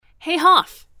Hey,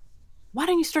 Hoff, why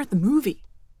don't you start the movie?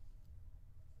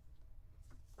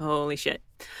 Holy shit.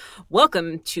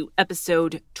 Welcome to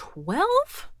episode 12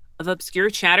 of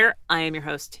Obscure Chatter. I am your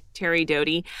host, Terry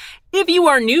Doty. If you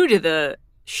are new to the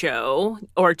show,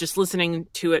 or just listening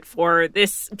to it for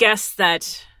this guest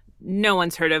that no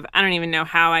one's heard of, I don't even know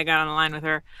how I got on the line with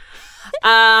her.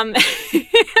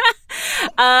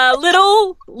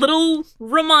 Little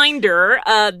reminder,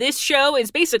 this show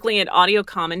is basically an audio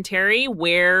commentary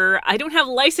where I don't have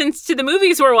license to the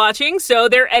movies we're watching, so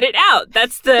they're edited out.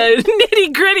 That's the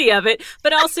nitty gritty of it.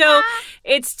 But also,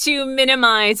 it's to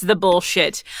minimize the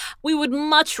bullshit. We would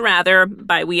much rather,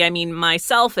 by we, I mean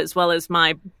myself, as well as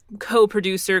my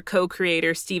co-producer,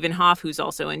 co-creator, Stephen Hoff, who's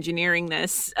also engineering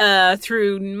this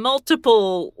through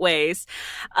multiple ways.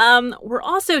 We're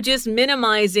also just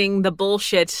minimizing the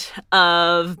bullshit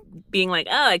of being like,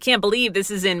 oh, I can't believe this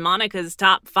is in Monica's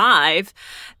top 5.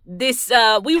 This,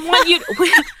 we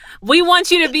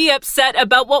want you to be upset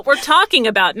about what we're talking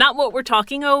about, not what we're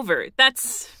talking over.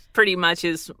 That's pretty much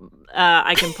as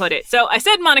I can put it. So I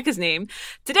said Monica's name.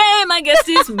 Today, my guest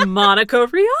is Monica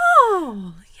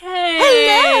Rial. Yay!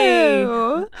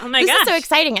 Hello! Oh my gosh. This is so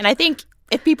exciting. And I think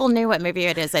if people knew what movie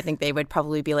it is, I think they would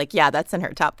probably be like, yeah, that's in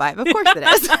her top 5. Of course it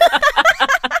is.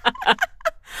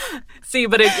 See,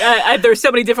 but there's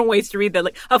so many different ways to read that.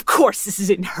 Like, of course this is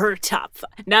in her top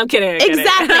 5. No, I'm kidding.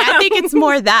 Exactly. I think it's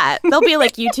more that. There'll be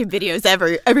like YouTube videos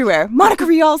everywhere. Monica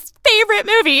Rial's favorite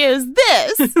movie is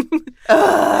this.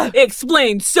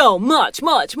 Explained so much.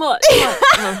 Fucking.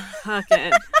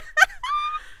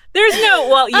 There's no,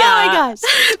 well, yeah. Oh my gosh.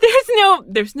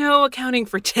 There's no accounting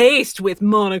for taste with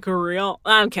Monica Rial.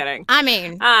 I'm kidding. I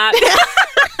mean.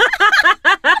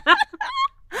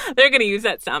 They're going to use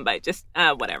that soundbite, just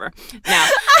whatever. No.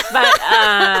 But,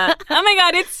 oh my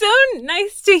God, it's so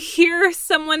nice to hear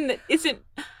someone that isn't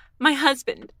my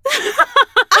husband.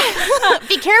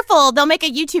 Be careful. They'll make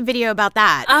a YouTube video about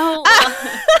that. Oh,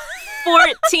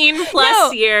 14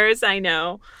 plus years, I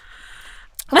know.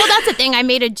 Well, that's the thing. I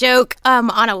made a joke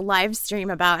on a live stream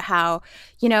about how,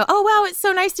 oh, wow, it's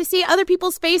so nice to see other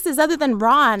people's faces other than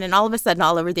Ron. And all of a sudden,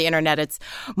 all over the internet, it's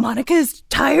Monica's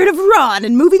tired of Ron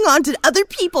and moving on to other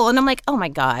people. And I'm like, oh, my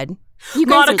God. You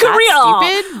guys Monica are that Rial.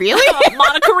 Stupid? Really?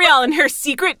 Monica Rial and her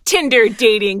secret Tinder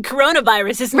dating.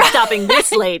 Coronavirus isn't stopping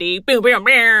this lady. Boom, boom,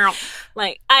 boom.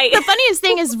 The funniest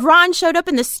thing is Ron showed up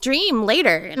in the stream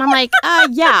later. And I'm like,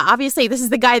 yeah, obviously this is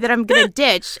the guy that I'm going to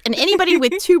ditch. And anybody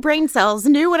with 2 brain cells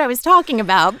knew what I was talking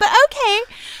about. But okay.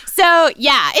 So,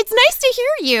 yeah, it's nice to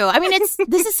hear you. I mean,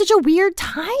 this is such a weird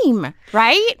time,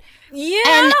 right? Yeah.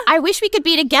 And I wish we could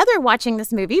be together watching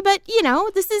this movie. But,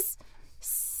 this is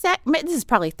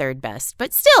probably 3rd best.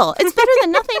 But still, it's better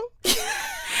than nothing. Hell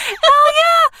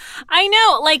yeah! I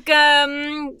know,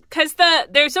 because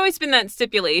there's always been that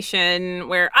stipulation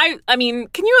where I mean,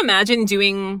 can you imagine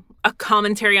doing a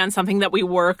commentary on something that we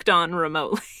worked on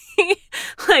remotely? It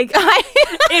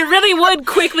really would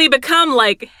quickly become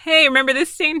like, hey, remember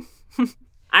this scene?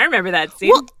 I remember that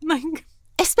scene. Well,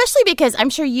 especially because I'm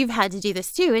sure you've had to do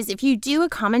this too, is if you do a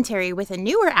commentary with a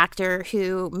newer actor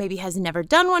who maybe has never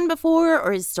done one before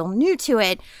or is still new to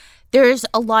it, there's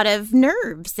a lot of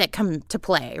nerves that come to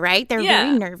play, right? They're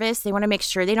very nervous. They want to make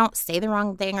sure they don't say the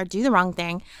wrong thing or do the wrong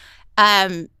thing.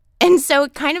 And so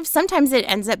kind of sometimes it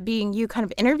ends up being you kind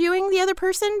of interviewing the other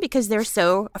person because they're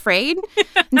so afraid.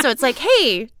 And so it's like,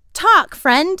 hey, talk,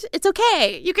 friend. It's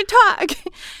okay. You can talk.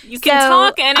 You can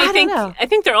talk. And I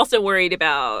think they're also worried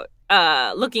about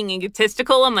looking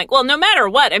egotistical. I'm like, well, no matter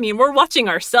what, I mean, we're watching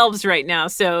ourselves right now.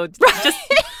 So just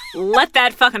let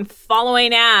that fucking fall away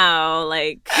now.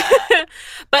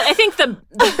 But I think the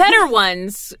better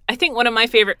ones, I think one of my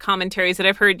favorite commentaries that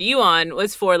I've heard you on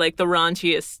was for the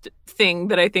raunchiest thing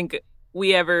that I think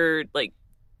we ever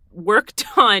worked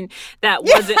on that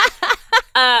wasn't,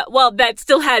 that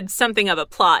still had something of a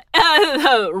plot.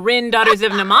 Rin, Daughters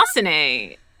of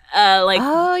Namasine.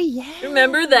 Oh, yeah.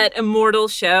 Remember that immortal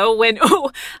show when,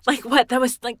 that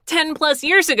was 10 plus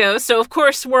years ago. So of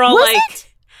course we're all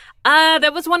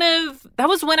that was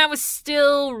when I was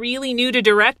still really new to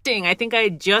directing. I think I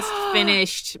had just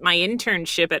finished my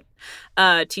internship at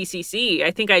TCC. I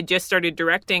think I just started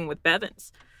directing with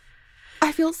Bevins.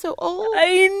 I feel so old.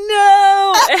 I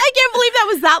know. I can't believe that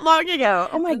was that long ago.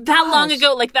 Oh my god. That long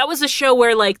ago. That was a show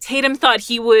where Tatum thought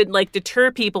he would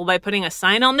deter people by putting a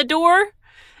sign on the door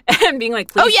and being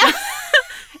like, please. Oh yeah.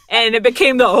 And it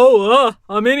became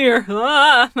I'm in here.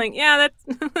 Yeah, that's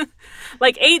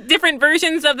 8 different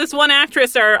versions of this one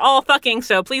actress are all fucking,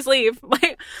 so please leave.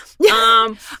 I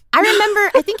remember,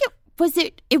 I think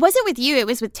it wasn't with you, it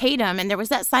was with Tatum, and there was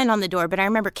that sign on the door, but I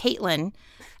remember Caitlin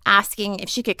asking if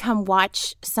she could come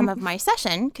watch some of my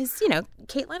session because,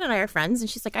 Caitlin and I are friends. And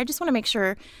she's like, I just want to make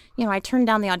sure, I turned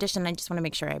down the audition. I just want to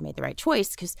make sure I made the right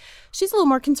choice because she's a little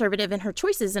more conservative in her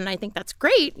choices. And I think that's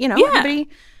great. Everybody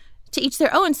to each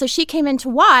their own. So she came in to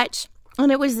watch. And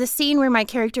it was the scene where my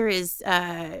character is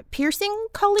piercing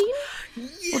Colleen. Yeah.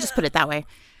 We'll just put it that way.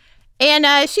 And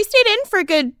she stayed in for a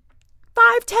good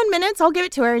 5-10 minutes. I'll give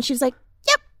it to her. And she was like,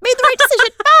 yep, made the right decision.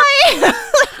 Bye.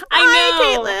 I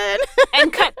know. Bye, Caitlin.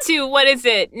 And cut to, what is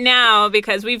it now?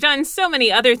 Because we've done so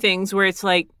many other things where it's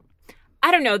like,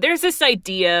 I don't know, there's this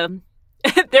idea.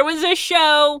 There was a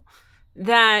show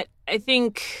that I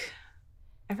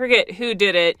forget who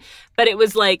did it, but it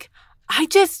was like, I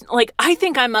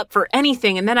think I'm up for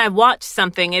anything. And then I watch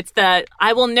something. It's that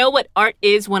I will know what art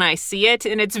is when I see it.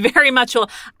 And it's very much,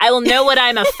 I will know what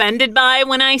I'm offended by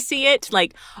when I see it.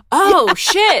 Like, oh,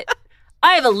 shit,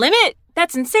 I have a limit?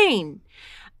 That's insane.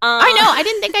 I know. I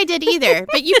didn't think I did either.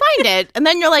 But you find it. And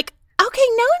then you're like, okay,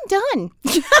 now I'm done.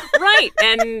 Right.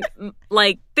 And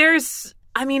like,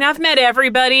 I've met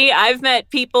everybody. I've met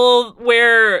people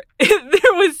where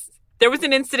there was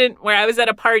an incident where I was at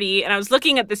a party and I was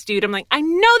looking at this dude. I'm like, I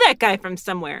know that guy from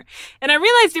somewhere. And I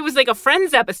realized it was like a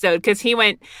Friends episode because he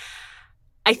went,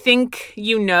 I think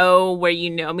you know where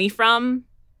you know me from.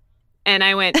 And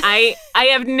I went, I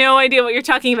have no idea what you're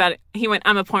talking about. He went,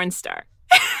 I'm a porn star.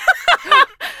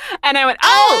 And I went,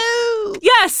 oh,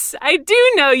 yes, I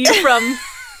do know you from.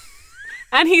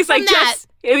 And he's like, yes.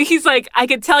 He's like, I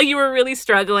could tell you were really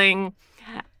struggling.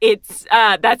 It's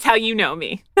that's how you know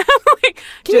me. Like,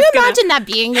 can you imagine that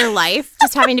being your life?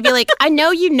 Just having to be like, I know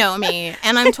you know me,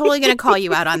 and I'm totally going to call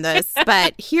you out on this,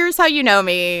 but here's how you know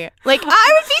me. Like,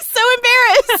 I would be so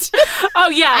embarrassed. Oh,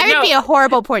 yeah. I would be a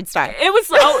horrible porn star. It was,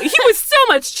 he was so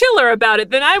much chiller about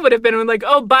it than I would have been. Like,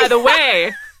 oh, by the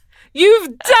way,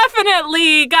 you've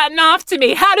definitely gotten off to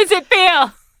me. How does it feel?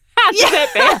 How does it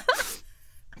feel?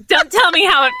 Don't tell me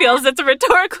how it feels. It's a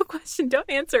rhetorical question. Don't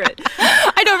answer it.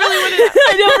 I don't really want to know.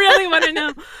 I don't really want to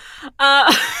know.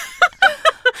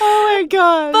 Oh my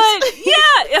gosh. But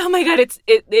yeah, oh my God,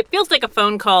 it feels like a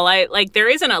phone call. There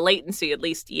isn't a latency, at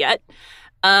least yet.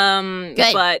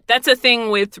 But that's a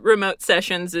thing with remote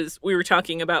sessions, as we were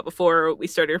talking about before we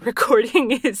started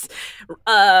recording, is you and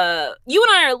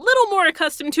I are a little more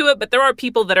accustomed to it, but there are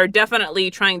people that are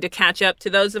definitely trying to catch up to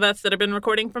those of us that have been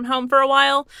recording from home for a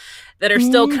while, that are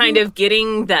still kind of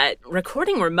getting that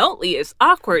recording remotely is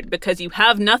awkward because you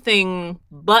have nothing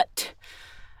but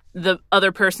the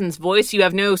other person's voice. You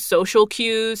have no social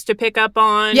cues to pick up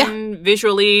on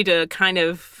visually to kind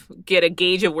of get a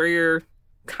gauge of where you're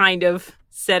kind of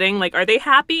setting. Like, are they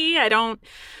happy? I don't.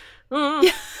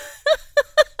 I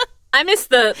miss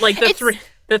the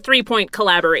 3-point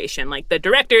collaboration, like the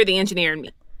director, the engineer, and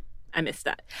me. I miss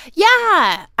that. Yeah,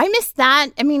 I miss that.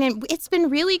 I mean, it's been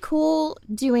really cool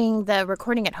doing the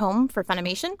recording at home for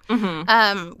Funimation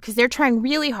because they're trying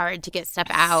really hard to get stuff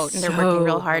out and they're working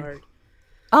real hard.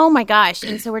 Oh my gosh.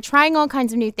 And so we're trying all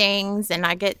kinds of new things. And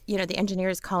I get, the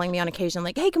engineers calling me on occasion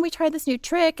like, hey, can we try this new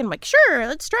trick? And I'm like, sure,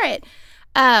 let's try it.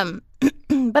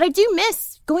 But I do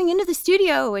miss going into the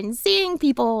studio and seeing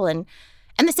people and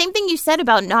the same thing you said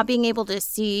about not being able to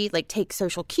see, like, take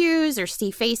social cues or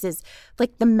see faces,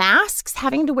 like the masks,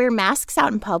 having to wear masks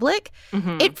out in public.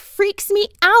 It freaks me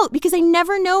out because I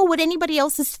never know what anybody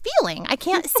else is feeling. I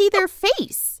can't see their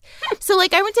face. So,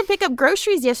 like, I went to pick up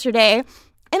groceries yesterday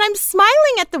and I'm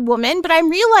smiling at the woman, but I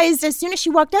realized as soon as she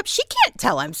walked up, she can't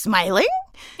tell I'm smiling.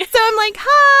 So I'm like,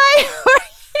 hi.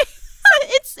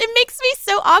 It makes me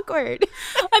so awkward.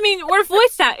 I mean, we're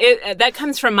voice that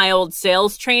comes from my old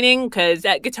sales training because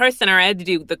at Guitar Center I had to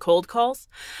do the cold calls,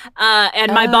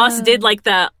 and my boss did like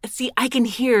I can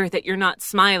hear that you're not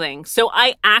smiling, so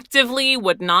I actively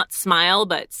would not smile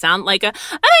but sound like oh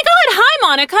my God, hi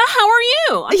Monica, how are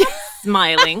you? I'm not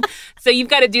smiling. So you've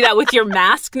got to do that with your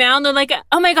mask now, and they're like,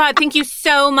 oh my God, thank you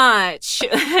so much.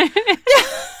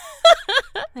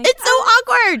 It's so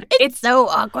awkward. It's so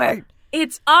awkward.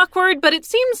 It's awkward, but it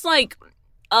seems like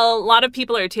a lot of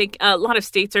people a lot of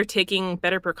states are taking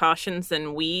better precautions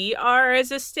than we are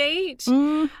as a state.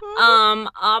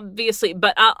 Obviously,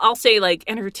 but I'll say like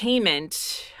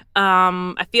entertainment.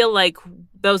 I feel like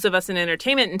those of us in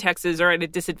entertainment in Texas are at a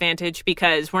disadvantage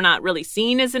because we're not really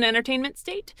seen as an entertainment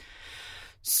state.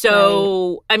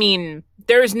 So, right. I mean,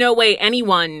 there's no way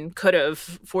anyone could have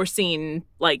foreseen,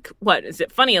 like, what is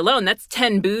it? Funny alone, that's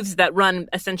 10 booths that run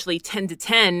essentially 10 to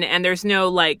 10, and there's no,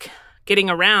 like, getting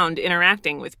around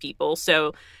interacting with people.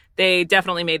 So they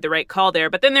definitely made the right call there.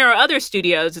 But then there are other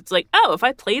studios. It's like, oh, if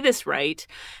I play this right,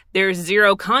 there's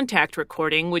zero contact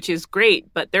recording, which is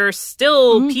great. But there are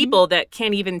still people that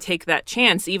can't even take that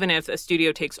chance, even if a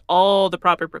studio takes all the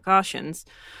proper precautions.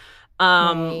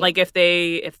 Like if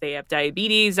they have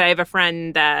diabetes. I have a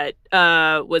friend that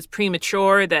was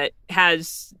premature that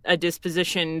has a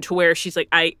disposition to where she's like,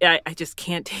 I just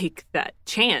can't take that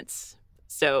chance.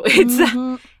 So it's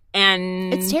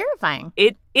and it's terrifying.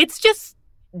 It's just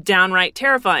downright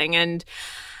terrifying. And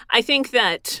I think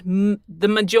that the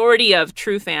majority of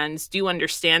true fans do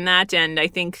understand that. And I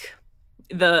think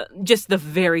the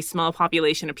very small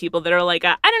population of people that are like,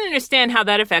 I don't understand how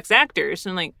that affects actors.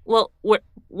 And I'm like, well,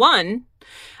 one,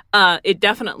 it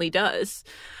definitely does.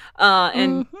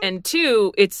 And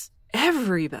two, it's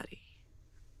everybody.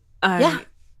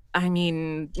 I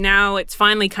mean, now it's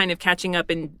finally kind of catching up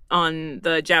on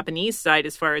the Japanese side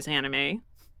as far as anime,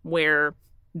 where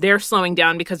they're slowing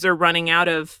down because they're running out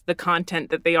of the content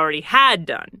that they already had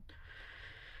done.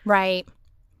 Right.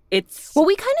 Well,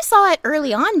 we kind of saw it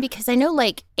early on because I know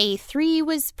like A3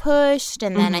 was pushed,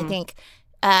 and then I think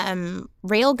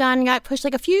Railgun got pushed,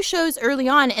 like a few shows early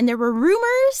on, and there were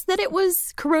rumors that it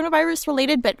was coronavirus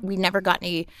related, but we never got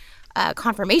any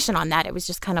confirmation on that. It was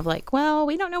just kind of like, well,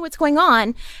 we don't know what's going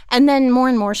on. And then more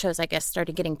and more shows, I guess,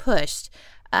 started getting pushed.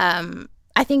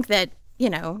 I think that, you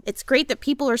know, it's great that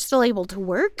people are still able to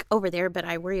work over there, but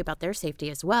I worry about their safety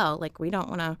as well. Like, we don't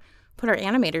want to put our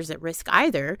animators at risk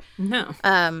either. No.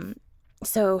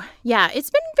 So, yeah,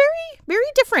 it's been very,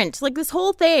 very different. Like, this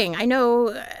whole thing. I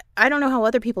don't know how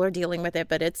other people are dealing with it,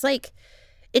 but it's like,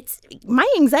 my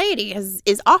anxiety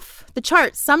is off the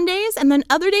charts some days, and then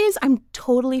other days I'm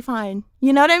totally fine.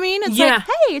 You know what I mean? It's like,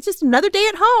 hey, it's just another day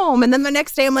at home. And then the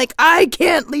next day I'm like, I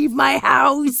can't leave my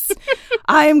house.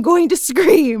 I am going to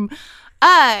scream.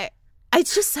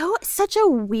 It's just such a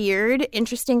weird,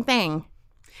 interesting thing.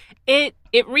 It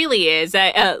really is.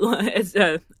 As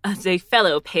a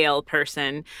fellow pale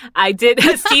person, I did.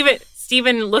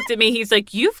 Steven looked at me. He's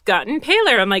like, "You've gotten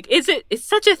paler." I'm like, "Is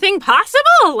such a thing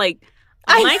possible?" Like,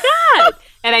 oh my God.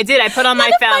 And I did. I put on my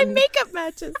makeup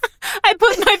matches. I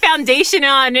put my foundation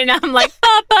on, and I'm like,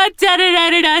 it's.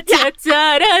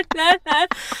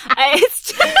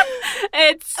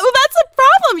 Well, that's a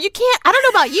problem. You can't. I don't know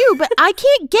about you, but I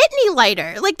can't get any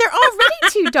lighter. Like, they're already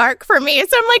too dark for me.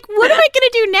 So I'm like, what am I going to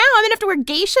do now? I'm going to have to wear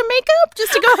geisha makeup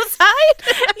just to go outside.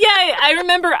 Yeah, I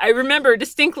remember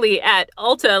distinctly at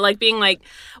Ulta, like, being like,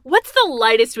 what's the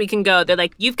lightest we can go? They're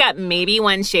like, you've got maybe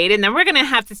one shade, and then we're going to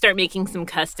have to start making some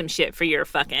custom shit for your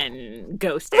fucking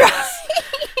ghost ass.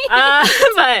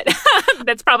 But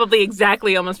that's probably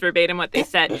exactly almost verbatim what they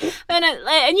said.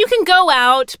 And you can go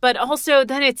out, but also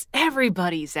then it's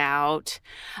everybody's out.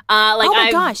 Oh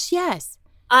my gosh, yes.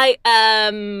 Anytime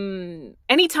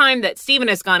that Steven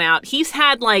has gone out, he's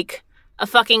had like a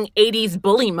fucking 80s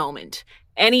bully moment.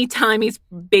 Anytime he's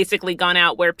basically gone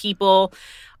out where people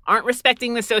aren't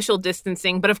respecting the social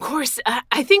distancing. But of course,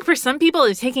 I think for some people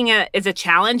it's taking it as a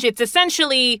challenge. It's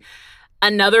essentially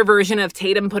another version of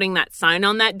Tatum putting that sign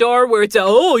on that door where it's,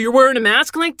 oh, you're wearing a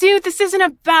mask. I'm like, dude, this isn't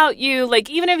about you. Like,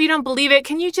 even if you don't believe it,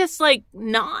 can you just, like,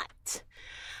 not?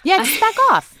 Yeah, just back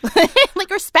off.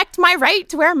 Like, respect my right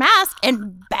to wear a mask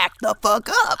and back the fuck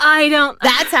up.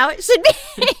 That's how it should be.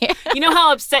 You know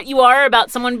how upset you are about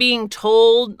someone being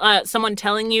told, someone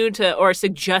telling you to, or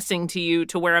suggesting to you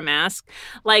to wear a mask?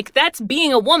 Like, that's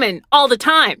being a woman all the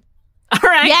time. All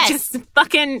right? Yes. Just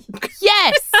fucking.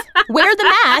 Yes. Wear the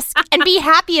mask and be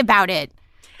happy about it.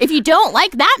 If you don't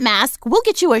like that mask, we'll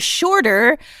get you a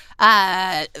shorter,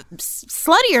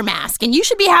 sluttier mask, and you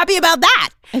should be happy about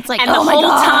that. It's like, and oh the my whole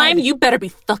God. time, you better be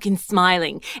fucking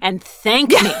smiling and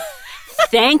thank me.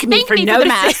 Thank me for noticing. The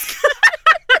mask.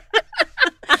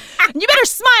 You better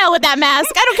smile with that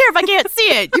mask. I don't care if I can't see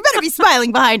it. You better be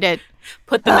smiling behind it.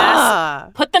 Put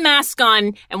the mask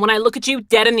on, and when I look at you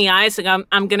dead in the eyes,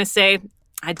 I'm going to say,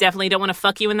 I definitely don't want to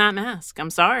fuck you in that mask.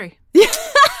 I'm sorry.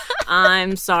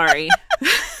 I'm sorry.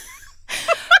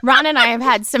 Ron and I have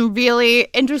had some really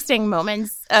interesting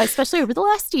moments, especially over the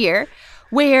last year,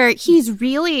 where he's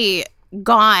really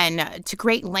gone to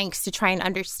great lengths to try and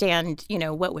understand, you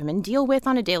know, what women deal with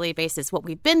on a daily basis, what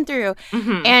we've been through.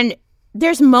 Mm-hmm. And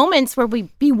there's moments where we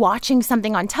be watching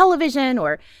something on television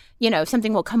or, you know,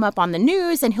 something will come up on the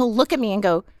news and he'll look at me and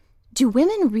go, do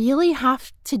women really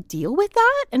have to deal with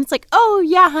that? And it's like, oh,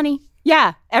 yeah, honey.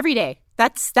 Yeah, every day.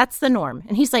 That's the norm.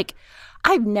 And he's like,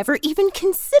 I've never even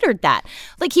considered that.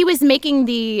 Like, he was making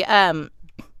the,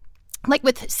 like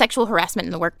with sexual harassment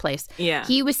in the workplace. Yeah.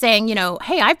 He was saying, you know,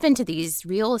 hey, I've been to these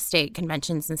real estate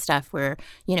conventions and stuff where,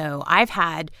 you know, I've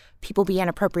had people be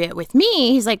inappropriate with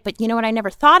me. He's like, but you know what I never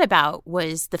thought about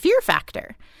was the fear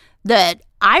factor. That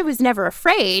I was never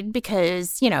afraid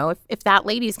because, you know, if that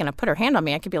lady's going to put her hand on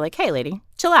me, I could be like, hey, lady,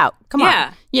 chill out. Come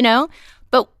on. You know?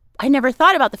 But I never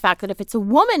thought about the fact that if it's a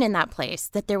woman in that place,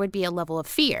 that there would be a level of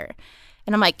fear.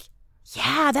 And I'm like,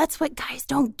 yeah, that's what guys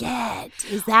don't get,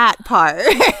 is that part.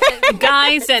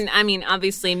 Guys, and I mean,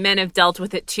 obviously men have dealt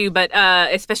with it too, but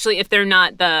especially if they're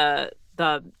not the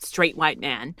straight white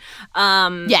man.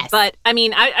 Yes. But I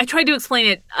mean, I tried to explain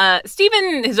it.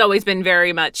 Stephen has always been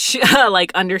very much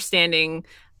like understanding.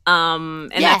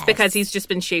 And that's because he's just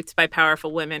been shaped by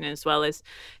powerful women as well as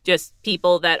just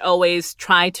people that always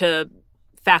try to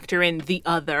factor in the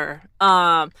other.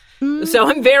 So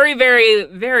I'm very, very,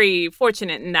 very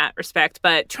fortunate in that respect.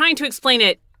 But trying to explain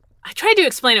it, I tried to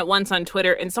explain it once on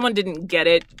Twitter and someone didn't get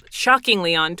it.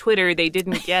 Shockingly, on Twitter, they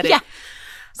didn't get it.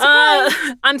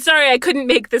 I'm sorry I couldn't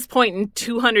make this point in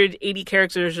 280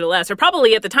 characters or less. Or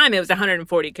probably at the time it was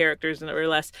 140 characters or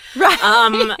less.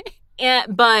 Right.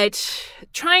 But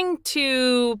trying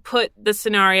to put the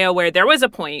scenario where there was a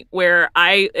point where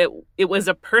it was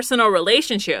a personal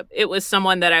relationship. It was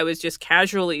someone that I was just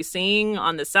casually seeing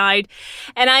on the side.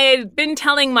 And I had been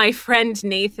telling my friend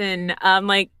Nathan,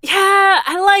 like, yeah,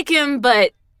 I like him,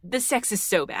 but the sex is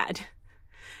so bad.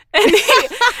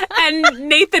 And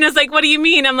Nathan is like, what do you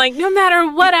mean? I'm like, no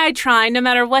matter what I try, no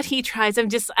matter what he tries,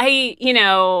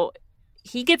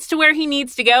 he gets to where he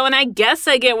needs to go, and I guess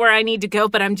I get where I need to go,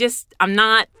 but I'm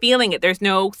not feeling it. There's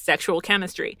no sexual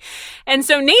chemistry. And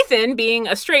so Nathan, being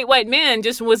a straight white man,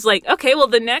 just was like, okay, well,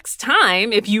 the next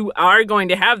time, if you are going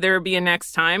to have there be a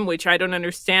next time, which I don't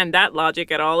understand that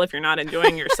logic at all if you're not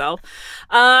enjoying yourself,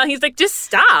 he's like, just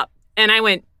stop. And I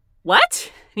went,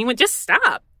 what? And he went, just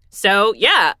stop. So,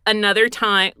 yeah, another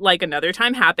time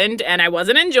happened, and I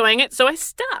wasn't enjoying it, so I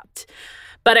stopped.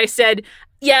 But I said,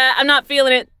 yeah, I'm not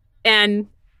feeling it. And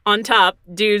on top,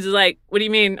 dude's like, what do you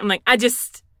mean? I'm like, I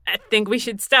think we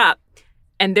should stop.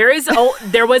 And there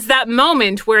was that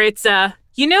moment where it's,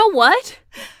 you know what?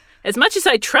 As much as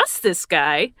I trust this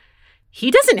guy, he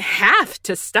doesn't have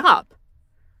to stop.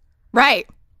 Right.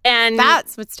 And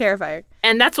that's what's terrifying.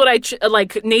 And that's what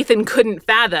Nathan couldn't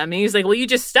fathom. And he's like, well, you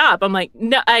just stop. I'm like,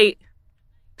 no, I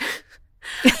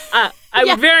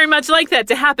would very much like that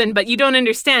to happen, but you don't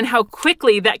understand how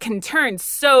quickly that can turn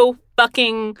so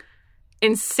fucking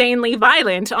insanely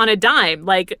violent on a dime.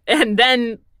 Like, and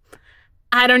then,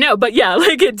 I don't know. But yeah,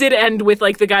 like it did end with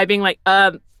like the guy being like,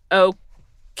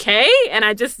 okay. And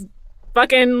I just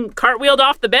fucking cartwheeled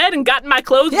off the bed and got in my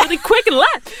clothes really quick and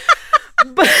left.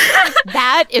 But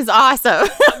that is awesome.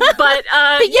 But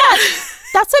yeah,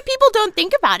 that's what people don't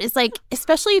think about. Is like,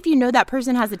 especially if you know that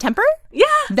person has a temper. Yeah.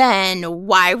 Then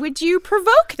why would you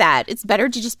provoke that? It's better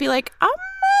to just be like, I'm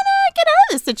gonna get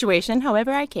out of this situation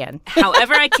however I can.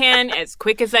 However I can, as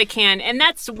quick as I can. And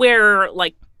that's where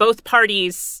like both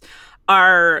parties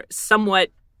are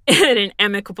somewhat in an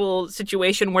amicable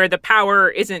situation where the power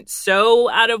isn't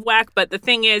so out of whack. But the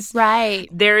thing is, right,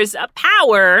 there's a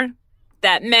power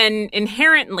that men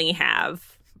inherently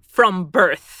have from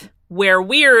birth where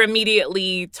we're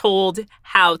immediately told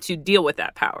how to deal with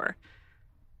that power,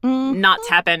 not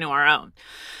tap into our own.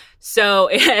 So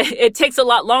it takes a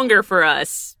lot longer for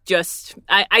us.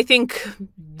 I think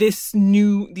these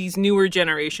newer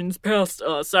generations past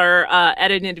us are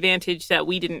at an advantage that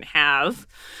we didn't have.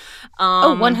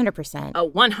 100%.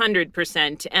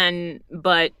 100%.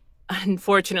 But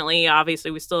unfortunately,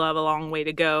 obviously, we still have a long way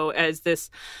to go as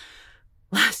this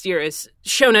last year has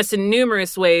shown us in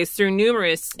numerous ways through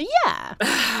numerous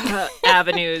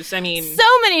avenues. I mean, so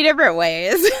many different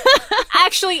ways.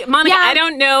 Actually, Monica, I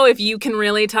don't know if you can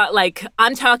really talk. Like,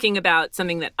 I'm talking about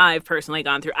something that I've personally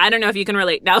gone through. I don't know if you can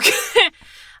relate. Now,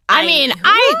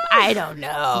 I don't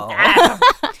know.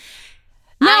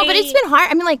 No, but it's been hard.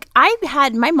 I mean, like,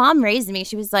 my mom raised me.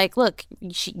 She was like, look,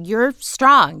 you're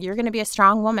strong. You're going to be a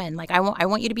strong woman. Like, I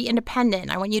want you to be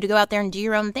independent. I want you to go out there and do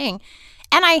your own thing.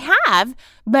 And I have,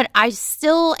 but I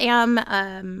still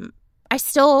am, I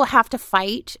still have to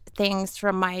fight things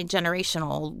from my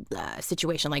generational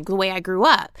situation, like the way I grew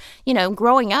up. You know,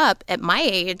 growing up at my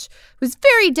age was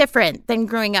very different than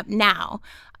growing up now.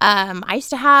 I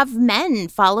used to have men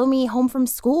follow me home from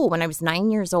school when I was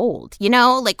 9 years old, you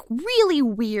know, like really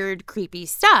weird, creepy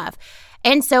stuff.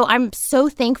 And so I'm so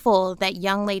thankful that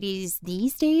young ladies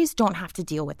these days don't have to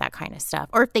deal with that kind of stuff.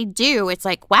 Or if they do, it's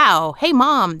like, wow, hey,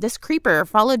 mom, this creeper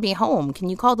followed me home. Can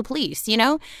you call the police, you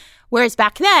know? Whereas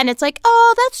back then, it's like,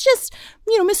 oh, that's just,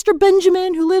 you know, Mr.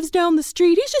 Benjamin who lives down the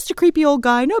street. He's just a creepy old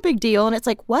guy. No big deal. And it's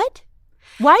like, what?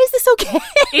 Why is this okay?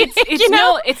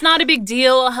 It's not a big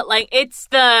deal. Like, it's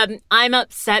the I'm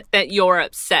upset that you're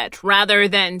upset rather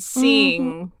than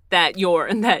seeing that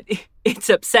it's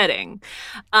upsetting.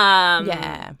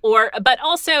 But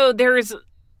also there's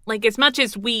like, as much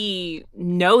as we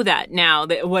know that now,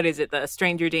 that what is it, the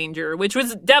stranger danger, which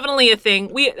was definitely a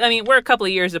thing. We're a couple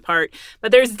of years apart,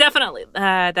 but there's definitely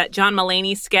that John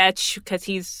Mulaney sketch, because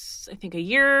he's, I think, a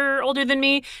year older than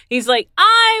me. He's like,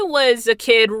 I was a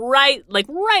kid right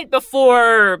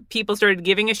before people started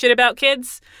giving a shit about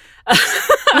kids.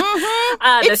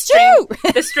 It's true.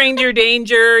 The stranger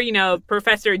danger,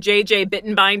 Professor J.J.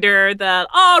 Bittenbinder,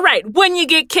 all right, when you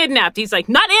get kidnapped. He's like,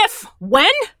 not if,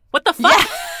 when? What the fuck?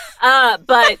 Yeah.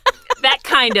 But that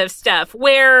kind of stuff,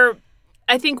 where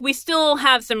I think we still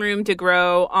have some room to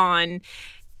grow on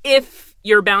if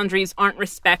your boundaries aren't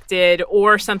respected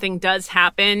or something does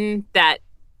happen, that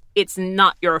it's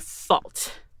not your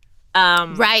fault.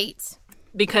 Right.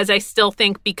 Because I still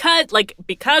think because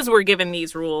we're given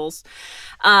these rules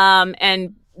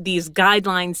and these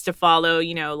guidelines to follow,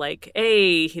 like,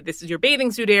 hey, this is your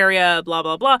bathing suit area, blah,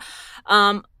 blah, blah.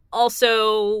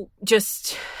 Also,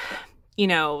 just,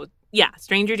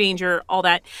 stranger danger, all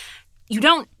that. You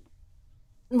don't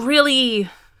really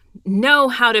know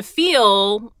how to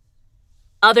feel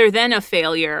other than a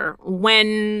failure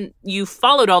when you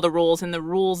followed all the rules and the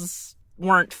rules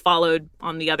weren't followed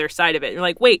on the other side of it. You're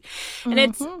like, wait. And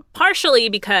it's partially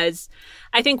because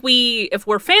I think if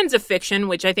we're fans of fiction,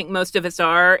 which I think most of us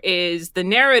are, is the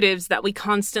narratives that we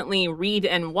constantly read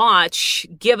and watch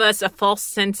give us a false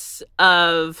sense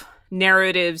of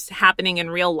narratives happening in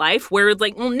real life, where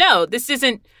like, well, no, this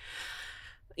isn't,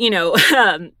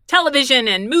 television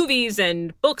and movies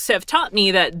and books have taught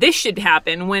me that this should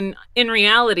happen, when in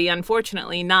reality,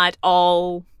 unfortunately, not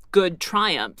all good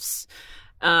triumphs.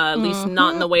 At least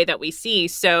not in the way that we see.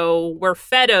 So we're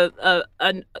fed a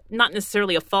not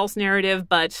necessarily a false narrative,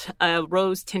 but a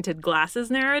rose-tinted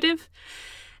glasses narrative.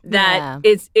 That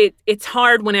it's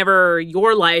hard whenever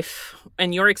your life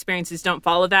and your experiences don't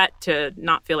follow that to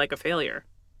not feel like a failure.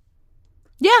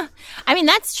 Yeah. I mean,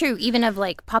 that's true even of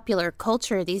like popular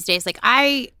culture these days. Like,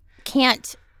 I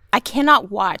cannot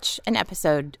watch an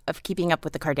episode of Keeping Up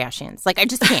with the Kardashians. Like, I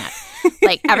just can't.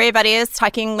 Like, everybody is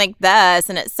talking like this,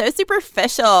 and it's so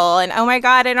superficial. And, oh, my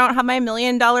God, I don't have my $1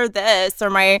 million this or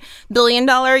my $1 billion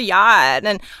yacht.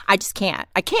 And I just can't.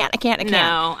 I can't.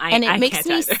 No, and it makes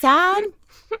me sad.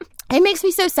 It makes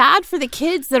me so sad for the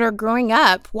kids that are growing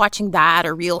up watching that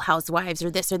or Real Housewives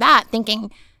or this or that,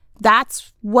 thinking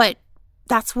that's what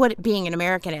being an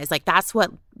American is. Like, that's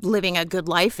what living a good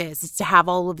life is to have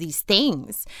all of these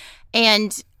things.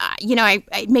 And,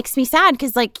 it makes me sad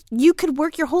because, like, you could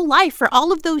work your whole life for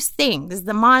all of those things,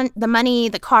 the money,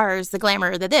 the cars, the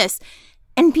glamour, the this,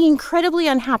 and be incredibly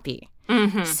unhappy.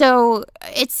 Mm-hmm. So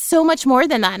it's so much more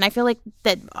than that. And I feel like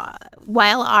that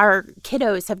while our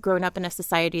kiddos have grown up in a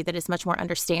society that is much more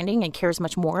understanding and cares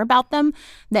much more about them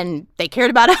than they cared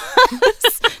about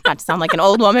us, not to sound like an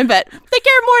old woman, but they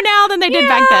care more now than they did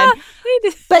back then.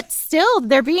 But still,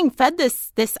 they're being fed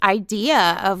this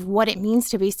idea of what it means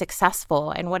to be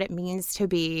successful and what it means to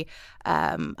be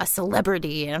a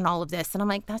celebrity and all of this. And I'm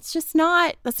like, that's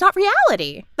not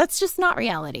reality. That's just not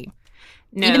reality.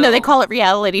 No. Even though they call it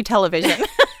reality television.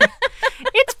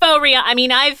 It's faux real. I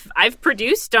mean, I've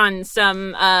produced on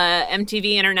some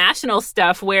MTV International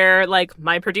stuff where, like,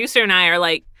 my producer and I are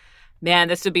like, man,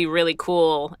 this would be really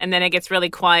cool. And then it gets really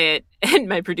quiet, and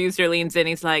my producer leans in.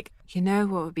 He's like, what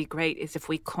would be great is if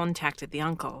we contacted the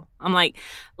uncle. I'm like,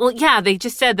 well, yeah, they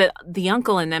just said that the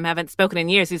uncle and them haven't spoken in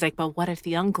years. He's like, but what if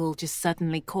the uncle just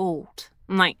suddenly called?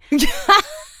 I'm like...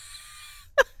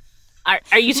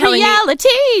 Are you telling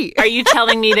reality? Are you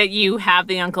telling me that you have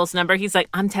the uncle's number? He's like,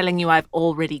 I'm telling you, I've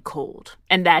already called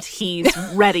and that he's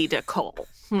ready to call.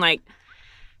 I'm like,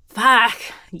 fuck,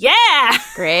 yeah,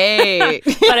 great.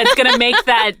 But it's gonna make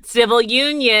that civil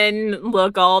union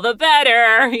look all the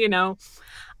better,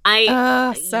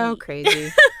 so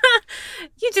crazy.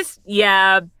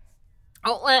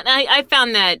 Oh, and I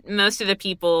found that most of the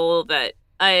people that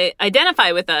I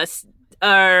identify with us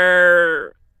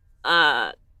are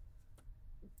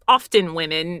often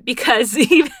women, because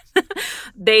even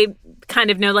they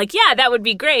kind of know, like, yeah, that would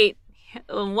be great.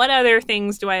 What other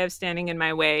things do I have standing in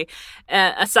my way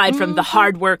aside from the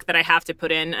hard work that I have to put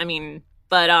in? I mean,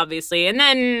 but obviously, and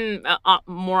then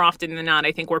more often than not,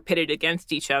 I think we're pitted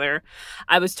against each other.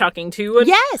 I was talking to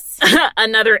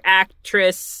another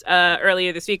actress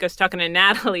earlier this week. I was talking to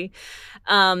Natalie.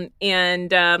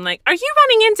 And I'm like, are you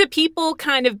running into people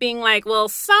kind of being like, well,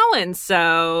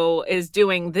 so-and-so is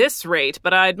doing this rate,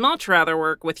 but I'd much rather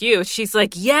work with you? She's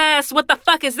like, yes, what the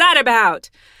fuck is that about?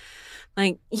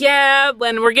 Like, yeah,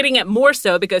 when we're getting it more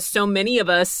so because so many of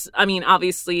us, I mean,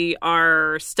 obviously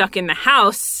are stuck in the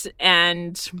house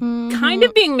and kind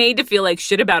of being made to feel like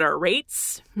shit about our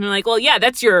rates. And we're like, well, yeah,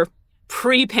 that's your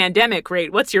pre-pandemic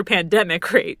rate. What's your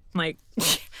pandemic rate? Like,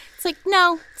 it's like,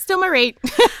 no, still my rate.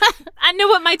 I know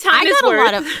what my time is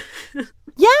worth.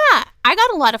 I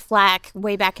got a lot of flack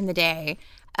way back in the day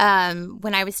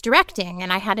when I was directing,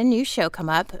 and I had a new show come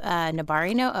up,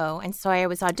 Nabari no O, and so I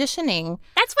was auditioning.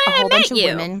 That's why a whole bunch of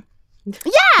women.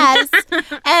 Yes,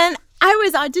 and I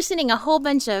was auditioning a whole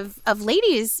bunch of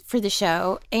ladies for the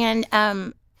show, and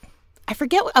I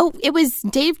forget. It was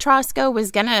Dave Trosco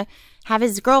was gonna have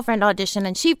his girlfriend audition,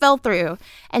 and she fell through,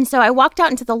 and so I walked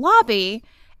out into the lobby.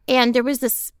 And there was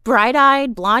this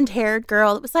bright-eyed, blonde-haired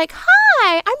girl that was like,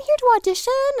 "Hi, I'm here to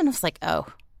audition." And I was like, "Oh,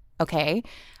 okay.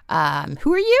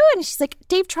 Who are you?" And she's like,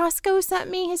 "Dave Trosco sent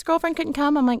me. His girlfriend couldn't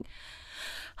come." I'm like,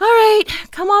 "All right,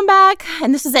 come on back."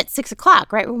 And this was at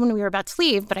 6:00, right when we were about to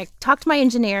leave. But I talked my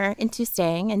engineer into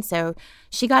staying. And so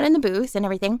she got in the booth and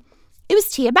everything. It was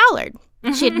Tia Ballard.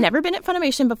 Mm-hmm. She had never been at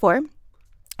Funimation before.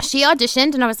 She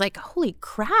auditioned, and I was like, holy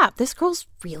crap, this girl's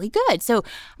really good. So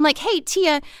I'm like, hey,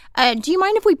 Tia, do you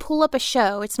mind if we pull up a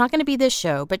show? It's not going to be this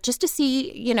show, but just to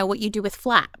see, what you do with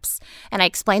flaps. And I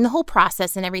explained the whole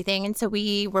process and everything. And so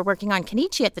we were working on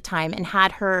Kenichi at the time and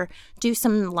had her do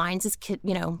some lines as,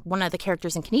 one of the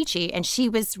characters in Kenichi. And she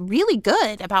was really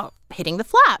good about hitting the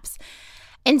flaps.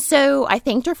 And so I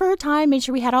thanked her for her time, made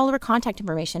sure we had all of her contact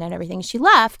information and everything. She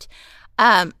left.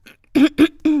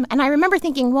 And I remember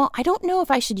thinking, well, I don't know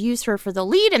if I should use her for the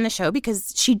lead in the show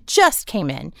because she just came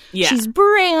in. Yeah. She's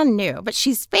brand new, but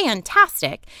she's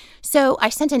fantastic. So I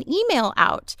sent an email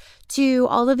out to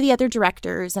all of the other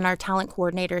directors and our talent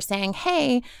coordinator saying,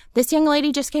 hey, this young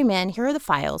lady just came in. Here are the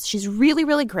files. She's really,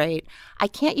 really great. I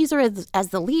can't use her as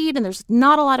the lead, and there's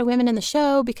not a lot of women in the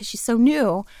show because she's so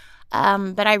new.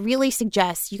 But I really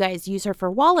suggest you guys use her for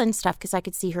Walla and stuff because I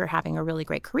could see her having a really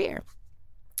great career.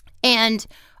 And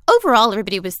overall,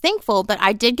 everybody was thankful, but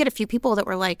I did get a few people that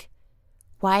were like,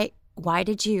 why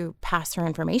did you pass her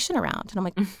information around? And I'm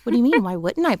like, what do you mean? Why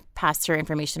wouldn't I pass her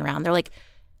information around? They're like,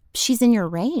 she's in your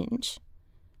range.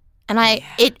 And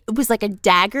it was like a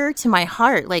dagger to my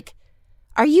heart. Like,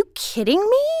 are you kidding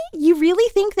me? You really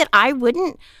think that I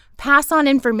wouldn't pass on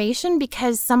information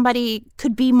because somebody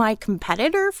could be my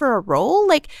competitor for a role?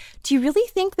 Like, do you really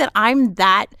think that I'm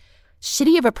that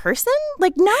shitty of a person?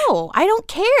 Like, no, I don't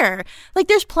care. Like,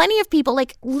 there's plenty of people,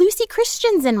 like Lucy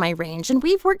Christian's in my range, and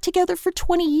we've worked together for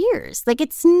 20 years. Like,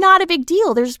 it's not a big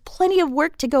deal. There's plenty of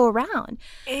work to go around.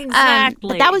 Exactly.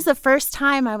 But that was the first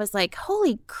time I was like,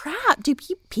 holy crap, do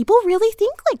people really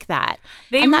think like that?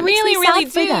 They really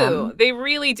do. They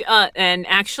really do. And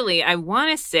actually, I want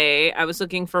to say I was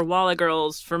looking for Walla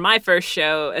Girls for my first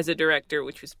show as a director,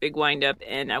 which was Big Wind Up,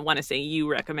 and I want to say you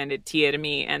recommended Tia to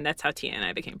me, and that's how Tia and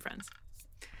I became friends.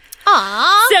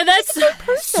 Aww,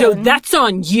 so that's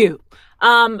on you.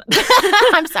 I'm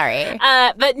sorry.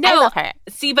 But no, I love her.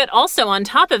 See, but also on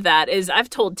top of that is I've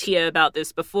told Tia about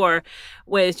this before,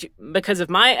 which because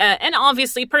of my and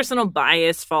obviously personal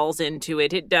bias falls into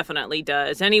it. It definitely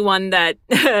does. Anyone that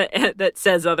that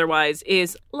says otherwise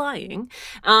is lying.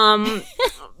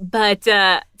 But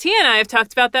Tia and I have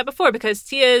talked about that before because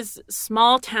Tia's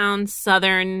small town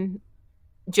southern.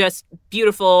 Just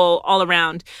beautiful all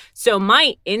around. So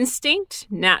my instinct,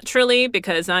 naturally,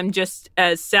 because I'm just,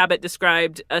 as Sabat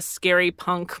described, a scary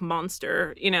punk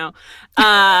monster, I'm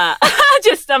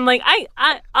like,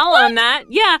 I'll own that.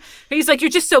 Yeah. He's like,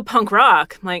 you're just so punk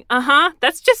rock. I'm like,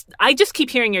 I just keep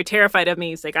hearing you're terrified of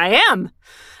me. He's like, I am.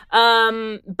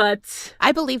 But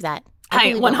I believe that.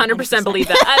 I 100% believe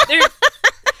that.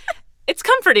 It's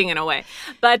comforting in a way.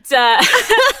 But,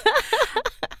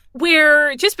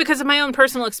 where, just because of my own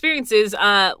personal experiences,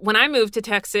 when I moved to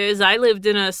Texas, I lived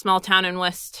in a small town in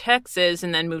West Texas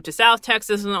and then moved to South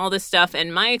Texas and all this stuff.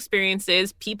 And my experience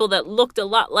is people that looked a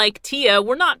lot like Tia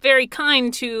were not very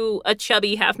kind to a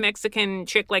chubby, half Mexican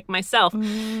chick like myself.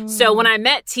 So when I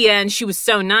met Tia and she was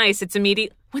so nice, it's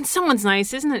immediate. When someone's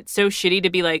nice, isn't it so shitty to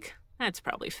be like, that's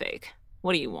probably fake.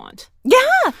 What do you want?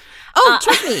 Yeah. Oh,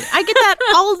 trust me. I get that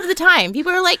all the time.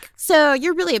 People are like, so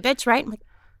you're really a bitch, right? I'm like,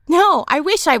 no, I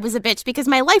wish I was a bitch because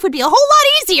my life would be a whole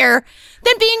lot easier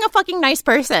than being a fucking nice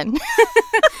person.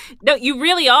 No, you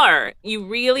really are. You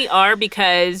really are,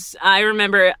 because I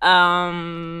remember,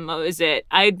 what was it?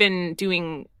 I had been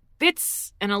doing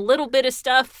bits and a little bit of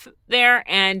stuff there,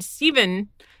 and Steven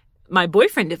my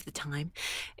boyfriend of the time,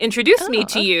 introduced me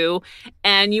to you,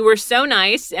 and you were so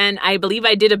nice, and I believe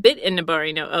I did a bit in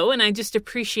Nabari no O, and I just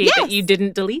appreciate that you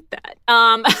didn't delete that.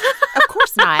 Of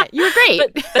course not. You were great.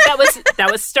 But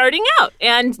that was starting out,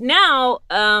 and now,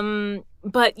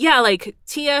 but yeah, like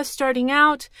Tia starting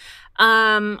out,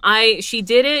 she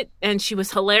did it, and she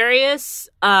was hilarious.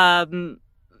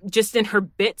 Just in her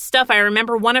bit stuff, I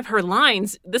remember one of her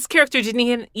lines. This character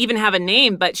didn't even have a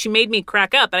name, but she made me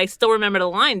crack up. But I still remember the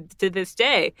line to this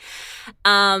day.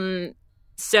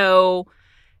 So,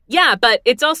 yeah, but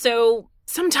it's also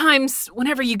sometimes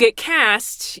whenever you get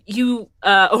cast,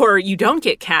 or you don't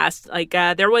get cast. Like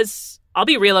I'll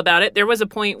be real about it. There was a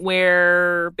point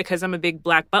where, because I'm a big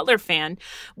Black Butler fan,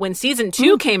 when season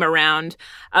 2 came around,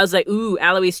 I was like, ooh,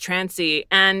 Aloise Trancy.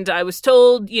 And I was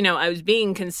told, I was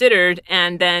being considered.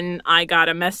 And then I got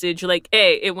a message like,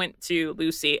 hey, it went to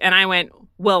Lucy. And I went,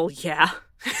 well, yeah.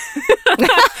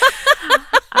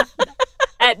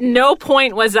 At no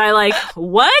point was I like,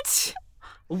 what?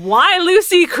 Why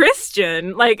Lucy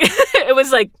Christian? Like, it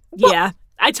was like, yeah,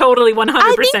 I totally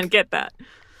 100% get that.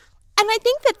 And I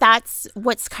think that that's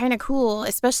what's kind of cool,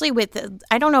 especially with,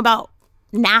 I don't know about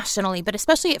nationally, but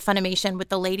especially at Funimation with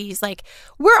the ladies. Like,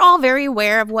 we're all very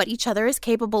aware of what each other is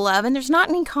capable of, and there's not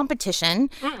any competition,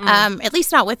 at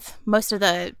least not with most of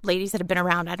the ladies that have been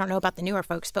around. I don't know about the newer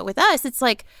folks, but with us, it's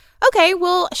like, okay,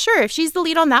 well, sure, if she's the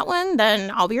lead on that one, then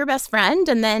I'll be your best friend.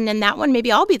 And then in that one,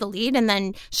 maybe I'll be the lead, and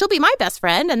then she'll be my best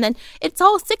friend. And then it's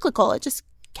all cyclical. It just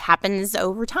happens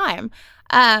over time.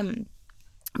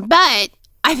 But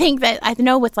I think that, I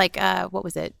know with like, what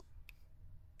was it?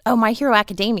 Oh, My Hero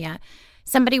Academia.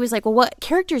 Somebody was like, well, what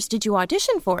characters did you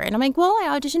audition for? And I'm like, well,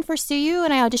 I auditioned for Suyu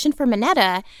and I auditioned for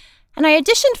Mineta. And I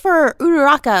auditioned for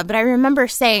Uraraka, but I remember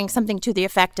saying something to the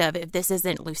effect of, if this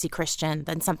isn't Lucy Christian,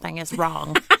 then something is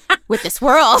wrong with this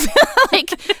world.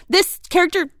 Like, this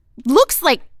character looks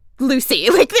like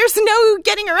Lucy. Like, there's no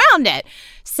getting around it.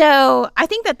 So I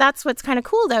think that that's what's kind of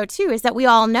cool, though, too, is that we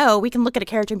all know we can look at a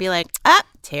character and be like,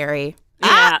 Terry.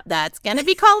 That's going to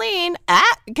be Colleen.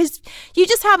 Because you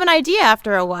just have an idea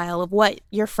after a while of what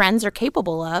your friends are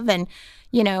capable of. And,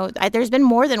 there's been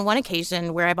more than one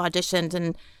occasion where I've auditioned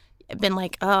and been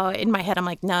like, oh, in my head, I'm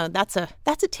like, no, that's a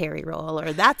Terry role,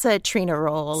 or that's a Trina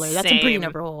role, or that's a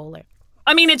Brina role.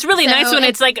 I mean, it's really nice when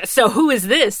it's like, so who is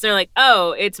this? They're like,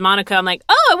 oh, it's Monica. I'm like,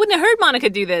 oh, I wouldn't have heard Monica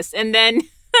do this. And then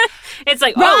it's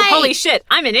like, oh, holy shit,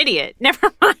 I'm an idiot.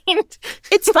 Never mind.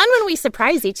 It's fun when we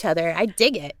surprise each other. I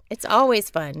dig it. It's always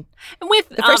fun. With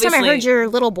the first time I heard your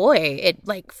little boy, it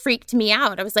like freaked me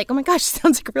out. I was like, oh my gosh,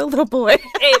 sounds like a real little boy.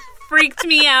 It freaked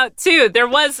me out too. There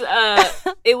was,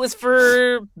 it was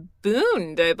for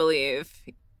Boond, I believe.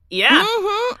 Yeah.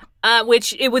 Mm-hmm.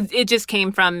 Which it just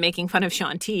came from making fun of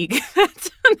Sean Teague.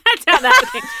 That's how that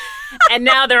came. And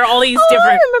now there are all these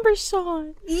different. I remember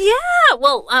Sean. Yeah.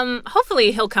 Well,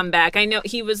 hopefully he'll come back. I know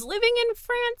he was living in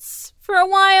France for a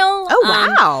while. Oh,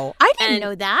 wow. I didn't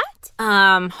know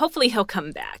that. Hopefully he'll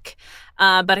come back.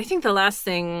 But I think the last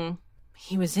thing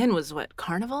he was in was what?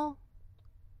 Carnival?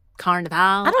 I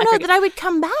don't know that I would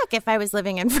come back if I was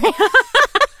living in France.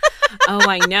 Oh,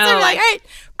 I know. So like, all right,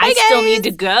 I still need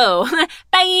to go.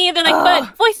 Bye. They're like,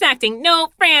 but voice acting.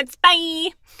 No, France.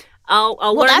 Bye.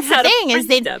 I'll learn that's how the thing to is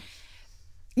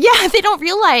they don't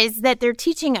realize that they're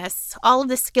teaching us all of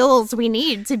the skills we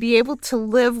need to be able to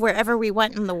live wherever we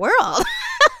want in the world.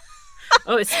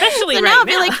 Oh, especially so right now. I'll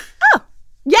now. be like, oh,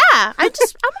 yeah, I'm going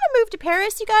to move to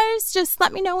Paris, you guys. Just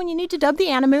let me know when you need to dub the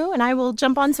Animu, and I will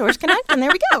jump on Source Connect, and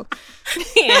there we go.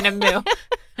 The Animu.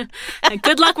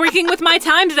 Good luck working with my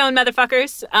time zone,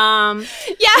 motherfuckers. Yeah,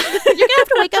 you're going to have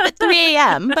to wake up at 3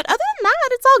 a.m., but other than that,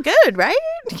 it's all good, right?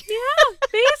 Yeah,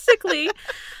 basically.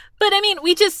 But, I mean,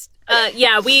 we just...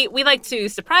 we like to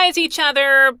surprise each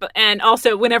other, and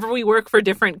also whenever we work for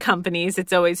different companies,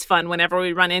 it's always fun whenever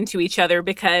we run into each other,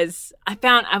 because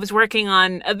I was working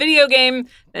on a video game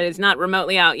that is not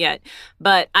remotely out yet,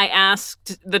 but I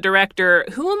asked the director,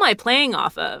 who am I playing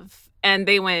off of? And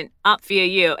they went, Opphia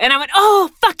U. And I went,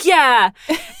 oh, fuck yeah!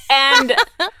 And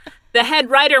the head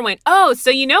writer went, oh,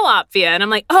 so you know Opphia. And I'm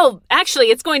like, oh,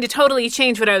 actually, it's going to totally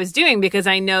change what I was doing because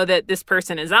I know that this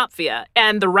person is Opphia.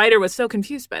 And the writer was so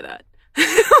confused by that.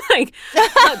 Like,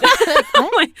 I'm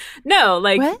like, no,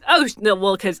 like, what? Oh, no,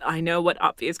 well, because I know what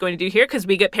Opphia is going to do here because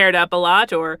we get paired up a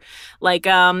lot. Or like,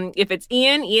 if it's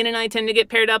Ian and I tend to get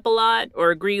paired up a lot.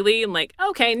 Or Greeley, I'm like,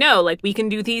 okay, no, like, we can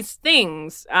do these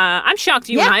things. I'm shocked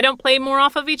you and I don't play more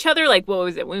off of each other. Like, what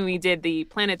was it when we did the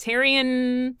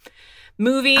Planetarian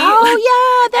movie?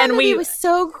 Oh, yeah, that movie was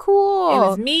so cool. It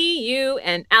was me, you,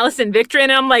 and Allison Victor,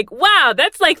 and I'm like, wow,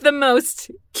 that's like the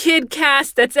most kid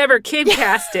cast that's ever kid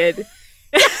casted.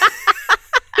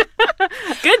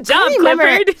 Good job,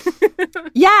 Clifford.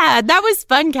 Yeah, that was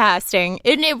fun casting.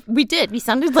 And we did. We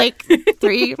sounded like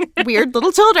three weird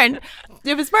little children.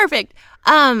 It was perfect.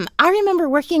 I remember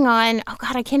working on, oh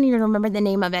God, I can't even remember the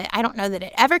name of it. I don't know that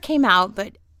it ever came out,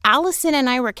 but Allison and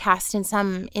I were cast in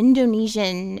some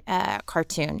Indonesian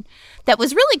cartoon that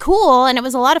was really cool, and it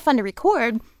was a lot of fun to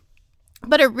record.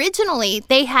 But originally,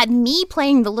 they had me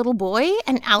playing the little boy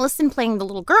and Allison playing the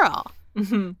little girl.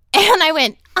 Mm-hmm. And I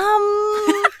went,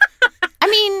 I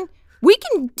mean, we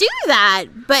can do that,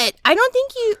 but I don't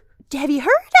think have you heard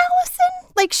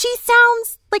Allison? Like, she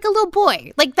sounds like a little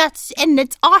boy. Like, and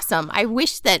it's awesome. I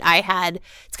wish that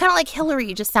it's kind of like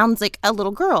Hillary just sounds like a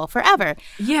little girl forever.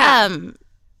 Yeah.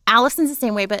 Allison's the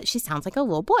same way, but she sounds like a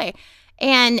little boy.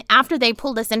 And after they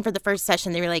pulled us in for the first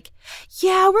session, they were like,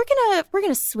 "Yeah, we're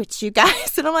gonna switch you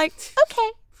guys." And I'm like, "Okay,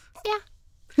 yeah."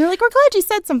 And they're like, "We're glad you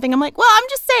said something." I'm like, "Well, I'm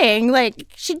just saying, like,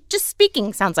 she just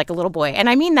speaking sounds like a little boy, and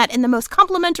I mean that in the most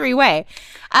complimentary way."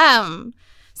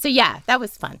 So yeah, that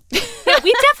was fun. Yeah,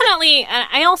 we definitely.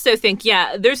 I also think,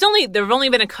 there've only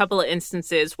been a couple of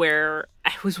instances where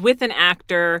I was with an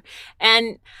actor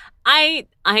and.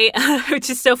 Which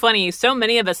is so funny. So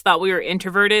many of us thought we were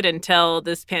introverted until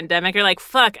this pandemic. You're like,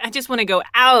 fuck, I just want to go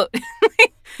out.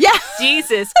 Yeah.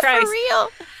 Jesus Christ. For real.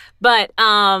 But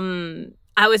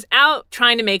I was out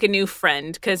trying to make a new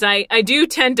friend because I do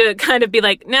tend to kind of be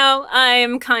like, no,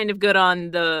 I'm kind of good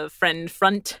on the friend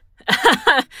front.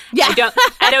 Yeah.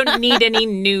 I don't need any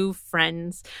new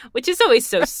friends, which is always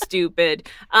so stupid.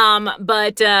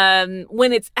 But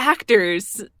when it's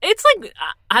actors, it's like,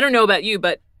 I don't know about you,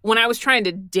 but when I was trying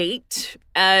to date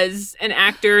as an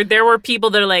actor, there were people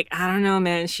that are like, I don't know,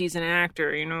 man, she's an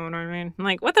actor. You know what I mean? I'm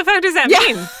like, what the fuck does that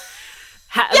mean?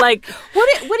 Like, what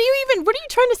are you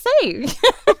trying to say?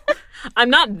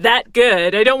 I'm not that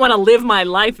good. I don't want to live my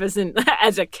life as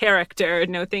a character.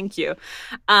 No, thank you.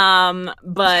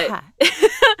 But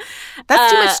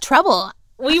that's too much trouble.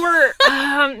 We were,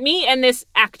 me and this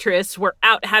actress were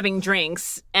out having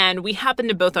drinks, and we happened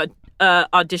to both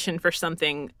audition for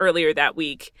something earlier that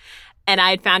week, and I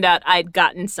had found out I'd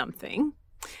gotten something.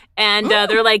 And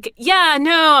they're like, yeah,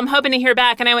 no, I'm hoping to hear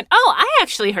back. And I went, oh, I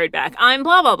actually heard back. I'm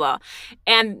blah, blah, blah.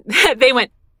 And they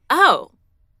went, oh.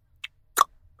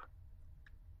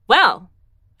 Well,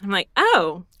 I'm like,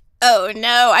 oh. Oh,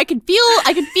 no. I could feel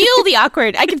the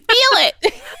awkward. I could feel it.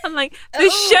 I'm like, the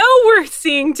show we're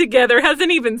seeing together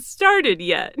hasn't even started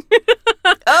yet.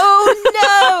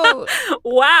 Oh, no.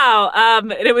 Wow.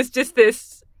 And it was just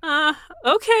this,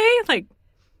 okay, like,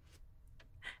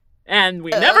 and we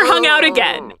never hung out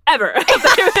again, ever. I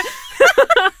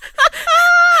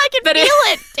can feel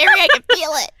it. Terry, I can feel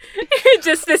it.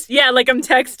 Just this, like I'm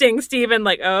texting Steven,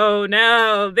 like, oh,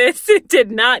 no, this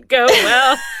did not go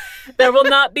well. There will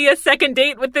not be a second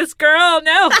date with this girl.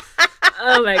 No.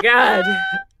 Oh, my God.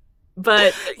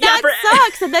 But that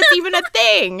sucks that that's even a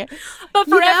thing. But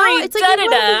for every it's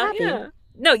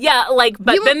like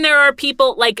then there are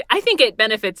people, like, I think it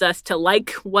benefits us to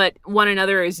like what one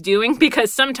another is doing,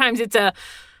 because sometimes it's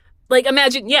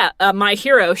imagine, a My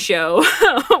Hero show,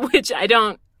 which I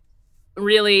don't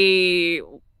really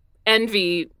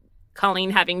envy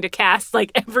Colleen having to cast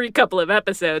like every couple of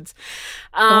episodes.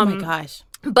 Oh my gosh.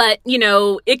 But,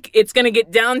 it's going to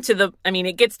get down to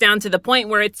it gets down to the point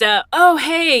where it's, oh,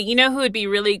 hey, you know who would be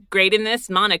really great in this?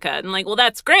 Monica. And I'm like, well,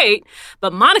 that's great,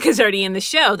 but Monica's already in the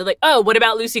show. They're like, oh, what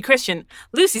about Lucy Christian?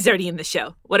 Lucy's already in the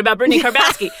show. What about Brittany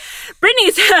Karbowski?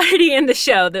 Brittany's already in the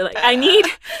show. They're like, I need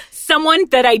someone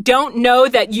that I don't know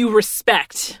that you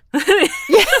respect.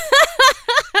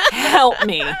 Help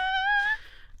me.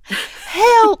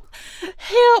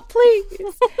 Help,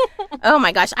 please. Oh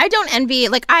my gosh. I don't envy.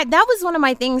 That was one of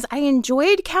my things. I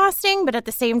enjoyed casting, but at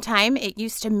the same time, it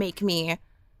used to make me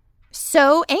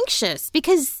so anxious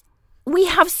because we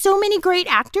have so many great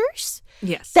actors.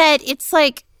 Yes. That it's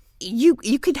like you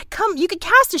could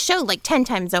cast a show like 10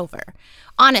 times over,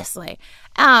 honestly.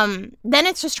 Then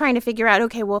it's just trying to figure out,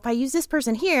 okay, well, if I use this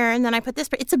person here and then I put this,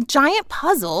 it's a giant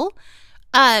puzzle.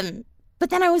 But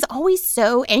then I was always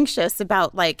so anxious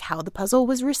about, like, how the puzzle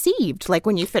was received. Like,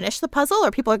 when you finish the puzzle,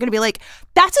 or people are going to be like,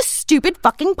 that's a stupid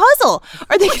fucking puzzle.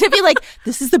 Or they're going to be like,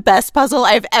 this is the best puzzle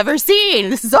I've ever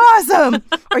seen. This is awesome.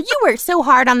 Or you worked so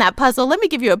hard on that puzzle. Let me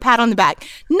give you a pat on the back.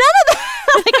 None of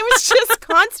that. Like, it was just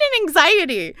constant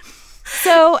anxiety.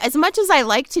 So as much as I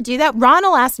like to do that, Ron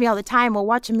will ask me all the time, we'll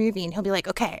watch a movie, and he'll be like,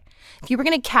 okay, if you were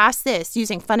going to cast this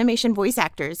using Funimation voice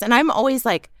actors, and I'm always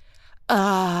like,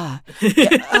 and he's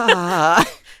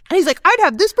like, I'd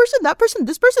have this person, that person,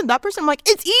 this person, that person. I'm like,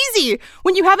 it's easy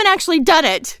when you haven't actually done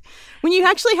it. when you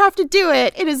actually have to do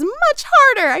it, it is much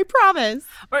harder, I promise.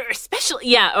 Or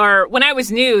especially, or when I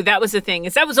was new, that was the thing,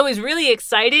 is I was always really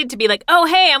excited to be like, oh,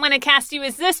 hey, I'm going to cast you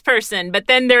as this person. But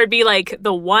then there would be like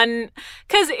the one,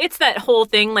 because it's that whole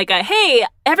thing, like, hey,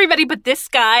 everybody but this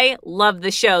guy loved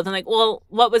the show. Then like, well,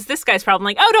 what was this guy's problem?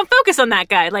 Like, oh, don't focus on that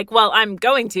guy. Like, well, I'm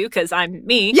going to, because I'm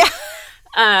me. Yeah.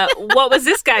 What was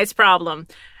this guy's problem?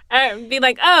 I'd be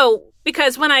like, oh,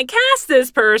 because when I cast this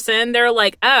person, they're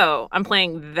like, oh, I'm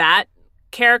playing that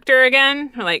character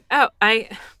again. Or like, oh, I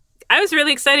was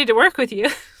really excited to work with you.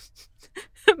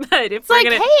 But if it's we're like,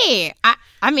 gonna... hey,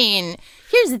 I mean,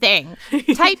 here's the thing.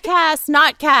 Typecast,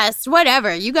 not cast,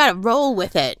 whatever. You got to roll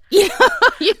with it. You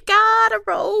got to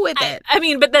roll with it. I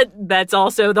mean, but that's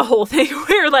also the whole thing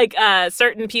where, like,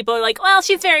 certain people are like, well,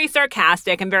 she's very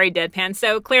sarcastic and very deadpan,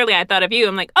 so clearly I thought of you.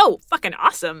 I'm like, oh, fucking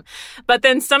awesome. But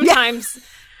then sometimes...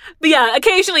 But yeah,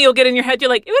 occasionally you'll get in your head, you're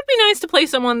like, it would be nice to play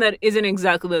someone that isn't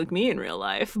exactly like me in real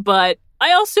life. But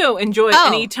I also enjoy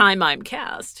any time I'm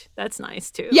cast. That's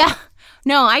nice, too. Yeah.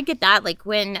 No, I get that. Like,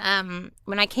 when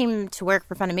I came to work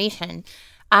for Funimation,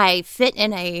 I fit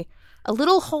in a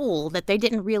little hole that they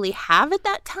didn't really have at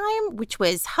that time, which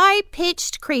was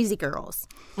high-pitched crazy girls.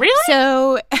 Really?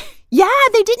 So, yeah,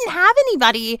 they didn't have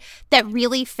anybody that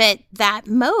really fit that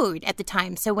mode at the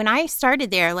time. So when I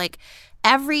started there, like,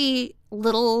 every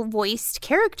little voiced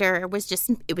character was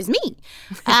me.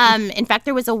 In fact,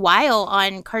 there was a while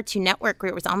on Cartoon Network where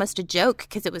it was almost a joke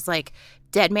because it was like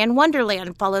Dead Man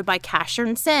Wonderland followed by Casher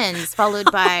and Sins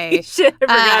followed by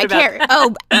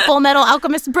Full Metal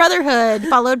Alchemist Brotherhood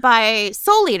followed by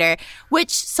Soul Eater, which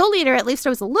Soul Eater, at least I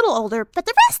was a little older, but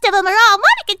the rest of them are all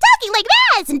Monica talking like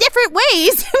this in different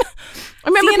ways. I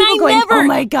remember people going, oh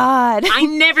my God. I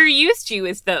never used you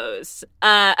as those.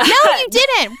 No, you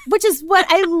didn't, which is what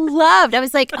I loved. I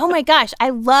was like, oh my gosh, I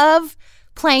love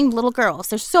playing little girls.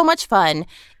 They're so much fun.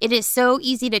 It is so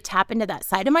easy to tap into that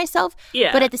side of myself.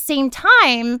 Yeah. But at the same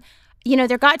time,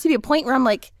 there got to be a point where I'm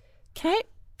like, can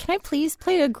I please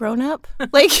play a grown-up?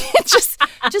 Like,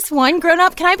 just one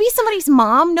grown-up? Can I be somebody's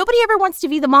mom? Nobody ever wants to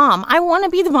be the mom. I want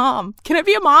to be the mom. Can I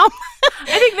be a mom?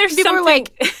 I think there's people something...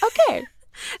 like, okay.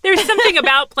 There's something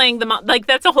about playing the mom, like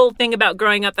that's a whole thing about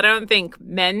growing up that I don't think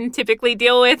men typically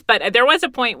deal with. But there was a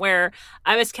point where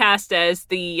I was cast as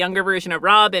the younger version of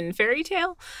Rob in Fairy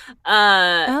Tail,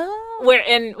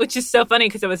 which is so funny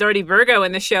because I was already Virgo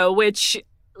in the show, which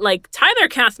like Tyler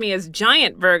cast me as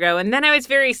giant Virgo, and then I was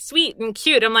very sweet and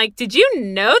cute. I'm like, did you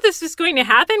know this was going to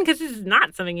happen? Because this is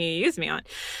not something you use me on.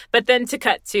 But then to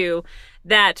cut to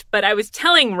that, but I was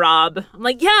telling Rob, I'm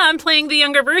like, yeah, I'm playing the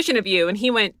younger version of you, and he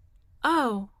went,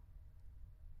 oh.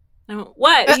 I went,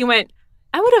 what? He went,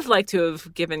 I would have liked to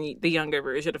have given the younger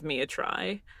version of me a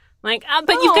try. Like,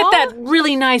 but you've got that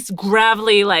really nice,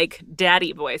 gravelly, like,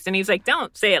 daddy voice. And he's like,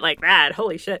 don't say it like that.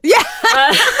 Holy shit. Yeah.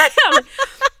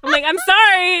 I'm like, I'm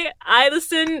sorry. I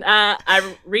listen.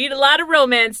 I read a lot of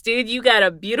romance, dude. You got a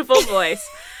beautiful voice.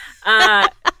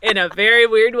 In a very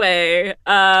weird way.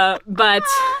 But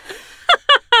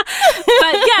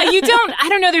yeah, I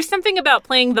don't know, there's something about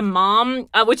playing the mom,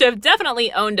 which I've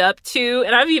definitely owned up to,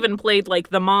 and I've even played, like,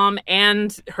 the mom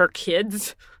and her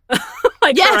kids.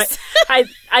 Like, yes.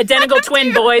 Identical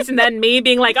twin boys, and then me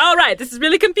being like, all right, this is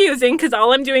really confusing, because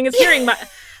all I'm doing is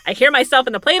I hear myself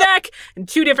in the playback in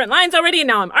 2 different lines already, and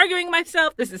now I'm arguing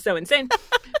myself. This is so insane.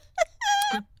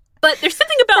 But there's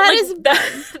something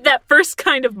about that first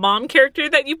kind of mom character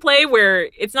that you play where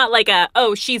it's not like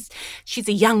she's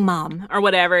a young mom or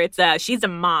whatever. It's she's a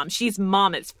mom. She's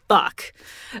mom as fuck.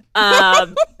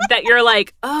 That you're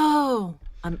like, oh,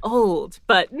 I'm old.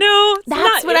 But no,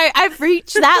 that's what I've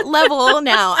reached that level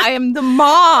now. I am the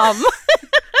mom.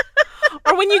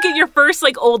 Or when you get your first,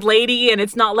 like, old lady and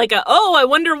it's not like I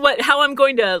wonder how I'm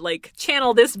going to, like,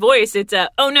 channel this voice. It's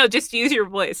oh no, just use your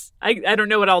voice. I don't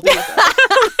know what I'll do with that.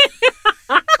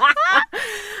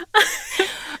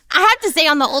 I have to say,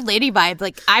 on the old lady vibe,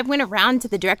 like, I went around to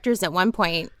the directors at one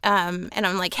point, and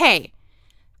I'm like, hey,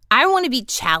 I want to be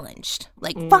challenged.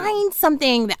 Like, find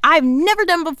something that I've never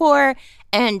done before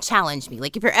and challenge me.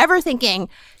 Like, if you're ever thinking,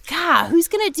 God, who's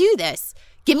going to do this?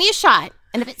 Give me a shot.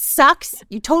 And if it sucks,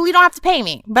 you totally don't have to pay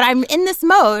me. But I'm in this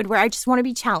mode where I just want to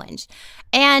be challenged.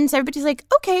 And so everybody's like,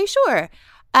 okay, sure.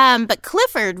 But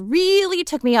Clifford really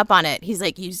took me up on it. He's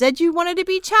like, you said you wanted to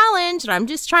be challenged, and I'm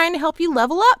just trying to help you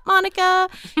level up, Monica.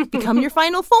 Become your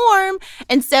final form.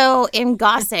 And so in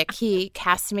Gossip, he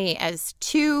cast me as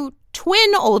 2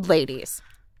 twin old ladies.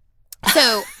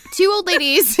 So 2 old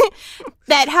ladies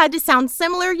that had to sound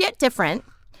similar yet different.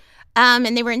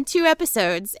 And they were in 2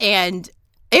 episodes, and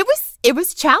it was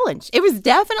a challenge. It was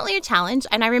definitely a challenge.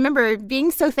 And I remember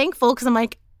being so thankful because I'm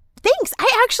like, thanks.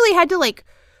 I actually had to, like,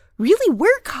 really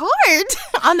work hard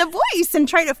on the voice and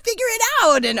try to figure it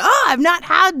out. And I've not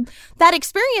had that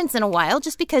experience in a while,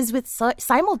 just because with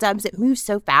simuldubs, it moves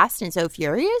so fast and so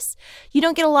furious. You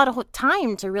don't get a lot of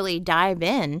time to really dive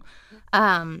in.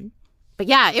 But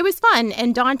yeah, it was fun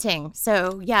and daunting.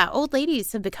 So yeah, old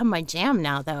ladies have become my jam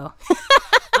now, though.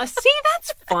 See,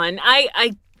 that's fun.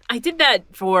 I did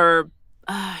that for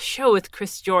a show with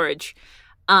Chris George,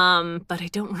 but I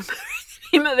don't remember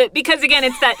the name of it because, again,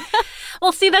 it's that.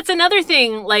 Well, see, that's another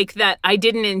thing like that I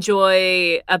didn't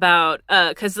enjoy about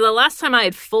because the last time I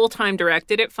had full-time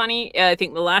directed at Funny, I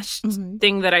think the last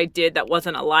thing that I did that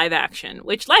wasn't a live action,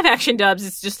 which live action dubs,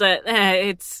 it's just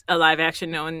it's a live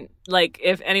action. No one, like,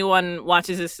 if anyone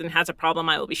watches this and has a problem,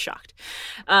 I will be shocked.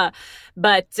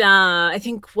 But I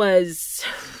think was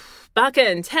Baka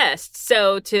and Test.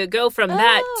 So to go from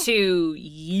that to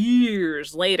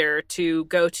years later to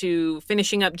go to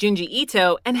finishing up Junji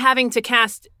Ito and having to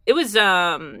cast, it was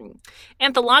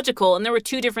anthological, and there were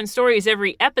 2 different stories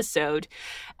every episode.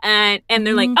 And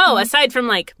they're like, oh, aside from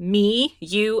like me,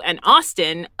 you, and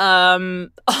Austin,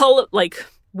 all like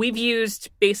we've used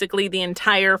basically the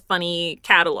entire Funny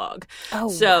catalog. Oh,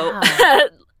 so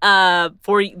wow.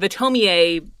 For the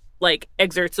Tomie like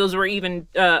excerpts, those were even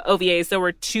OVAs. There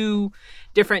were 2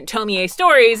 different Tomie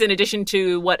stories in addition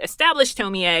to what established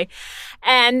Tomie,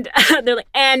 and they're like,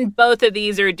 and both of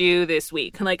these are due this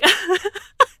week. I'm like,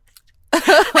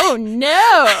 oh no,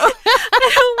 I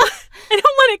don't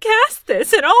want to cast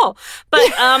this at all.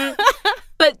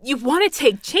 But you want to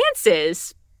take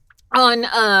chances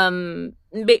on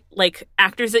like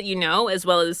actors that you know, as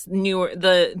well as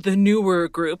the newer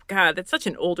group. God, that's such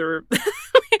an older.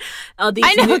 I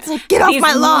know, it's like, get off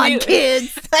my lawn,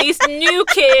 kids. These new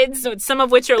kids, some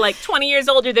of which are like 20 years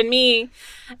older than me,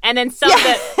 and then some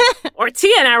that. Or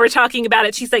Tia and I were talking about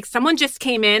it. She's like, someone just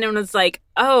came in and was like,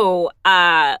 "Oh,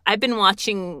 I've been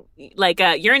watching. Like,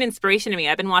 you're an inspiration to me.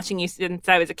 I've been watching you since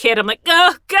I was a kid." I'm like,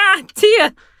 "Oh God,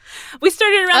 Tia." We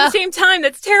started around the same time.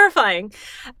 That's terrifying.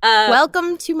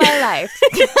 Welcome to my life.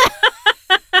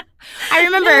 I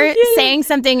remember saying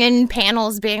something in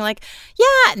panels being like,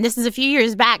 yeah, and this is a few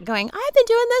years back, going, I've been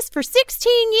doing this for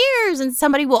 16 years. And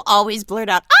somebody will always blurt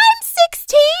out, I'm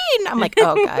 16. I'm like,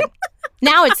 oh, God.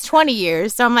 Now it's 20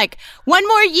 years. So I'm like, one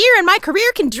more year and my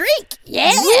career can drink.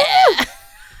 Yeah.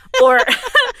 Or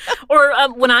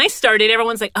when I started,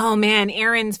 everyone's like, "Oh man,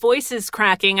 Aaron's voice is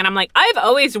cracking," and I'm like, "I've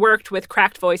always worked with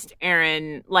cracked voiced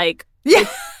Aaron, like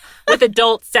with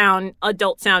adult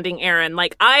sounding Aaron.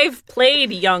 Like I've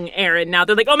played young Aaron. Now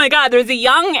they're like, oh my God, there's a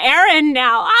young Aaron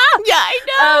now. Yeah, I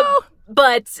know."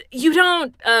 But you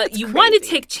don't. You want to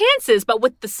take chances, but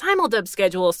with the simuldub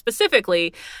schedule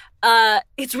specifically,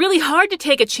 it's really hard to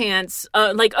take a chance.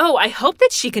 Like, oh, I hope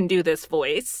that she can do this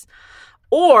voice.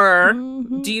 Or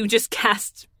do you just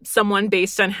cast someone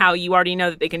based on how you already know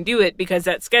that they can do it because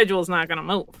that schedule is not going to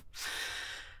move?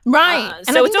 Right.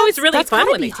 So it's always really fun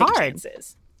when they take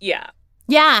chances. Yeah.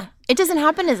 Yeah. It doesn't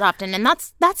happen as often. And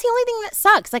that's the only thing that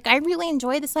sucks. Like, I really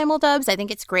enjoy the simuldubs. I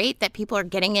think it's great that people are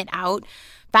getting it out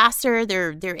faster.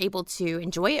 They're able to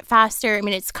enjoy it faster. I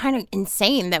mean, it's kind of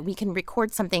insane that we can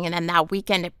record something and then that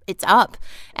weekend it's up.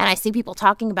 And I see people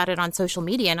talking about it on social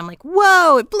media and I'm like,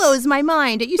 whoa, it blows my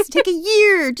mind. It used to take a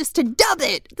year just to dub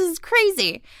it. This is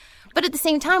crazy. But at the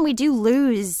same time, we do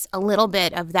lose a little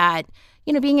bit of that,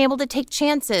 you know, being able to take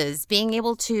chances, being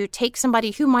able to take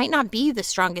somebody who might not be the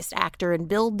strongest actor and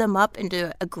build them up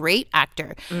into a great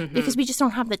actor because we just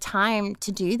don't have the time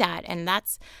to do that. And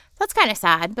that's kind of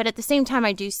sad. But at the same time,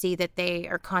 I do see that they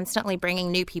are constantly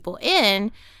bringing new people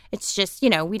in. It's just, you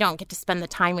know, we don't get to spend the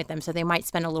time with them. So they might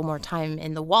spend a little more time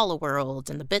in the Walla world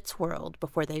and the Bits world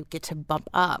before they get to bump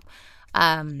up.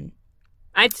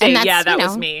 I'd say, yeah, that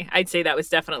was me. I'd say that was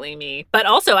definitely me. But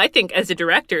also, I think as a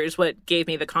director is what gave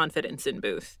me the confidence in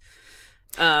Booth.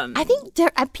 I think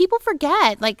people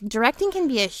forget, like, directing can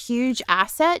be a huge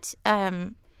asset.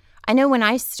 I know when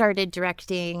I started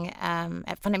directing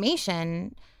at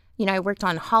Funimation, you know, I worked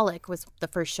on Holic was the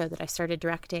first show that I started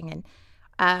directing. And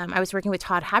I was working with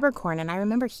Todd Haberkorn, and I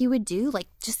remember he would do like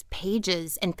just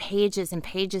pages and pages and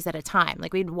pages at a time.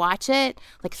 Like we'd watch it,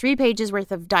 like 3 pages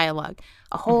worth of dialogue,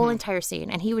 a whole entire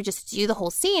scene, and he would just do the whole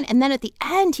scene. And then at the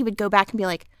end, he would go back and be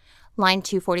like, line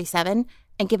 247,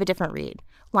 and give a different read.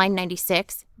 Line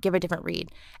 96, give a different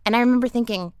read. And I remember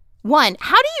thinking, one,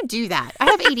 how do you do that? I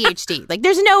have ADHD. Like,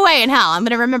 there's no way in hell I'm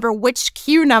going to remember which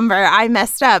cue number I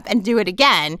messed up and do it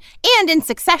again, and in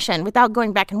succession without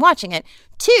going back and watching it.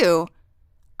 2,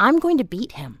 I'm going to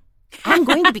beat him. I'm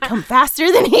going to become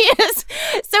faster than he is.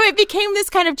 So it became this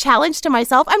kind of challenge to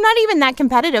myself. I'm not even that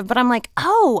competitive, but I'm like,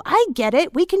 oh, I get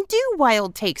it. We can do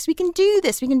wild takes. We can do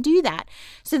this. We can do that.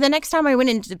 So the next time I went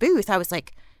into the booth, I was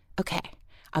like, okay,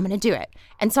 I'm going to do it.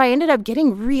 And so I ended up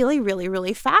getting really, really,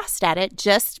 really fast at it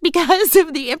just because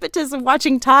of the impetus of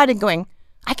watching Todd and going,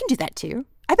 I can do that too.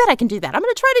 I bet I can do that. I'm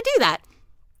going to try to do that.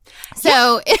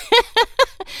 So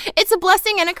it's a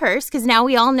blessing and a curse because now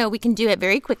we all know we can do it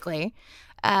very quickly.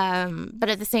 But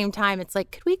at the same time, it's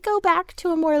like, could we go back to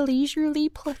a more leisurely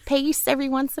pace every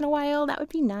once in a while? That would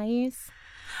be nice.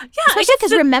 Yeah, especially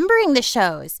because remembering the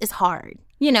shows is hard,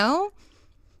 you know?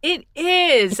 It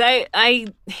is. I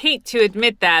hate to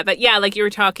admit that, but yeah, like you were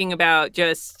talking about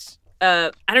just,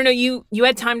 I don't know, you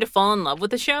had time to fall in love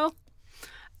with the show.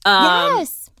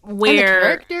 Yes. Where, and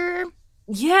the character.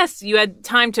 Yes, you had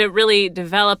time to really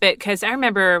develop it because I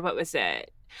remember, what was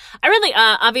it? I really,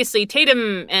 obviously,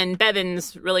 Tatum and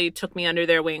Bevins really took me under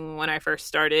their wing when I first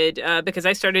started because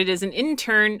I started as an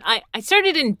intern. I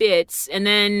started in bits and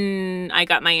then I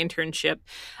got my internship.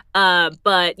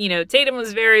 But, you know, Tatum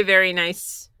was very, very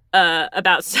nice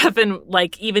about stuff and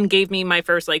like even gave me my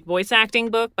first like voice acting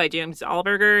book by James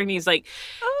Allberger. And he's like,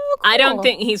 oh, cool. I don't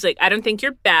think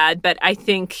you're bad, but I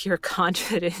think your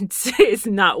confidence is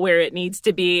not where it needs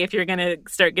to be if you're going to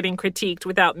start getting critiqued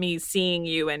without me seeing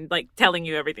you and like telling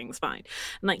you everything's fine.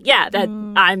 I'm like, yeah, that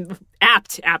I'm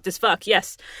apt as fuck.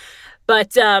 Yes.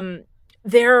 But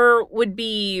there would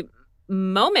be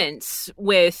moments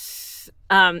with,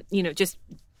 you know, just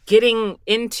getting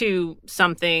into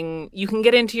something, you can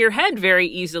get into your head very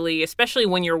easily, especially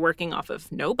when you're working off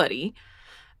of nobody.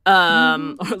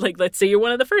 Or like, let's say you're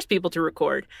one of the first people to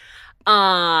record,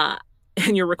 and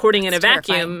you're recording in a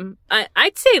vacuum.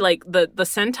 I'd say like the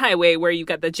Sentai way where you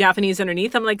got the Japanese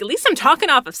underneath. I'm like, at least I'm talking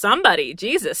off of somebody.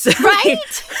 Jesus.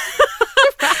 Right?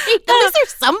 Right. At least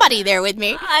there's somebody there with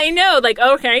me. I know. Like,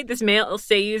 okay, this mail will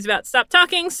say he's about to stop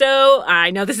talking, so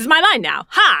I know this is my line now.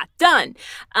 Ha! Done.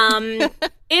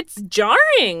 It's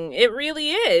jarring. It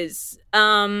really is.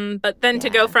 But then to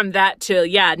go from that to,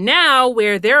 now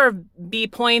where there be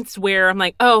points where I'm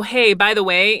like, oh, hey, by the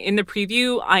way, in the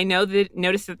preview, I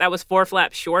noticed that was 4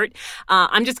 flaps short.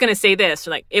 I'm just going to say this,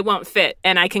 like, it won't fit.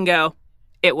 And I can go,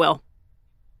 it will.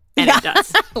 And it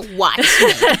does. Watch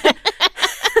me.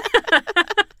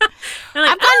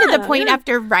 I've gotten to the point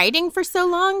after writing for so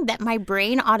long that my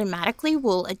brain automatically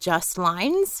will adjust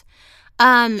lines.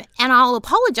 And I'll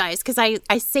apologize because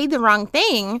I say the wrong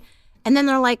thing. And then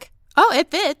they're like, oh,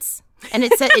 it fits. And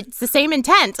it's the same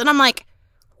intent. And I'm like,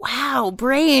 wow,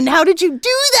 brain, how did you do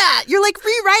that? You're like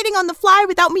rewriting on the fly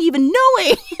without me even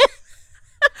knowing.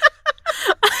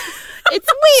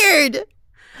 It's weird.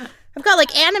 I've got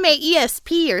like anime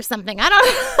ESP or something. I don't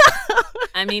know.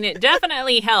 I mean, it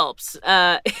definitely helps.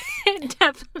 It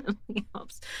definitely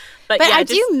helps. But yeah, I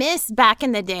do miss back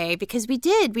in the day because we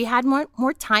had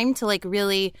more time to like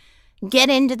really get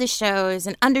into the shows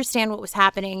and understand what was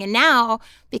happening. And now,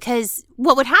 because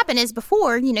what would happen is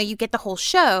before, you know, you get the whole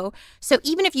show. So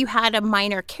even if you had a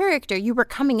minor character, you were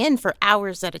coming in for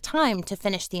hours at a time to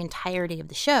finish the entirety of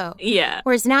the show. Yeah.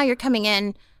 Whereas now you're coming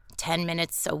in 10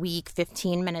 minutes a week,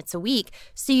 15 minutes a week.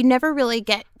 So you never really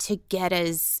get to get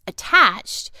as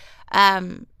attached.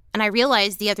 And I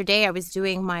realized the other day I was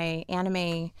doing my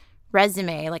anime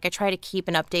resume. Like I try to keep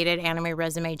an updated anime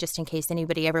resume just in case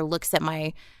anybody ever looks at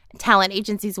my talent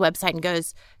agency's website and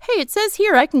goes, hey, it says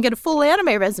here I can get a full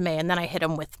anime resume. And then I hit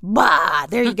them with, bah,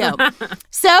 there you go.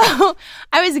 So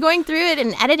I was going through it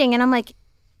and editing and I'm like,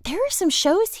 there are some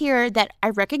shows here that I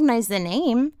recognize the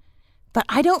name, but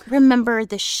I don't remember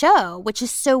the show, which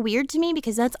is so weird to me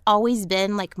because that's always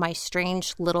been like my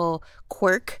strange little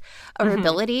quirk or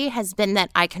ability has been that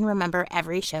I can remember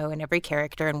every show and every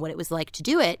character and what it was like to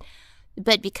do it.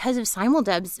 But because of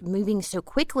simuldubs moving so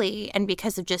quickly and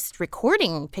because of just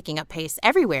recording picking up pace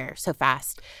everywhere so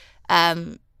fast,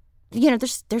 you know,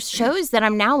 there's shows that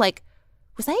I'm now like,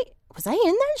 was I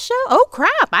in that show? Oh,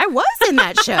 crap, I was in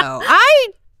that show.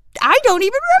 I don't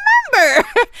even remember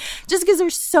just because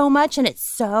there's so much and it's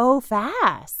so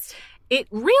fast. It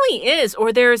really is.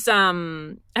 Or there's, I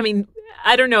mean,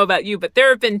 I don't know about you, but there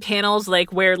have been panels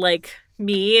like where like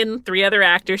me and 3 other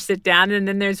actors sit down and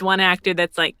then there's one actor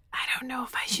that's like, I don't know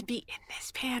if I should be in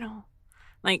this panel.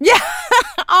 Like, yeah.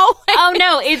 oh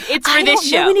no, it's for this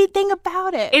show. I don't know anything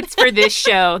about it. It's for this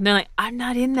show. And they're like, I'm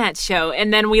not in that show.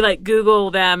 And then we like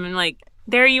Google them and like,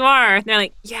 there you are. And they're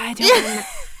like, yeah,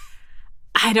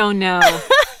 I don't know.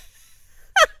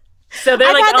 So they're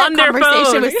I've like had on that their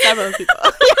conversation phone. with several people.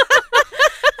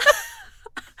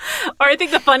 Or I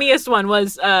think the funniest one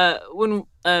was when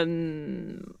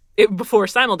before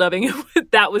simuldubbing,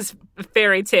 that was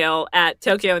Fairy Tale at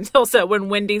Tokyo and Tulsa when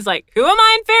Wendy's like, who am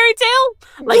I in Fairy Tale?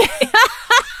 Like,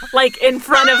 like in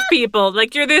front of people.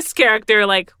 Like, you're this character.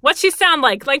 Like, what's she sound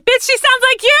like? Like, bitch, she sounds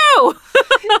like you!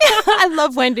 I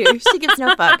love Wendy. She gives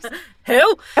no fucks. Who? Am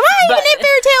I even in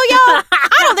Fairy Tale, y'all?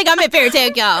 I don't think I'm in Fairy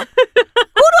Tale, y'all. Who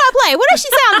do I play? What does she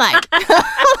sound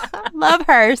like? Love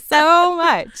her so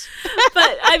much.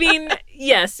 But I mean,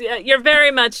 yes, you're very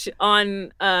much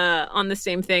on the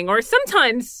same thing. Or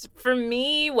sometimes, for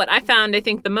me, what I found, I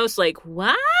think the most like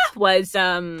what was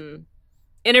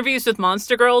interviews with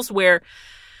Monster Girls, where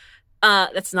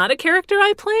that's not a character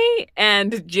I play,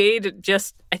 and Jade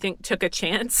just, I think, took a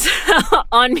chance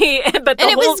on me. But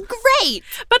it was great.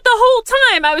 But the whole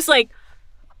time I was like,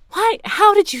 why?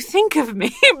 How did you think of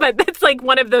me? But that's like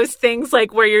one of those things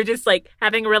like where you're just like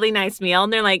having a really nice meal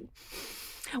and they're like,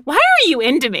 why are you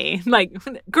into me? Like,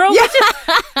 girl,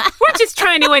 we're just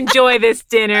trying to enjoy this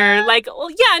dinner. Like, well,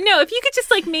 yeah, no, if you could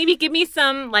just like maybe give me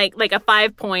some like a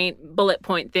 5-point bullet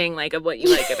point thing like of what you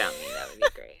like about me, that would be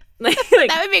great. Like,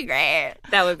 that would be great.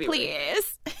 That would be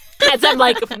please. As I'm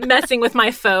like messing with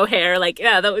my faux hair, like,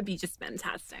 yeah, that would be just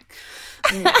fantastic.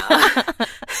 No.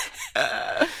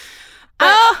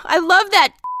 Oh, I love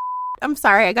that. I'm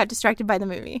sorry, I got distracted by the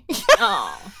movie.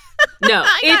 Oh. No,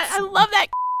 I love that.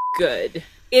 Good.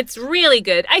 It's really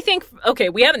good. I think, okay,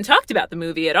 we haven't talked about the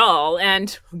movie at all,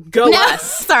 and go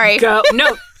us. Sorry. Go.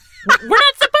 No, we're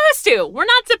not supposed to. We're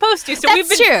not supposed to. So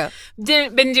That's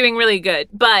we've been doing really good.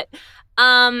 But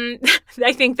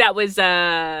I think that was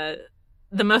the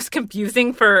most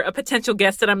confusing for a potential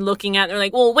guest that I'm looking at. They're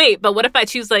like, well, wait, but what if I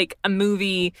choose like a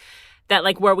movie that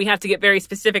like where we have to get very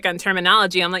specific on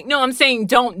terminology? I'm like, no, I'm saying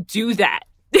don't do that.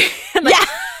 Like, yeah.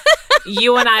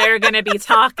 You and I are going to be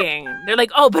talking. They're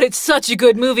like, oh, but it's such a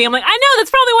good movie. I'm like, I know,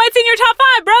 that's probably why it's in your top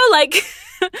 5, bro. Like,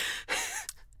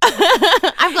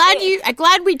 I'm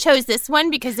glad we chose this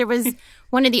one because there was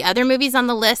one of the other movies on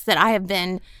the list that I have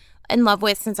been in love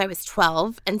with since I was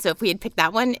 12. And so if we had picked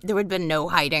that one, there would have been no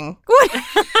hiding what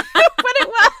it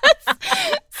was.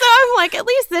 So I'm like, at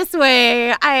least this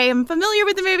way, I am familiar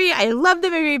with the movie. I love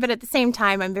the movie, but at the same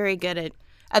time, I'm very good at,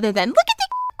 other than, look at the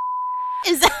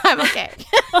I'm okay.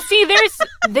 Well, see,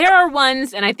 there are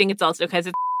ones, and I think it's also because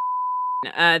it's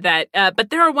but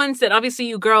there are ones that obviously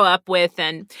you grow up with,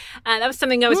 and that was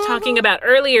something I was talking about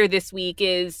earlier this week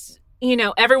is, you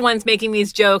know, everyone's making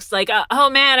these jokes like, oh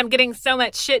man, I'm getting so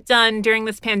much shit done during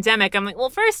this pandemic. I'm like,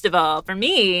 well, first of all, for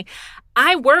me,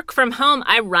 I work from home.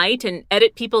 I write and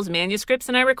edit people's manuscripts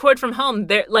and I record from home.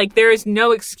 There is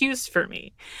no excuse for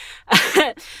me.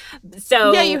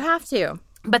 So yeah, you have to.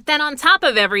 But then on top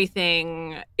of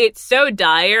everything, it's so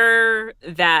dire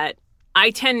that I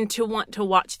tend to want to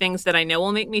watch things that I know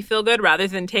will make me feel good rather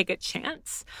than take a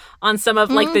chance on some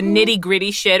of like the nitty gritty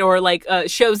shit or like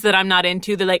shows that I'm not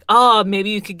into. They're like, oh,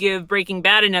 maybe you could give Breaking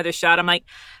Bad another shot. I'm like,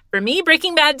 for me,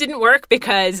 Breaking Bad didn't work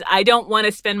because I don't want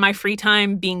to spend my free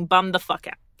time being bummed the fuck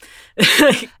out.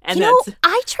 And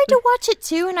I tried to watch it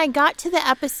too, and I got to the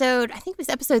episode, I think it was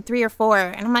episode 3 or 4,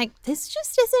 and I'm like, this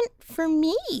just isn't for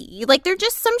me. Like, there are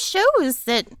just some shows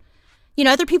that, you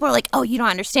know, other people are like, oh, you don't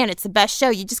understand, it's the best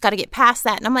show, you just got to get past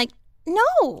that. And I'm like,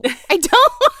 no, I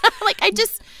don't. Like,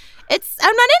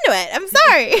 I'm not into it. I'm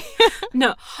sorry.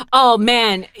 No. Oh,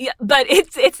 man. Yeah, but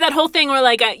it's that whole thing where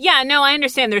like, yeah, no, I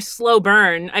understand there's slow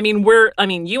burn. I mean,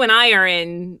 you and I are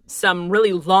in some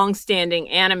really long-standing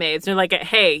animes. They're like,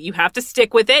 hey, you have to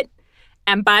stick with it.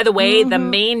 And by the way, the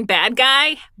main bad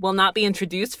guy will not be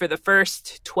introduced for the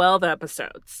first 12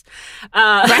 episodes.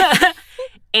 Right.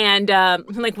 And I'm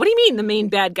like, what do you mean the main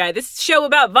bad guy? This show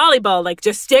about volleyball. Like,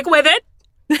 just stick with it.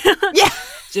 Yeah.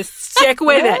 Just stick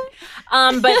with it.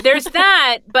 But there's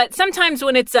that. But sometimes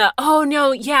when it's oh,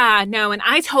 no, yeah, no, and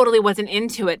I totally wasn't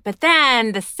into it. But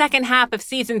then the second half of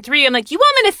season 3, I'm like, you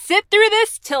want me to sit through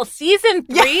this till season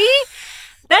 3? Yeah.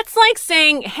 That's like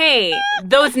saying, hey,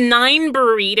 those 9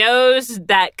 burritos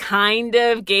that kind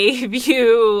of gave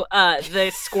you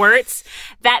the squirts,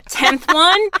 that 10th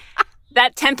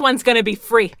one's going to be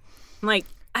free. I'm like,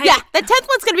 yeah, the 10th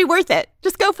one's going to be worth it.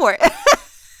 Just go for it.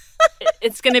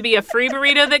 It's going to be a free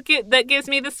burrito that gives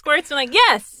me the squirts. I'm like,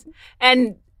 yes.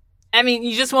 And, I mean,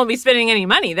 you just won't be spending any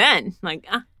money then. Like,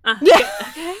 yeah.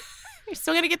 Okay. You're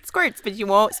still going to get the squirts, but you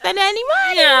won't spend any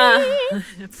money. Yeah.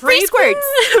 Free squirts.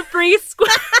 Free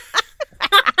squirts.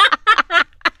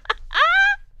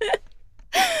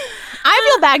 I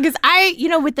feel bad because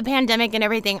with the pandemic and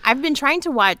everything, I've been trying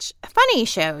to watch funny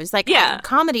shows. Like,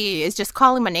 comedy is just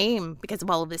calling my name because of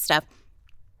all of this stuff.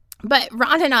 But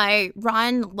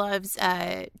Ron loves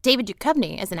David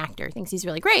Duchovny as an actor, thinks he's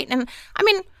really great. And I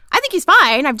mean, I think he's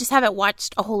fine. I just haven't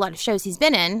watched a whole lot of shows he's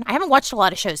been in. I haven't watched a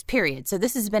lot of shows, period. So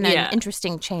this has been an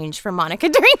interesting change for Monica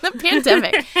during the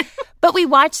pandemic. But we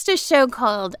watched a show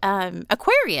called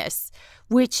Aquarius,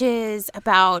 which is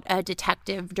about a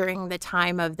detective during the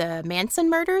time of the Manson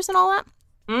murders and all that.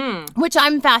 Which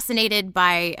I'm fascinated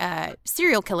by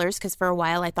serial killers, because for a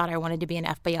while I thought I wanted to be an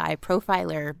FBI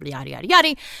profiler, yada, yada,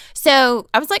 yada. So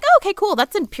I was like, oh, okay, cool.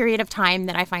 That's a period of time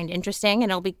that I find interesting,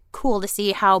 and it'll be cool to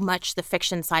see how much the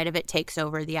fiction side of it takes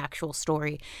over the actual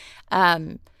story.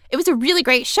 It was a really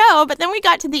great show, but then we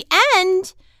got to the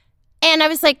end, and I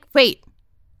was like, wait,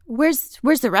 where's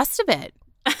the rest of it?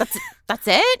 That's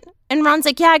it? And Ron's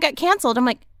like, yeah, I got canceled. I'm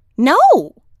like, no,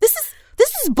 this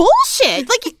is bullshit.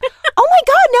 Like, oh my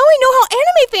God, now I know how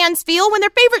anime fans feel when their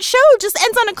favorite show just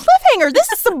ends on a cliffhanger.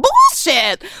 This is some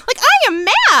bullshit. Like, I am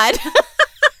mad.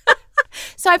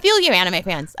 So I feel you, anime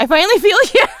fans. I finally feel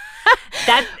you.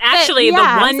 That actually, the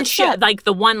one show, like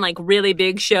the one like really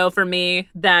big show for me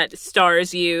that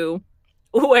stars you,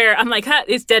 where I'm like,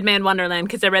 it's Dead Man Wonderland,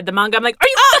 because I read the manga. I'm like, are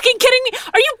you fucking kidding me?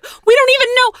 We don't even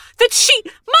know that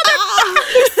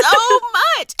there's so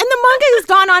much. And the manga has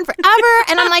gone on forever.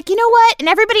 And I'm like, you know what? And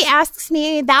everybody asks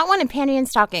me, that one and Panty and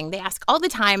Stocking, they ask all the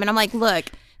time. And I'm like, look,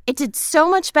 it did so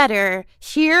much better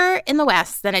here in the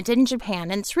West than it did in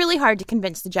Japan. And it's really hard to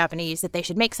convince the Japanese that they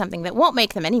should make something that won't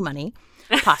make them any money,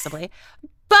 possibly.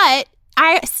 But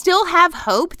I still have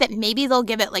hope that maybe they'll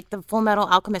give it like the Full Metal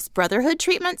Alchemist Brotherhood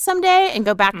treatment someday and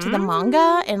go back to the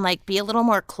manga and like be a little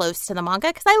more close to the manga,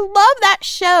 because I love that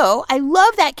show. I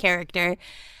love that character.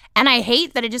 And I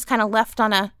hate that it just kind of left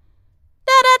on a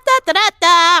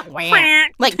da-da-da-da-da-da,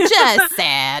 like just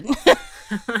sad.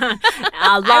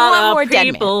 A lot of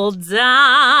people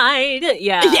died.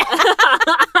 Yeah.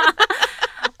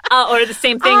 Or the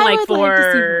same thing like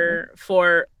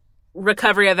for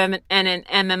Recovery of an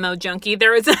MMO Junkie.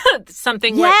 There was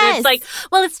something where it's like,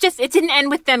 well, it didn't end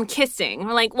with them kissing.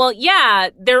 We're like, well, yeah,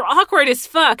 they're awkward as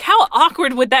fuck. How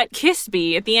awkward would that kiss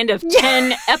be at the end of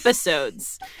 10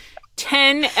 episodes?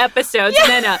 10 episodes, and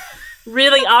then a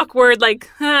really awkward, like,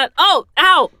 oh,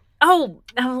 ow,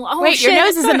 wait, shit. your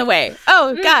nose is in the way.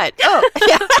 Oh, God. Oh,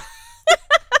 yeah.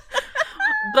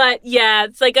 But yeah,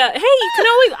 it's like hey,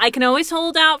 I can always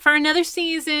hold out for another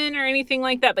season or anything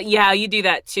like that. But yeah, you do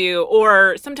that too.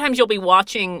 Or sometimes you'll be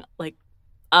watching like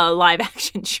a live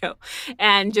action show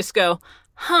and just go,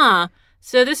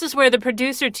 so this is where the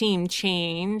producer team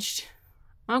changed.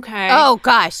 Okay. Oh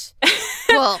gosh.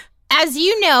 Well, as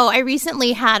you know, I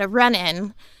recently had a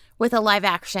run-in with a live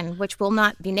action, which will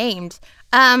not be named.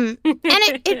 And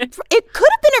it could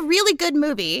have been a really good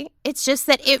movie. It's just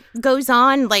that it goes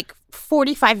on like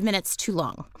 45 minutes too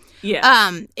long.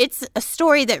 Yeah. It's a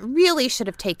story that really should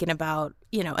have taken about,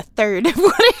 a third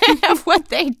of what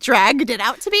they dragged it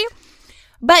out to be.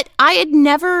 But I had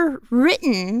never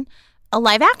written a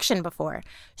live action before.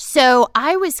 So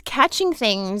I was catching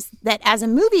things that as a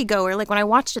moviegoer, like when I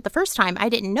watched it the first time, I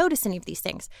didn't notice any of these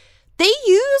things. They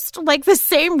used like the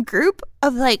same group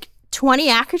of like 20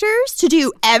 actors to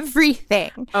do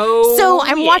everything. Oh, so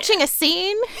I'm watching a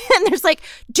scene and there's like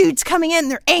dudes coming in,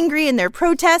 they're angry and they're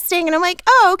protesting. And I'm like,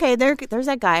 oh, okay, there's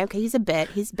that guy. Okay, he's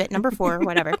bit number 4 or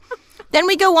whatever. Then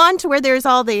we go on to where there's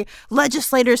all the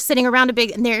legislators sitting around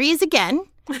and there he is again.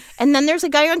 And then there's a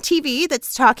guy on TV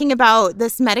that's talking about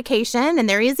this medication, and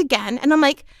there he is again. And I'm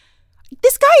like,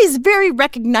 this guy is very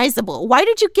recognizable. Why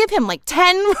did you give him like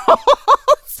 10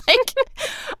 roles? Like,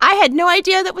 I had no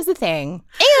idea that was a thing.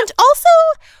 And also,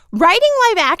 writing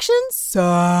live action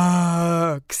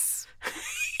sucks.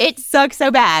 It sucks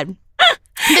so bad.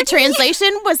 The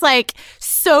translation was like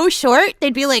so short.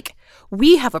 They'd be like,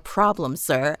 "We have a problem,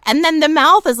 sir," and then the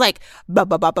mouth is like, "Bop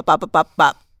bop bop bop bop bop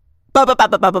bop." I'm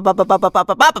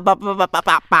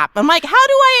like, how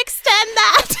do I extend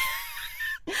that?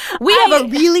 We have a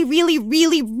really, really,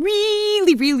 really,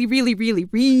 really, really, really, really,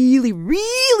 really,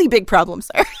 really big problem,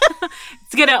 sir.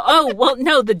 It's gonna,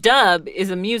 no, the dub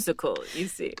is a musical, you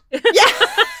see. Yeah.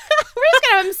 We're just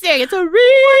gonna have him sing. It's a really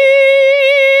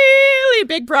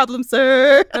big problem,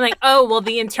 sir. I'm like,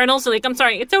 the internals are like, I'm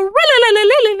sorry, it's a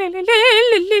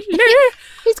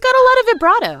He's got a lot of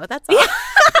vibrato, that's all.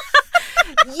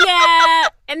 Yeah,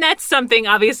 and that's something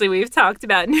obviously we've talked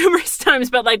about numerous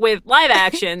times, but like with live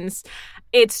actions,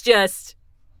 it's just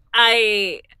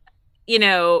I've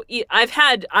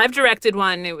directed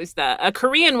one. It was a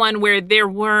Korean one where there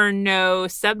were no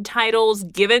subtitles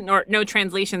given or no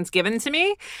translations given to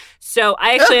me. So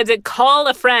I actually had to call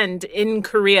a friend in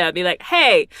Korea, be like,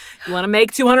 "Hey, you want to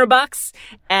make $200?"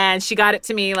 And she got it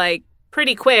to me like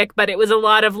pretty quick, but it was a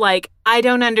lot of like, I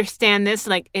don't understand this.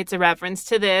 Like, it's a reference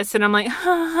to this. And I'm like,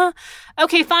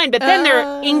 okay, fine. But then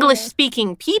they're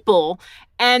English-speaking people.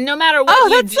 And no matter what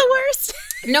that's the worst.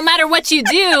 No matter what you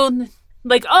do,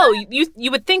 like,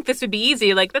 you would think this would be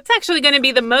easy. Like, that's actually going to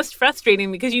be the most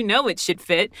frustrating because you know it should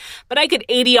fit. But I could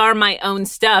ADR my own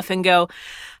stuff and go,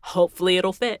 hopefully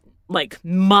it'll fit. Like,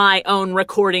 my own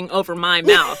recording over my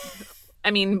mouth. I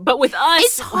mean, but with us,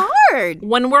 it's hard.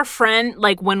 When we're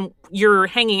when you're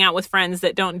hanging out with friends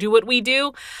that don't do what we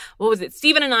do. What was it?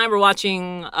 Steven and I were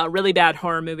watching a really bad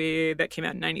horror movie that came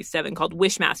out in 97 called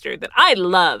Wishmaster that I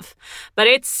love, but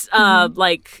it's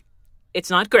it's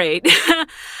not great.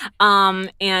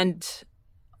 And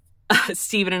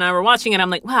Steven and I were watching it. I'm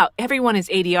like, wow, everyone is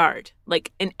ADR'd.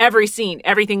 Like in every scene,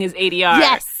 everything is ADR.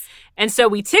 Yes. And so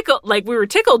we were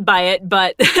tickled by it,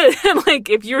 but like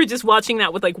if you were just watching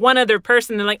that with like one other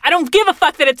person, they're like, I don't give a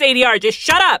fuck that it's ADR. Just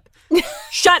shut up.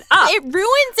 Shut up. It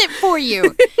ruins it for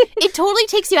you. It totally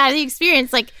takes you out of the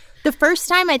experience. Like the first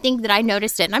time I think that I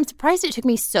noticed it, and I'm surprised it took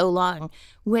me so long,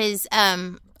 was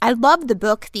I loved the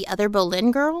book, The Other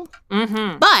Boleyn Girl,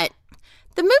 but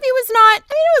the movie was not,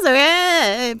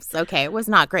 it was okay. It was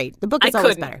not great. The book is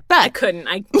always better. But I couldn't.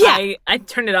 I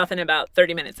turned it off in about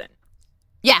 30 minutes in.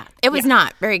 Yeah, it was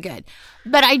not very good.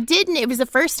 But I didn't. It was the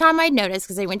first time I'd noticed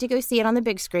because I went to go see it on the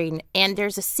big screen. And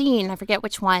there's a scene, I forget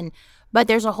which one, but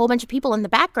there's a whole bunch of people in the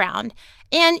background.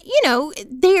 And,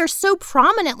 they are so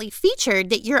prominently featured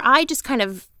that your eye just kind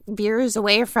of veers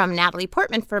away from Natalie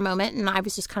Portman for a moment. And I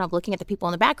was just kind of looking at the people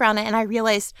in the background. And I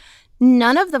realized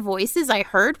none of the voices I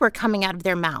heard were coming out of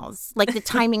their mouths. Like the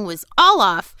timing was all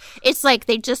off. It's like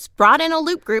they just brought in a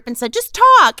loop group and said, just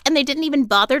talk. And they didn't even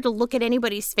bother to look at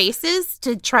anybody's faces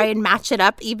to try and match it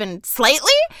up even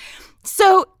slightly.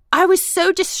 So I was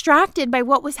so distracted by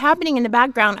what was happening in the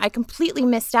background. I completely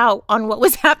missed out on what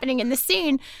was happening in the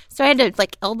scene. So I had to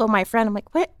elbow my friend. I'm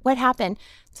like, what happened?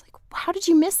 It's like, how did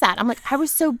you miss that? I'm like, I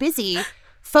was so busy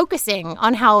focusing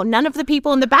on how none of the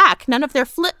people in the back, none of their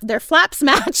flaps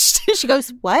matched. She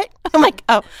goes, what? I'm like,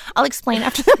 oh, I'll explain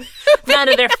after the movie. None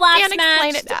of their flaps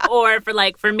matched. Or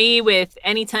for me, with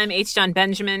anytime H. John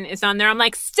Benjamin is on there, I'm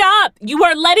like, stop! You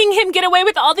are letting him get away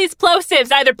with all these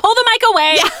plosives. Either pull the mic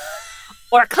away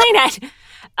or clean it.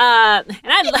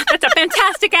 That's a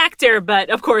fantastic actor,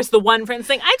 but of course the one friend's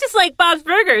saying, I just like Bob's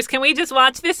Burgers. Can we just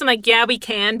watch this? I'm like, yeah, we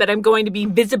can, but I'm going to be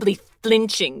visibly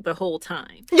flinching the whole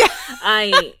time.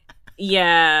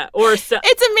 Or so.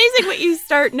 It's amazing what you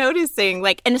start noticing,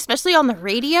 and especially on the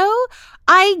radio,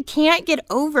 I can't get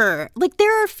over,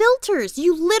 there are filters.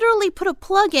 You literally put a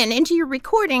plug-in into your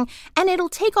recording and it'll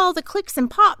take all the clicks and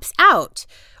pops out,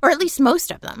 or at least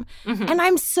most of them. Mm-hmm. And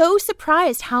I'm so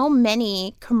surprised how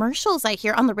many commercials I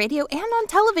hear on the radio and on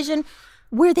television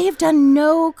where they have done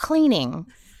no cleaning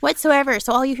whatsoever.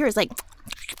 So all you hear is gross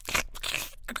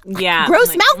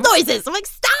mouth noises. I'm like,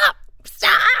 stop.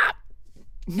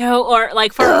 No, or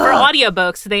for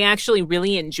audiobooks, they actually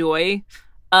really enjoy.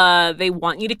 They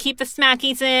want you to keep the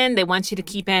smackies in. They want you to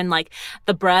keep in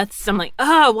the breaths. I'm like,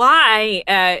 oh, why?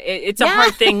 It's a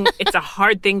hard thing. It's a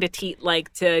hard thing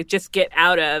to just get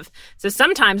out of. So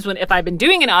sometimes if I've been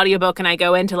doing an audiobook and I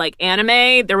go into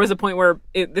anime, there was a point where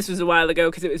this was a while ago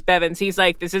because it was Bevan's. He's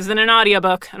like, this isn't an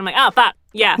audiobook. And I'm like, oh, fuck.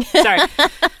 Yeah, sorry.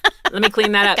 Let me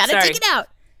clean that up. Gotta take it out.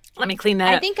 Let me clean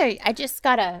that up. I think I just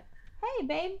gotta. Hey,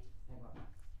 babe.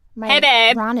 Hey,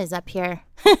 babe. Ron is up here.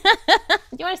 Do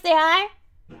you want to say hi?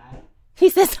 He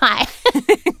says hi.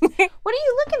 What are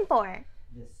you looking for?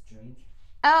 This drink.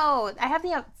 Oh, I have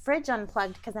the fridge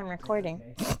unplugged because I'm recording.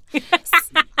 Okay.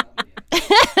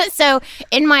 So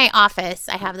in my office,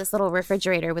 I have this little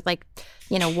refrigerator with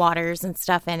waters and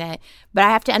stuff in it. But I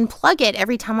have to unplug it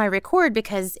every time I record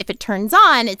because if it turns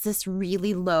on, it's this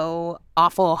really low,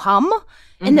 awful hum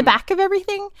in the back of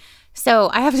everything. So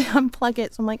I have to unplug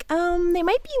it. So I'm like, they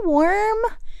might be warm.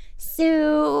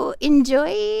 So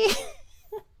enjoy.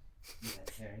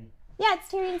 Yeah, it's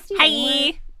Terry and Steven.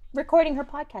 Hi. We're recording her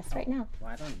podcast right now.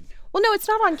 Well, well, no, it's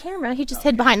not on camera. He just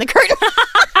hid behind the curtain.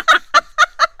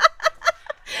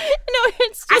 No,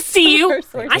 it's just I see you.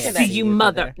 I see you,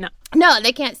 mother. No,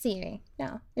 they can't see me.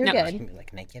 No, you're good. You can be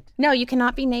naked. No, you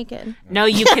cannot be naked. No,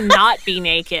 you cannot be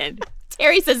naked.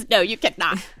 Terry says, no, you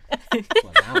cannot.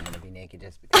 Well, now I'm going to be naked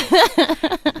just because.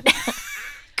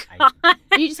 Are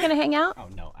you just going to hang out? Oh,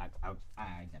 no. I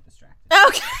got distracted.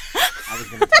 Okay. I was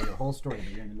going to tell you the whole story, but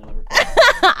you're in the middle of recording.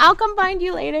 I'll come find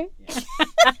you later. Yeah.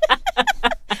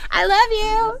 I love you.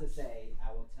 I was to say,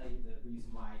 I will tell you the reason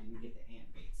why I didn't get the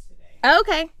ant baits today.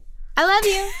 Okay. I love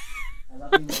you. I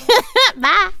love you more.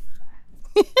 Bye.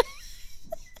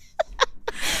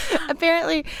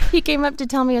 Apparently, he came up to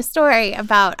tell me a story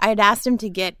about I had asked him to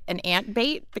get an ant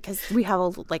bait because we have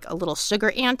a little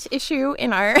sugar ant issue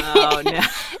in our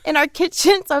in our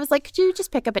kitchen. So I was like, could you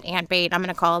just pick up an ant bait? I'm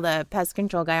going to call the pest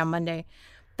control guy on Monday.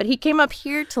 But he came up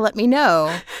here to let me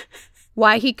know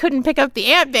why he couldn't pick up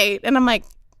the ant bait. And I'm like,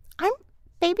 I'm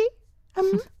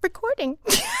recording.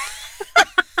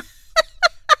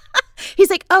 He's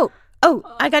like, oh,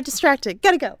 I got distracted.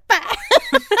 Gotta go. Bye.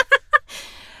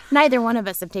 Neither one of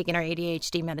us have taken our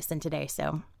ADHD medicine today,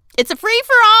 so it's a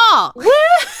free-for-all.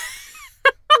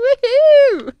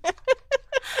 Woohoo!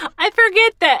 I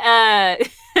forget that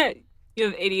you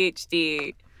have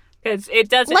ADHD because it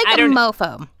doesn't... Like a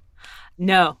mofo.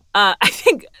 No. I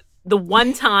think the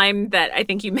one time that I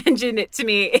think you mentioned it to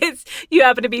me is you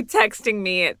happen to be texting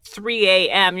me at 3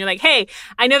 a.m. You're like, hey,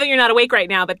 I know that you're not awake right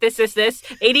now, but this, ADD, so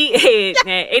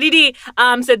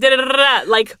da-da-da-da-da,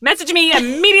 like, message me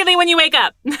immediately when you wake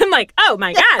up. I'm like, oh,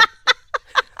 my God.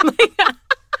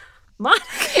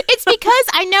 It's because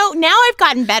I know, now I've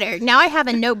gotten better. Now I have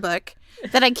a notebook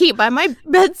that I keep by my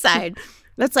bedside.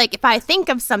 That's like, if I think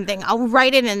of something, I'll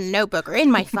write it in a notebook or in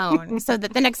my phone so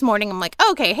that the next morning I'm like,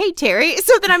 okay, hey, Terry,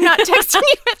 so that I'm not texting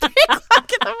you at 3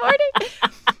 o'clock in the morning.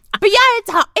 But yeah,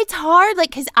 it's hard, like,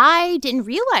 because I didn't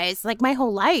realize, like, my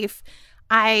whole life,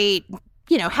 I,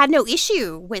 had no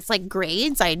issue with, like,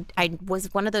 grades. I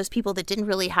was one of those people that didn't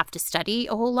really have to study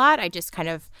a whole lot. I just kind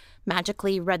of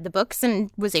magically read the books and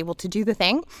was able to do the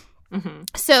thing. Mm-hmm.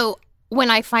 So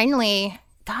when I finally...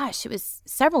 Gosh, it was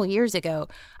several years ago.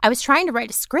 I was trying to write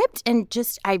a script and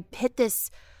I hit this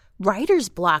writer's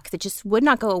block that just would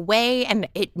not go away. And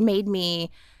it made me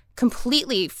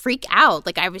completely freak out.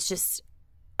 Like I was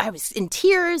in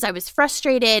tears. I was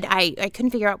frustrated. I couldn't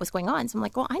figure out what's going on. So I'm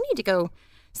like, well, I need to go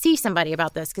see somebody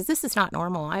about this because this is not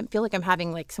normal. I feel like I'm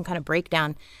having like some kind of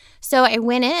breakdown. So I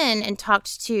went in and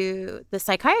talked to the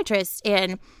psychiatrist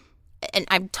and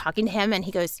I'm talking to him and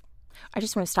he goes, I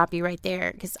just want to stop you right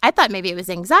there because I thought maybe it was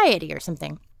anxiety or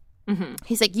something. Mm-hmm.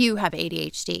 He's like, you have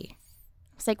ADHD. I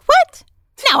was like, what?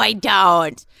 No, I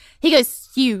don't. He goes,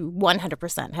 you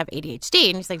 100% have ADHD.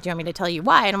 And he's like, do you want me to tell you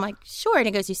why? And I'm like, sure. And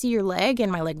he goes, you see your leg?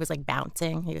 And my leg was like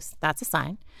bouncing. He goes, that's a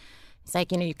sign. He's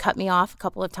like, you cut me off a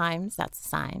couple of times. That's a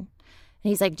sign. And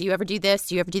he's like, do you ever do this?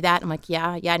 Do you ever do that? I'm like,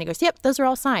 yeah. And he goes, yep, those are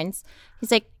all signs.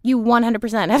 He's like, you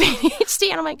 100% have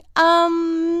ADHD. And I'm like,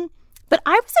 But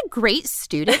I was a great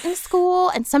student in school,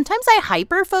 and sometimes I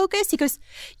hyper-focus. He goes,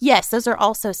 yes, those are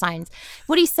also signs.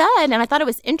 What he said, and I thought it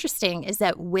was interesting, is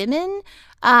that women,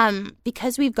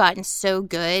 because we've gotten so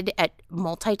good at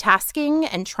multitasking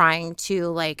and trying to,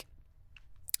 like,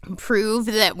 prove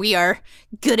that we are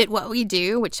good at what we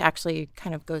do, which actually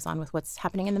kind of goes on with what's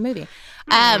happening in the movie.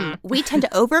 We tend to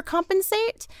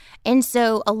overcompensate. And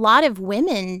so a lot of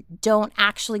women don't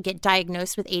actually get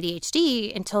diagnosed with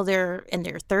ADHD until they're in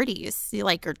their 30s,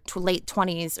 like, or late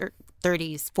 20s or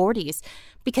 30s, 40s,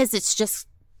 because it's just,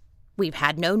 we've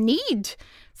had no need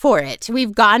for it.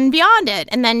 We've gone beyond it.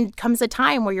 And then comes a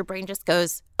time where your brain just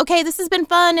goes, okay, this has been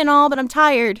fun and all, but I'm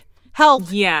tired. Help.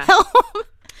 Yeah. Help.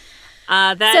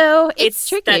 So it's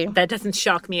tricky. That doesn't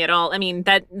shock me at all. I mean,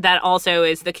 that also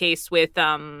is the case with,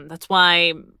 that's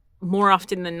why more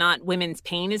often than not, women's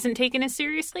pain isn't taken as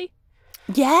seriously.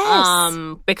 Yes.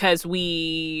 Because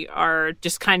we are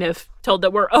just kind of told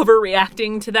that we're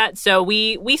overreacting to that. So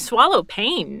we swallow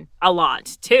pain a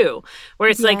lot too, where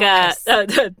it's yes.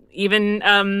 like,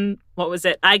 even, what was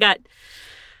it? I got...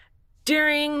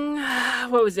 During,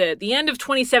 the end of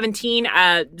 2017,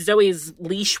 Zoe's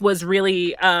leash was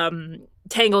really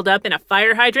tangled up in a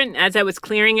fire hydrant. As I was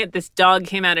clearing it, this dog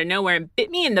came out of nowhere and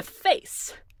bit me in the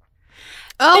face.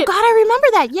 Oh, God, I remember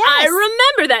that, yes. I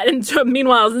remember that. And so,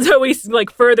 meanwhile, Zoe's,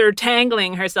 like, further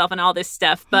tangling herself and all this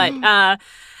stuff. But,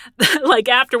 like,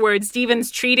 afterwards, Steven's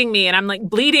treating me, and I'm, like,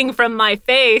 bleeding from my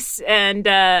face. And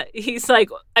he's like,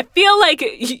 I feel like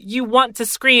you want to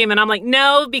scream. And I'm like,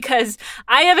 no, because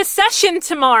I have a session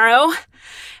tomorrow.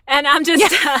 And I'm just,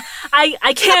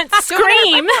 I can't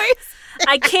scream.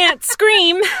 I can't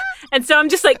scream. And so I'm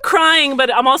just like crying,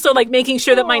 but I'm also like making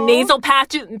sure that my nasal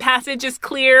passage is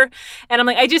clear. And I'm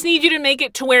like, I just need you to make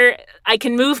it to where I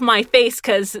can move my face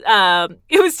because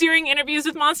it was during interviews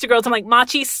with Monster Girls. I'm like,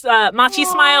 Machi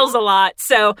smiles a lot.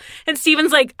 So, and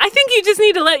Steven's like, I think you just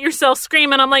need to let yourself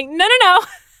scream. And I'm like, no.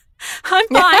 I'm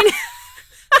fine.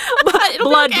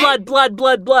 blood.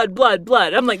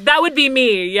 I'm like, that would be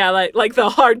me. Yeah, like the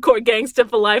hardcore gangsta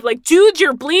for life. Like, dude,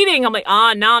 you're bleeding. I'm like,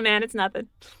 nah, man, it's nothing.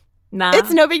 Nah.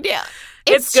 It's no big deal.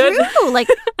 It's good. True. Like,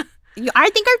 I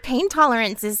think our pain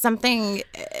tolerance is something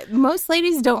most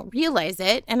ladies don't realize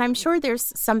it. And I'm sure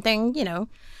there's something,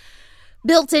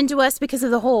 built into us because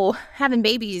of the whole having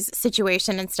babies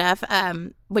situation and stuff,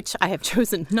 which I have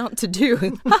chosen not to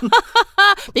do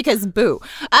because boo.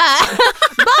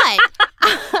 But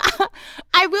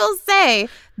I will say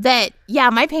that,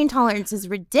 yeah, my pain tolerance is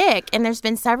ridiculous. And there's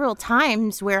been several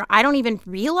times where I don't even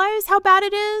realize how bad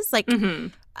it is. Like,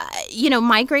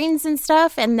 migraines and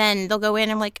stuff. And then they'll go in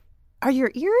and I'm like, are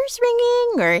your ears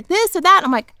ringing or this or that? And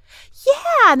I'm like,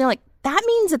 yeah. And they're like, that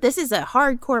means that this is a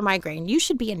hardcore migraine. You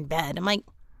should be in bed. I'm like,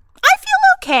 I feel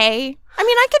okay. I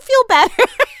mean, I could feel better.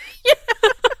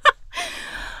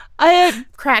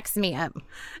 It cracks me up.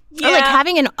 Yeah. Or like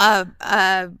having I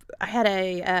had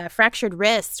a fractured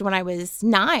wrist when I was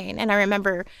 9. And I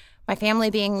remember my family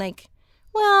being like,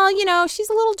 well, she's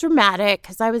a little dramatic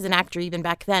because I was an actor even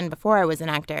back then before I was an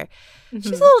actor. Mm-hmm.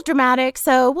 She's a little dramatic,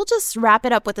 so we'll just wrap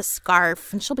it up with a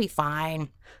scarf and she'll be fine.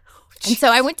 And so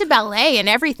I went to ballet and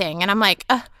everything, and I'm like,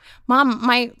 Mom,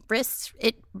 my wrist,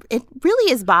 it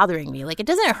really is bothering me. Like, it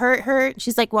doesn't hurt.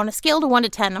 She's like, well, on a scale to 1 to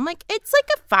 10. I'm like, it's like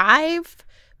a 5.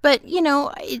 But,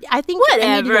 I think I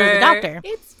need to go to the doctor.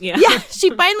 Yeah,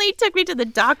 she finally took me to the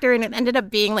doctor, and it ended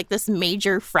up being like this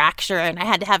major fracture, and I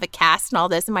had to have a cast and all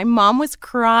this. And my mom was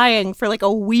crying for like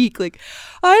a week, like,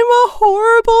 I'm a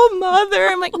horrible mother.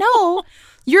 I'm like, no.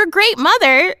 You're a great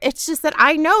mother. It's just that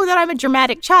I know that I'm a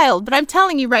dramatic child, but I'm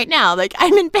telling you right now, like,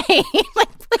 I'm in pain.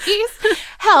 Like, please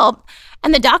help.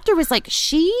 And the doctor was like,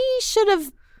 she should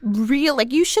have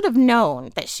you should have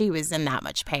known that she was in that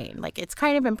much pain. Like, it's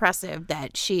kind of impressive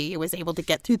that she was able to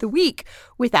get through the week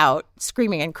without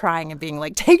screaming and crying and being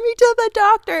like, take me to the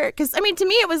doctor. Because, I mean, to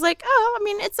me, it was like,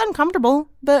 it's uncomfortable,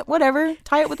 but whatever.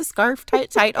 Tie it with a scarf. Tie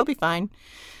it tight. I'll be fine.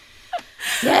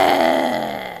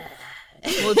 Yeah.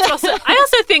 Well, I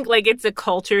also think like it's a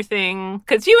culture thing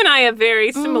because you and I have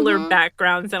very similar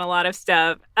backgrounds in a lot of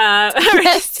stuff.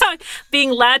 Yes. Being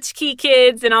latchkey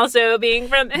kids and also being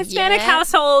from Hispanic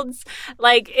households,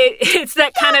 like it's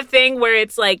that kind of thing where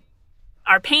it's like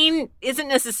our pain isn't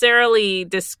necessarily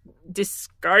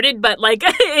discarded, but like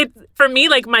for me,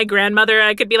 like my grandmother,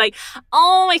 I could be like,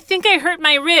 oh, I think I hurt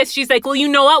my wrist. She's like, well, you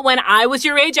know what? When I was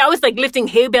your age, I was like lifting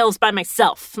hay bales by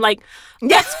myself. Like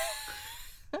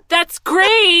that's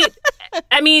great.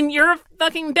 I mean, you're a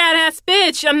fucking badass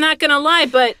bitch. I'm not gonna lie,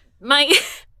 but my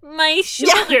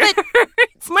shoulder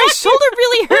hurts. My shoulder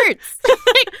really hurts.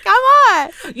 Like, come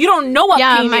on. You don't know what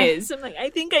pain is. I'm like, I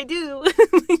think I do.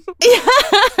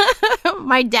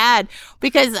 My dad,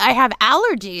 because I have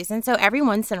allergies, and so every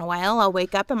once in a while I'll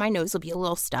wake up and my nose will be a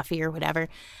little stuffy or whatever.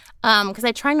 Because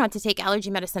I try not to take allergy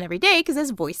medicine every day because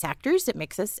as voice actors, it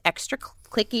makes us extra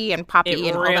clicky and poppy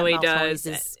and really all that mouth does.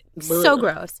 It's so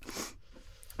gross.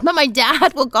 But my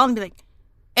dad will call and be like,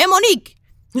 hey, Monique,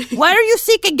 why are you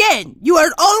sick again? You are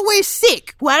always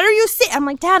sick. Why are you sick? I'm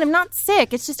like, Dad, I'm not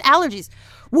sick. It's just allergies.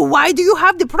 Well, why do you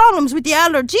have the problems with the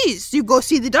allergies? You go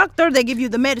see the doctor. They give you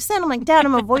the medicine. I'm like, Dad,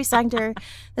 I'm a voice actor.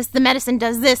 The medicine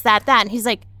does this, that. And he's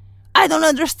like, I don't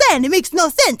understand. It makes no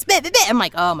sense. I'm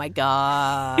like, oh, my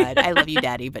God. I love you,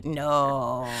 Daddy, but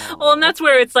no. Well, and that's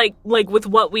where it's like with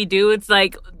what we do, it's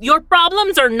like your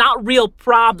problems are not real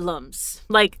problems.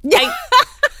 Like,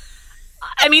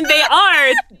 I mean, they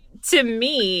are to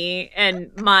me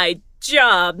and my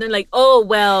job. They're like, oh,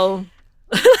 well,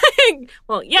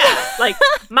 well, yeah. Like,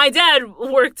 my dad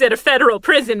worked at a federal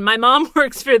prison. My mom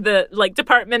works for the,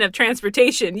 Department of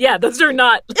Transportation. Yeah, those are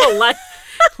not,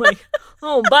 like...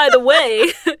 Oh, by the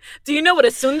way, do you know what a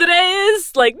tsundere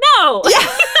is? Like, no.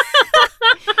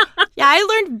 Yeah,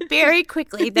 I learned very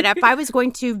quickly that if I was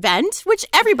going to vent, which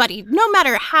everybody, no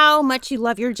matter how much you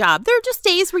love your job, there are just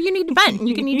days where you need to vent and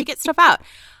you need to get stuff out.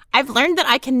 I've learned that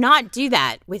I cannot do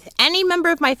that with any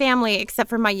member of my family except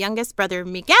for my youngest brother,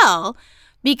 Miguel,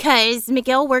 because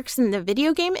Miguel works in the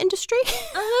video game industry.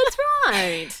 Oh, that's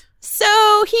right.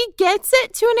 So he gets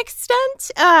it to an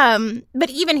extent. But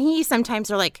even he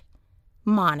sometimes are like,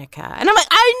 Monica. And I'm like,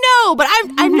 I know, but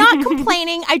I'm not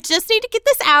complaining. I just need to get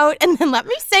this out and then let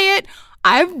me say it.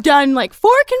 I've done 4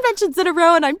 conventions in a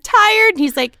row and I'm tired. And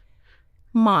he's like,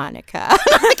 Monica. I'm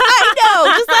like, I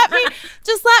know.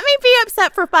 Just let me be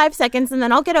upset for 5 seconds and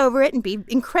then I'll get over it and be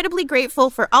incredibly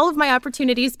grateful for all of my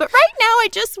opportunities. But right now I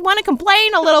just want to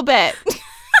complain a little bit.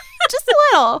 Just a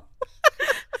little.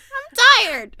 I'm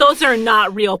tired. Those are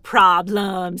not real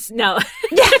problems. No.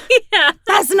 Yeah.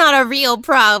 That's not a real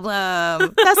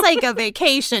problem. That's like a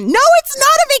vacation. No, it's not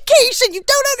a vacation. You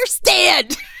don't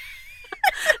understand.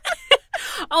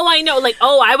 Oh, I know.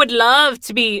 I would love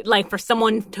to be, for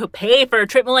someone to pay for a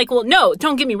trip. I'm like, well, no,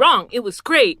 don't get me wrong. It was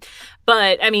great.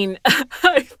 But, I mean,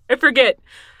 I forget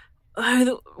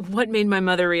what made my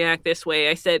mother react this way.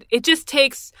 I said, it just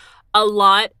takes a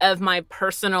lot of my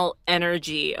personal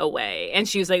energy away. And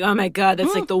she was like, oh my God,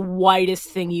 that's like the whitest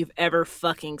thing you've ever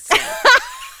fucking said.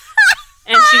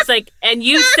 And she's like, and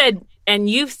you've said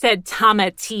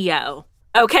tomatillo.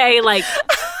 Okay, like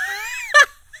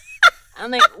I'm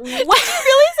like, what? Did you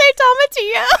really say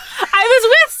tomatillo? I was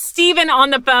with Steven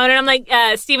on the phone, and I'm like,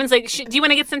 Steven's like, do you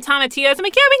want to get some tomatillos? I'm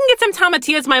like, yeah, we can get some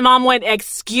tomatillos. My mom went,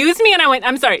 excuse me? And I went,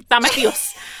 I'm sorry,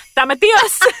 tomatillos.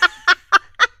 Tomatillos.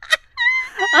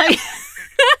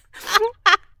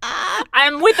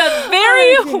 I'm with a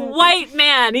very white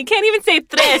man. He can't even say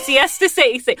tres. He has to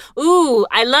say, ooh,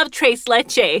 I love tres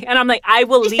leche. And I'm like, I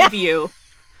will leave you.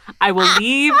 I will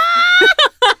leave.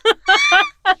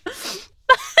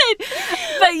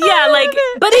 But yeah, like,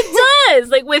 but it does.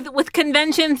 Like with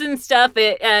conventions and stuff,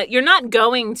 you're not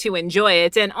going to enjoy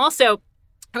it. And also,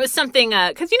 it was something,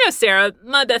 because you know Sarah,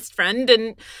 my best friend,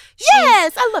 and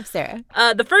yes, I love Sarah.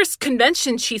 The first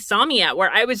convention she saw me at,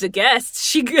 where I was a guest,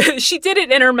 she did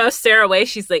it in her most Sarah way.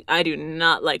 She's like, I do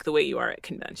not like the way you are at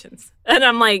conventions. And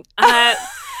I'm like,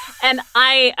 and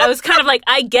I was kind of like,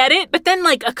 I get it. But then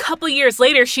like a couple years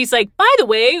later, she's like, by the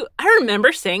way, I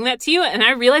remember saying that to you. And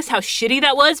I realized how shitty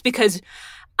that was because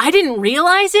I didn't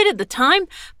realize it at the time,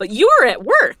 but you were at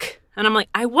work. And I'm like,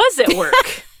 I was at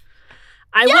work.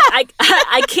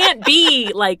 I can't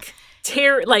be like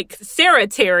Sarah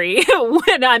Terry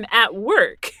when I'm at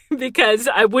work because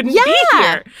I wouldn't be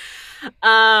here.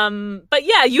 But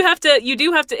yeah, you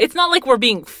do have to, it's not like we're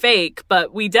being fake,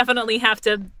 but we definitely have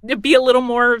to be a little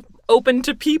more open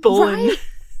to people. Right.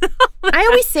 And I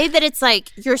always say that it's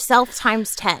like yourself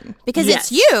times 10 because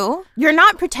it's you. You're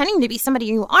not pretending to be somebody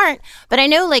you aren't. But I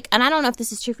know, like, and I don't know if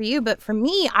this is true for you, but for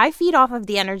me, I feed off of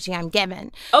the energy I'm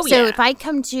given. Oh, so if I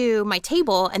come to my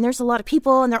table and there's a lot of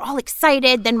people and they're all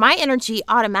excited, then my energy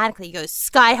automatically goes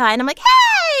sky high. And I'm like,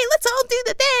 hey, let's all do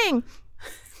the thing.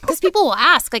 Because people will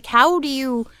ask, like, how do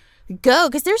you go?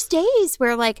 Because there's days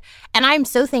where, like, and I'm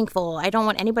so thankful. I don't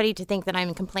want anybody to think that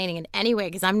I'm complaining in any way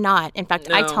because I'm not. In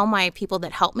fact, I tell my people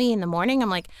that help me in the morning, I'm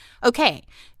like, okay,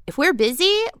 if we're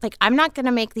busy, like, I'm not going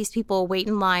to make these people wait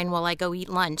in line while I go eat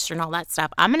lunch and all that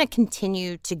stuff. I'm going to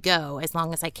continue to go as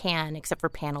long as I can, except for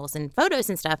panels and photos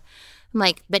and stuff. I'm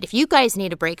like, but if you guys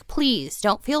need a break, please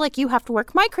don't feel like you have to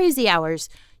work my crazy hours.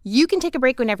 You can take a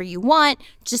break whenever you want.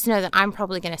 Just know that I'm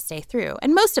probably going to stay through.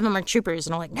 And most of them are troopers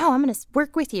and are like, no, I'm going to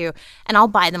work with you. And I'll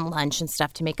buy them lunch and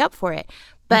stuff to make up for it.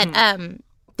 But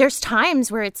there's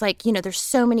times where it's like, you know, there's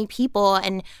so many people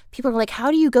and people are like, how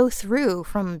do you go through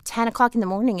from 10 o'clock in the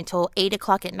morning until 8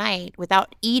 o'clock at night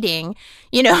without eating,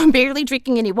 you know, barely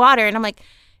drinking any water? And I'm like,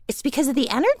 it's because of the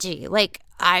energy. Like,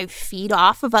 I feed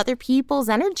off of other people's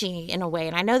energy in a way.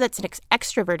 And I know that's an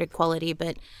extroverted quality,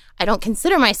 but I don't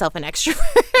consider myself an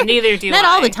extrovert. Neither do I. Not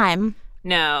all the time.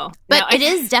 No. But it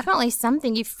is definitely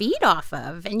something you feed off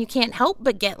of. And you can't help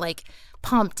but get, like,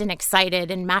 pumped and excited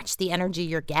and match the energy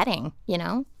you're getting, you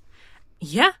know?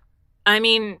 Yeah. I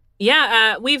mean,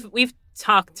 yeah, we've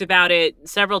talked about it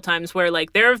several times where,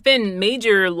 like, there have been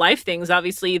major life things,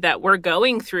 obviously, that we're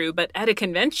going through. But at a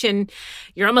convention,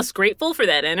 you're almost grateful for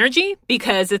that energy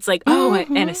because it's like,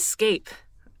 an escape.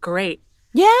 Great.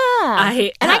 Yeah.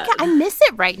 I miss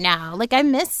it right now. Like, I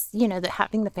miss, you know,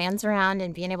 having the fans around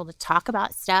and being able to talk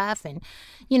about stuff and,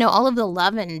 you know, all of the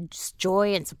love and just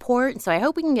joy and support. And so I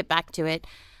hope we can get back to it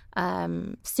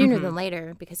sooner than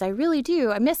later because I really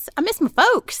do. I miss my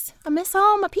folks. I miss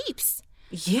all my peeps.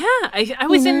 Yeah. I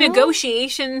was in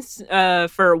negotiations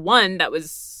for one that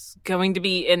was going to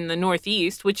be in the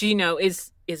Northeast, which, you know,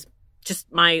 is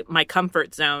just my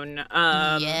comfort zone. You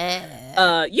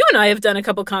and I have done a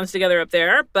couple cons together up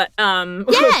there, but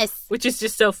yes, which is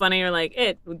just so funny. Or like,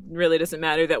 it really doesn't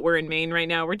matter that we're in Maine right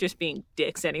now. We're just being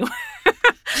dicks anyway.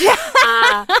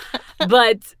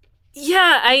 But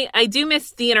yeah, I do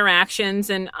miss the interactions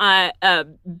and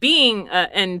being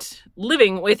and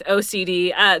living with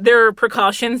OCD. There are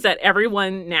precautions that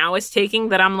everyone now is taking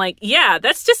that I'm like, yeah,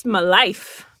 that's just my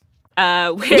life.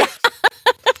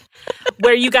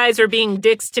 Where you guys are being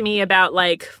dicks to me about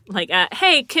like,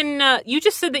 hey, can you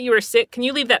just said that you were sick? Can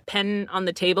you leave that pen on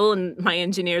the table? And my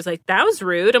engineer's like, that was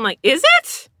rude. I'm like, is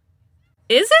it?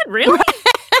 Is it really?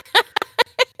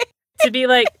 To be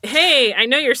like, hey, I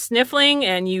know you're sniffling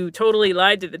and you totally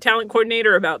lied to the talent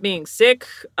coordinator about being sick,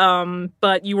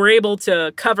 but you were able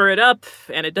to cover it up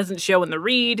and it doesn't show in the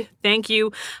read. Thank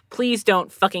you. Please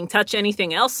don't fucking touch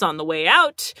anything else on the way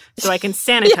out so I can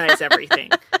sanitize everything.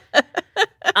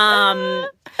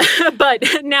 But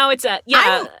now it's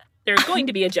there's going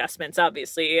to be adjustments,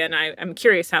 obviously, and I'm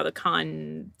curious how the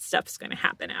con stuff's going to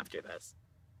happen after this.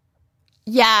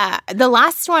 Yeah, the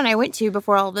last one I went to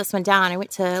before all of this went down, I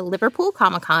went to Liverpool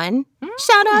Comic-Con.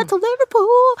 Shout out to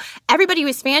Liverpool. Everybody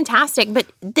was fantastic, but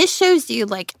this shows you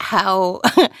like how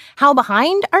how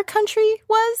behind our country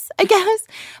was, I guess,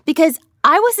 because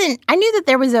I knew that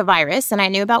there was a virus and I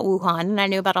knew about Wuhan and I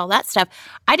knew about all that stuff.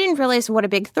 I didn't realize what a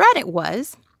big threat it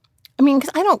was. I mean,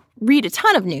 because I don't read a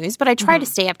ton of news, but I try to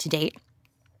stay up to date.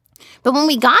 But when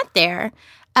we got there,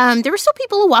 there were still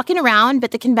people walking around,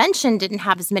 but the convention didn't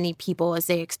have as many people as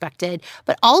they expected.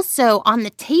 But also on the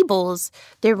tables,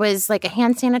 there was like a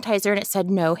hand sanitizer and it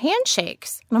said no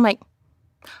handshakes. And I'm like,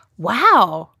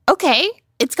 wow, okay,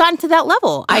 it's gotten to that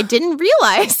level. I didn't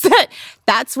realize that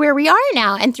that's where we are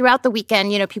now. And throughout the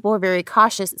weekend, people were very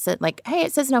cautious. It said like, hey,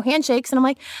 it says no handshakes. And I'm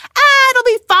like, it'll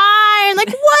be fine. Like,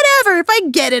 whatever. If I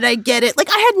get it, I get it. Like,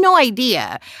 I had no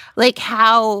idea like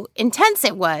how intense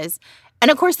it was. And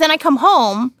of course, then I come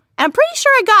home, and I'm pretty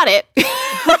sure I got it.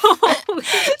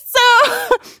 So,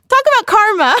 talk about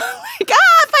karma. Like,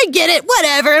 if I get it,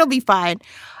 whatever, it'll be fine.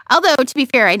 Although, to be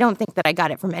fair, I don't think that I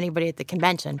got it from anybody at the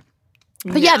convention.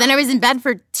 But yeah, then I was in bed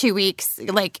for 2 weeks,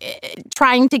 like,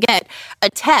 trying to get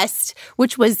a test,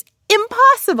 which was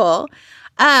impossible.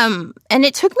 And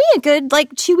it took me a good,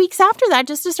 2 weeks after that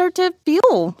just to start to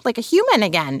feel like a human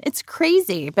again. It's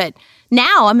crazy. But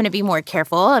now I'm going to be more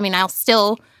careful. I mean, I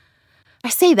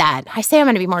say that. I say I'm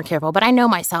going to be more careful, but I know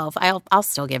myself. I'll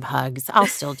still give hugs. I'll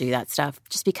still do that stuff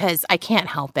just because I can't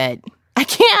help it. I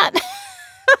can't.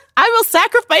 I will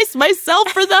sacrifice myself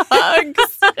for the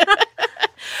hugs.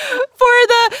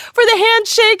 for the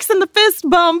handshakes and the fist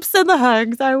bumps and the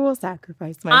hugs. I will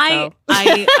sacrifice myself.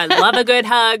 I love a good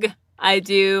hug. I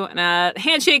do. And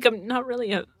handshake, I'm not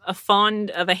really a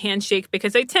fond of a handshake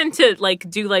because I tend to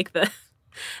do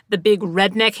the big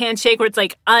redneck handshake where it's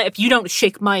like, if you don't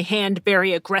shake my hand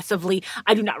very aggressively,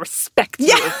 I do not respect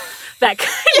you. That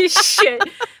kind of shit.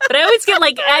 But I always get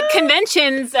at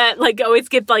conventions, always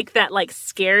get that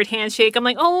scared handshake. I'm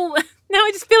like, oh, now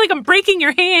I just feel like I'm breaking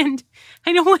your hand.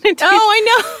 I don't want to do I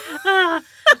know. I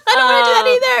don't want to do that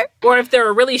either. Or if they're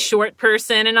a really short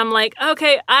person and I'm like,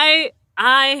 okay, I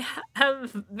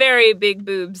have very big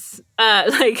boobs.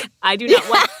 I do not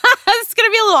want... It's going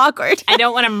to be a little awkward. I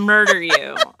don't want to murder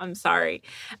you. I'm sorry.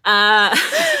 But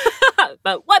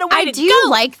what a way to go. I do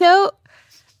like, though,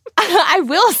 I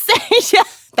will say,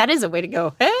 that is a way to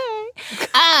go. Hey.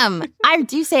 I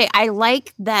do say I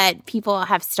like that people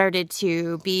have started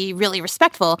to be really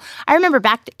respectful. I remember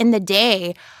back in the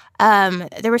day,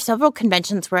 there were several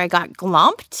conventions where I got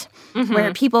glomped,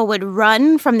 where people would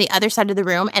run from the other side of the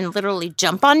room and literally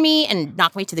jump on me and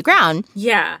knock me to the ground.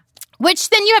 Yeah. Which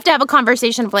then you have to have a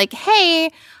conversation of like,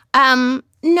 hey,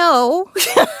 no,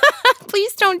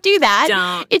 please don't do that.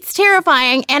 Don't. It's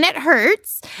terrifying and it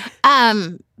hurts.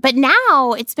 But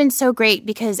now it's been so great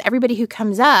because everybody who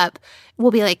comes up will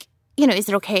be like, is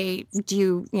it okay? Do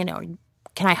you,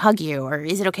 can I hug you? Or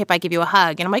is it okay if I give you a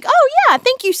hug? And I'm like, oh, yeah,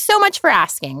 thank you so much for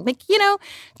asking.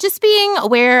 Just being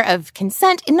aware of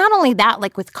consent. And not only that,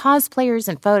 with cosplayers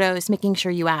and photos, making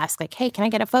sure you ask, hey, can I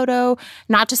get a photo?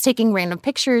 Not just taking random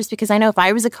pictures, because I know if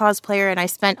I was a cosplayer and I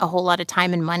spent a whole lot of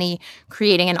time and money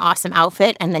creating an awesome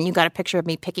outfit, and then you got a picture of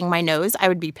me picking my nose, I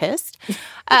would be pissed.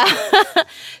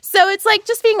 So it's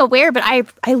just being aware. But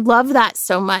I love that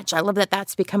so much. I love that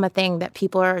that's become a thing, that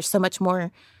people are so much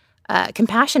more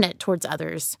compassionate towards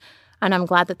others. And I'm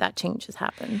glad that change has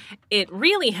happened. It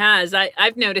really has.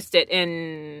 I've noticed it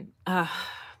in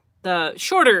the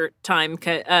shorter time.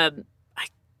 I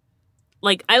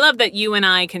love that you and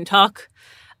I can talk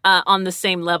on the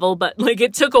same level, but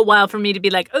it took a while for me to be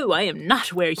like, oh, I am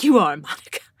not where you are,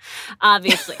 Monica.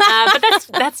 Obviously. But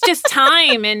that's just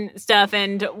time and stuff.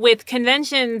 And with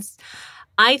conventions,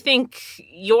 I think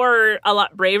you're a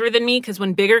lot braver than me because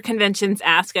when bigger conventions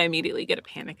ask, I immediately get a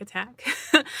panic attack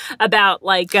about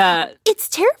it's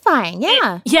terrifying.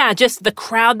 Yeah. Just the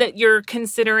crowd that you're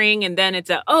considering. And then it's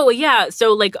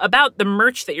so about the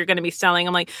merch that you're going to be selling.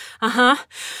 I'm like,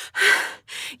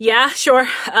 yeah, sure.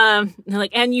 They're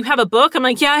like, and you have a book? I'm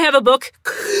like, yeah, I have a book.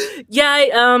 Yeah,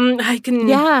 I can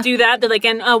do that. They're like,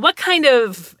 and what kind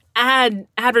of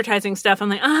advertising stuff? I'm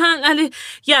like,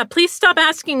 yeah, please stop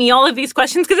asking me all of these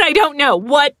questions because I don't know.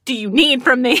 What do you need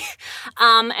from me?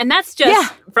 And that's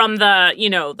just from the,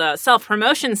 the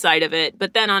self-promotion side of it.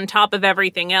 But then on top of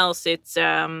everything else, it's,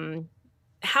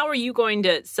 how are you going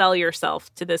to sell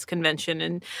yourself to this convention?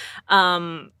 And,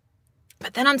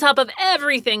 but then on top of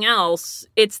everything else,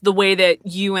 it's the way that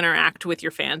you interact with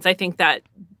your fans. I think that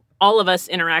all of us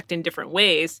interact in different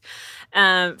ways.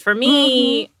 For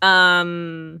me,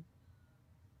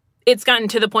 it's gotten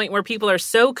to the point where people are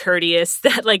so courteous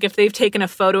that, like, if they've taken a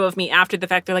photo of me after the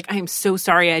fact, they're like, I am so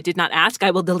sorry I did not ask.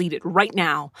 I will delete it right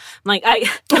now. I'm like,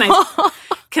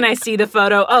 can I see the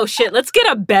photo? Oh, shit, let's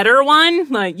get a better one.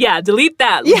 Like, yeah, delete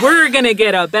that. Yeah. We're going to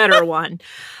get a better one.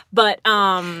 But,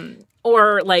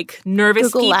 or like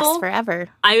nervous Google people. lasts forever.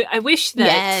 I wish that,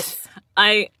 Yes.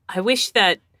 I wish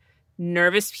that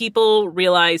nervous people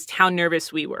realized how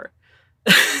nervous we were.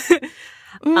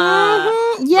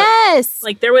 Yes.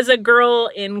 Like there was a girl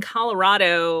in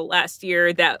Colorado last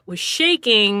year that was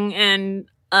shaking, and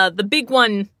the big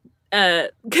one,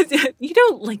 because you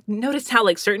don't like notice how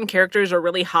like certain characters are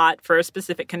really hot for a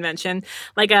specific convention.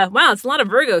 Like, wow, it's a lot of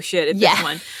Virgo shit at this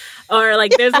one. Or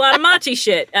like there's a lot of machi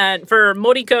shit. And for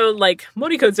Moriko, like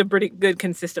Moriko's a pretty good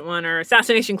consistent one, or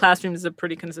Assassination Classroom is a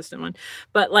pretty consistent one.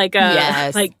 But like,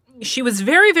 like she was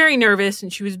very, very nervous,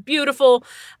 and she was beautiful,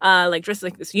 like dressed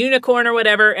like this unicorn or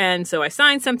whatever. And so I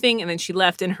signed something, and then she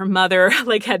left, and her mother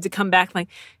like had to come back. Like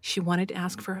she wanted to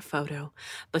ask for a photo,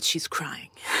 but she's crying.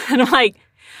 And I'm like,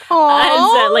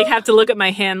 I like have to look at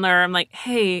my handler. I'm like,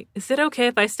 hey, is it okay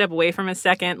if I step away from a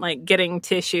second, like getting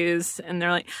tissues? And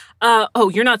they're like, oh,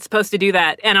 you're not supposed to do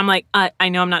that. And I'm like, I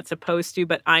know I'm not supposed to,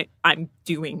 but I'm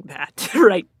doing that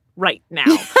right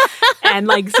now. And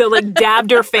like, so like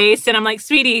dabbed her face, and I'm like,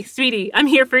 sweetie, I'm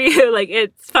here for you. Like,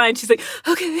 it's fine. She's like,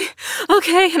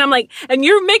 okay. And I'm like, and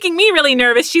you're making me really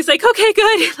nervous. She's like, okay,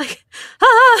 good. Like,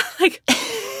 like,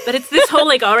 but it's this whole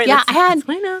like, all right, let's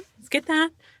clean up. Let's get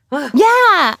that.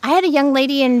 Yeah, I had a young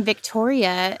lady in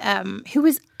Victoria who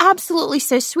was absolutely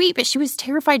so sweet, but she was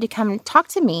terrified to come talk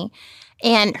to me.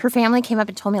 And her family came up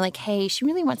and told me, like, hey, she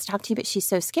really wants to talk to you, but she's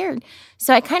so scared.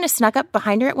 So I kind of snuck up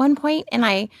behind her at one point, and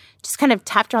I just kind of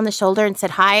tapped her on the shoulder and said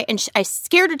hi. And I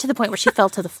scared her to the point where she fell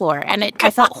to the floor, and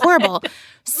I felt horrible.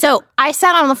 So I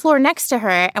sat on the floor next to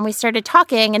her, and we started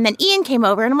talking. And then Ian came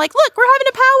over, and I'm like, look, we're having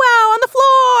a powwow on the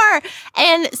floor.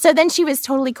 And so then she was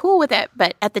totally cool with it.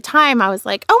 But at the time, I was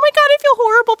like, oh, my God, I feel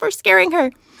horrible for scaring her.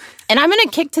 And I'm going to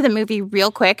kick to the movie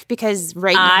real quick because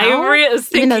right now,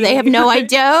 even though they have no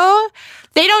idea,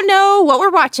 they don't know what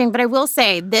we're watching. But I will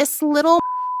say this little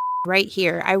right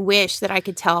here, I wish that I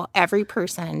could tell every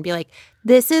person and be like,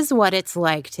 this is what it's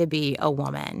like to be a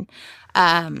woman.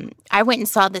 I went and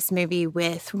saw this movie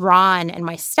with Ron and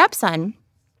my stepson.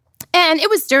 And it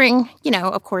was during,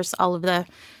 of course, all of the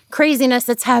craziness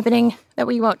that's happening that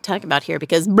we won't talk about here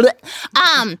because we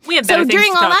have better things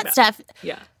during to all talk that about. stuff.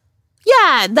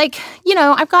 Yeah, like,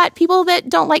 I've got people that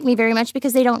don't like me very much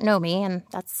because they don't know me, and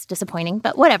that's disappointing,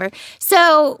 but whatever.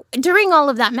 So during all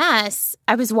of that mess,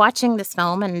 I was watching this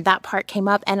film, and that part came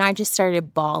up, and I just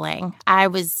started bawling.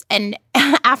 And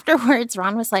afterwards,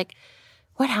 Ron was like,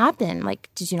 what happened? Like,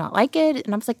 did you not like it?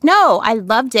 And I was like, no, I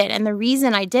loved it. And the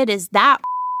reason I did is that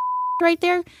right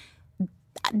there,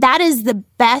 that is the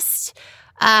best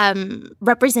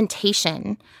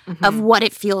representation of what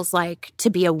it feels like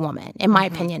to be a woman, in my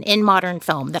opinion, in modern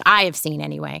film that I have seen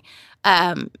anyway,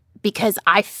 because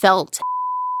I felt,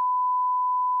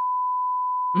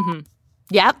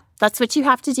 yep, that's what you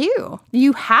have to do.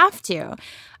 You have to.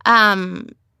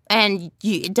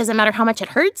 It doesn't matter how much it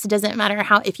hurts. It doesn't matter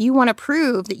if you want to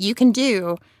prove that you can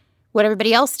do what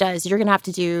everybody else does, you're going to have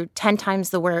to do 10 times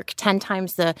the work, 10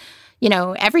 times the,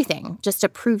 everything just to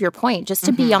prove your point, just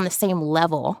to be on the same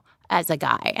level as a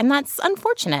guy. And that's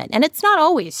unfortunate. And it's not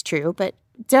always true, but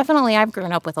definitely I've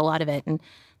grown up with a lot of it. And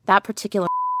that particular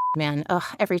man,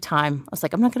 every time I was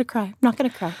like, I'm not going to cry. I'm not going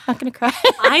to cry. I'm not going to cry.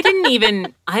 I didn't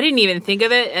even think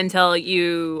of it until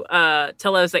you,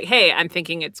 till I was like, hey, I'm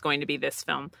thinking it's going to be this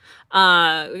film.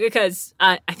 Because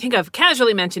I think I've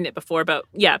casually mentioned it before, but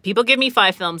yeah, people give me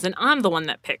 5 films and I'm the one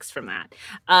that picks from that.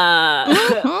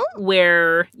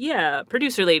 Where, yeah,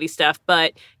 producer lady stuff,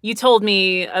 but you told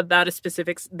me about that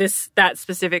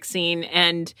specific scene,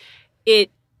 and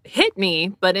it hit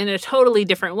me, but in a totally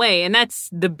different way. And that's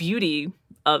the beauty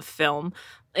of film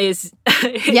is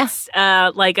it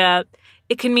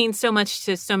can mean so much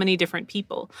to so many different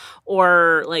people.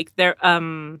 Or like there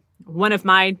one of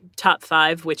my top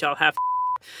 5, which I'll have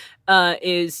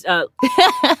is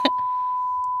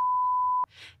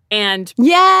and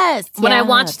when I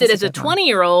watched it as a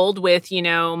 20-year-old with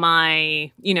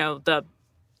my the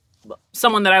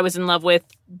someone that I was in love with,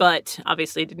 but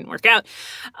obviously it didn't work out,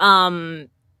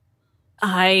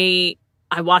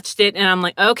 I watched it and I'm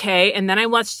like, okay. And then I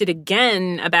watched it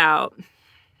again about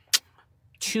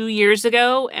 2 years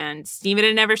ago, and Steven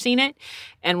had never seen it.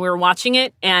 And we were watching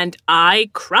it, and I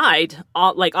cried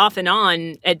off and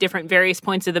on at different various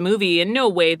points of the movie in no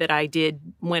way that I did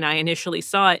when I initially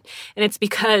saw it. And it's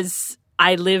because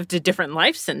I lived a different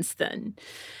life since then.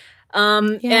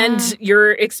 And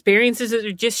your experiences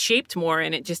are just shaped more,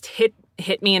 and it just hit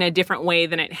me in a different way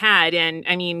than it had. And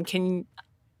I mean,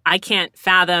 I can't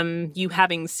fathom you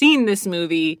having seen this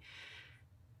movie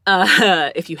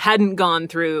if you hadn't gone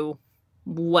through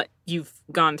what you've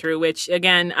gone through, which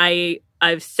again,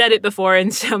 I've said it before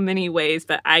in so many ways,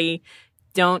 but I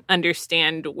don't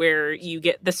understand where you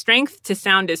get the strength to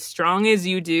sound as strong as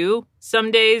you do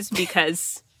some days,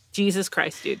 because Jesus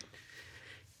Christ, dude.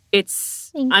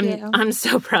 I'm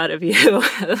so proud of you.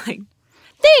 Like,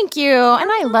 thank you.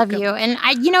 And I love you. And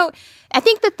I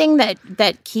think the thing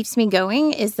that keeps me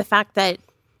going is the fact that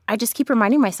I just keep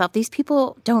reminding myself, these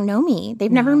people don't know me. They've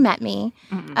never met me.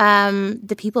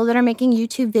 The people that are making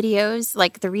YouTube videos,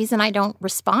 like, the reason I don't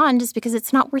respond is because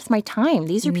it's not worth my time.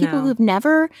 These are people who've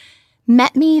never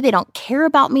met me. They don't care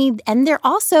about me. And they're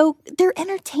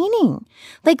entertaining.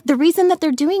 Like, the reason that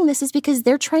they're doing this is because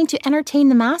they're trying to entertain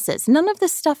the masses. None of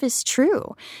this stuff is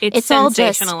true. It's all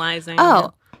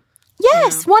sensationalizing.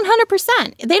 Yes,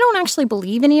 100%. They don't actually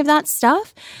believe any of that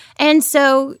stuff. And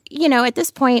so, at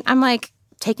this point, I'm like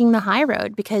taking the high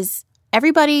road, because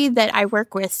everybody that I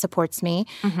work with supports me.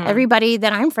 Everybody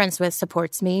that I'm friends with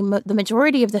supports me. The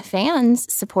majority of the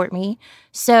fans support me.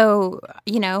 So,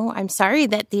 I'm sorry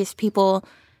that these people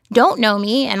don't know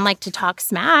me and like to talk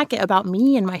smack about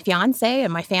me and my fiance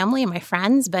and my family and my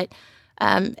friends. But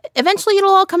eventually it'll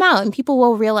all come out, and people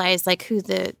will realize like who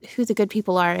the good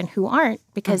people are and who aren't,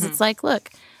 because it's like,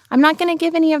 look, I'm not going to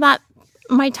give any of that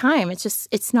my time.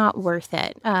 It's not worth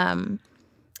it.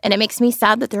 And it makes me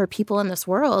sad that there are people in this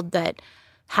world that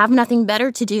have nothing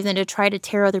better to do than to try to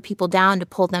tear other people down to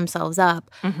pull themselves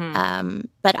up.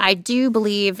 But I do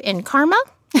believe in karma.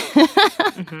 So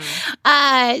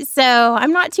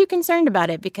I'm not too concerned about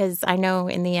it, because I know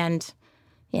in the end,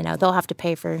 they'll have to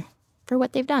pay for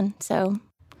what they've done. So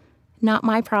not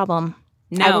my problem.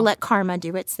 No. I will let karma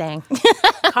do its thing.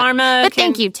 Karma. But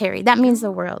thank you, Terry. That means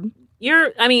the world.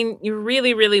 You're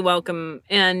really, really welcome.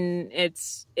 And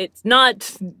it's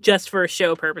not just for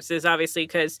show purposes, obviously,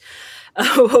 because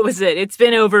what was it? It's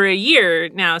been over a year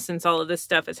now since all of this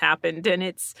stuff has happened. And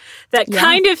it's that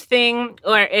kind of thing,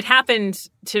 or it happened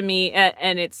to me.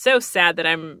 And it's so sad that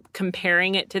I'm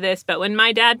comparing it to this. But when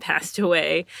my dad passed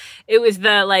away, it was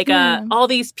all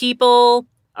these people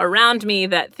around me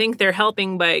that think they're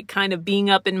helping by kind of being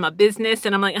up in my business.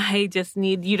 And I'm like, I just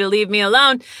need you to leave me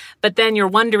alone. But then you're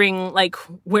wondering like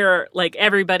where like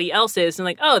everybody else is, and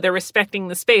like, oh, they're respecting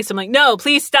the space. I'm like, no,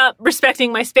 please stop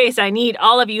respecting my space. I need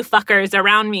all of you fuckers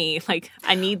around me. Like,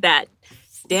 I need that.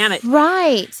 Damn it.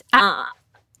 Right.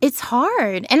 It's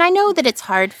hard. And I know that it's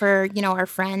hard for, our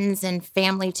friends and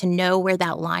family to know where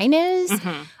that line is.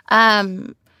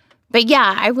 But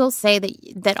yeah, I will say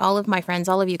that all of my friends,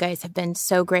 all of you guys have been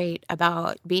so great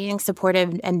about being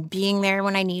supportive and being there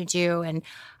when I need you, and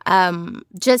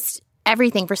just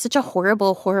everything for such a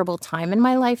horrible, horrible time in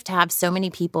my life, to have so many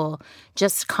people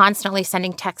just constantly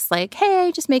sending texts like, hey,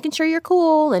 just making sure you're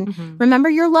cool and remember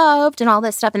you're loved and all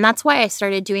this stuff. And that's why I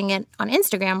started doing it on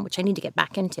Instagram, which I need to get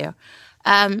back into.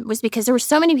 Was because there were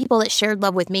so many people that shared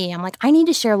love with me. I'm like, I need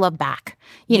to share love back.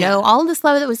 All this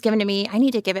love that was given to me, I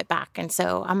need to give it back. And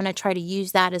so I'm going to try to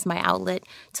use that as my outlet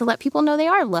to let people know they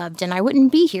are loved. And I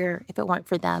wouldn't be here if it weren't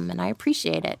for them. And I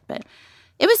appreciate it. But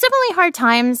it was definitely hard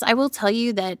times. I will tell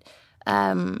you that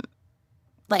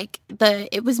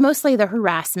it was mostly the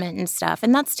harassment and stuff.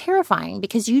 And that's terrifying,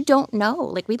 because you don't know.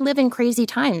 Like, we live in crazy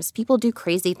times. People do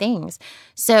crazy things.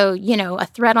 So, a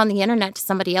threat on the internet to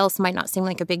somebody else might not seem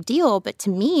like a big deal. But to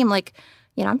me, I'm like,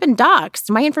 I've been doxxed.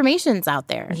 My information's out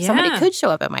there. Yeah. Somebody could show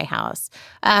up at my house.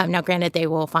 Now, granted, they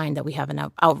will find that we have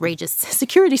an outrageous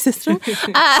security system.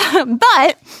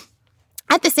 But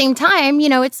at the same time,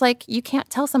 it's like you can't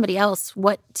tell somebody else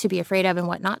what to be afraid of and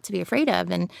what not to be afraid of.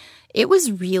 And it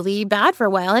was really bad for a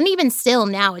while. And even still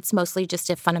now, it's mostly just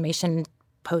if Funimation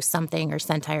posts something, or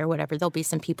Sentai or whatever, there'll be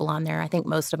some people on there. I think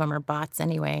most of them are bots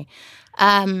anyway.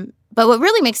 But what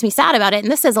really makes me sad about it,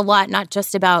 and this says a lot, not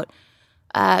just about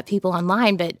people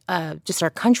online, but just our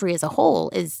country as a whole,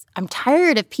 is I'm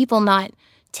tired of people not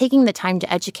taking the time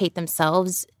to educate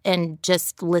themselves and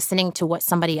just listening to what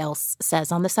somebody else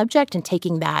says on the subject and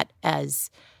taking that as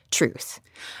truth.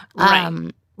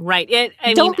 Right.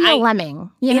 Don't be a lemming,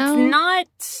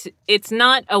 It's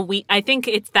not I think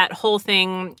it's that whole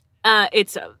thing.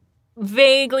 It's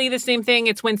vaguely the same thing.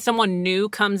 It's when someone new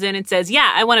comes in and says,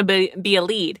 yeah, I want to be a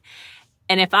lead.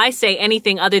 And if I say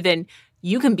anything other than,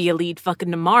 you can be a lead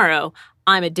fucking tomorrow,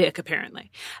 I'm a dick,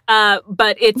 apparently.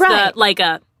 But it's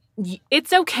right.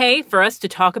 It's okay for us to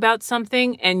talk about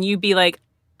something and you be like,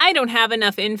 I don't have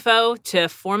enough info to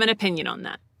form an opinion on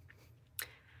that.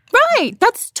 Right.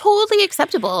 That's totally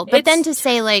acceptable. But then to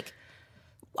say like,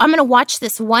 I'm going to watch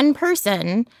this one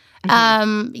person,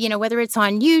 whether it's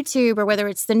on YouTube or whether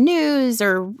it's the news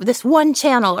or this one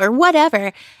channel or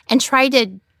whatever, and try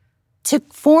to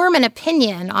form an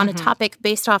opinion on a topic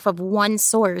based off of one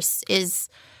source is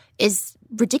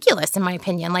ridiculous, in my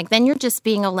opinion. Like, then you're just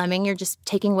being a lemming. You're just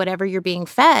taking whatever you're being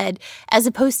fed, as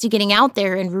opposed to getting out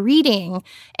there and reading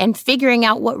and figuring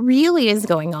out what really is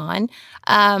going on.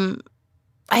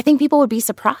 I think people would be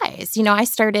surprised. I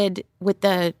started with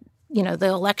the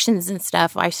elections and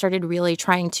stuff. I started really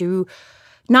trying to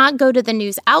not go to the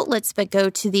news outlets, but go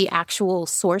to the actual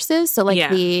sources. So like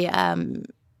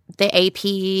the AP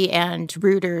and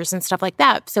Reuters and stuff like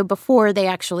that. So before they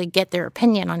actually get their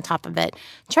opinion on top of it,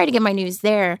 try to get my news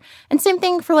there. And same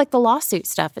thing for like the lawsuit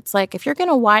stuff. It's like, if you're going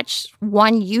to watch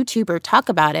one YouTuber talk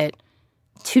about it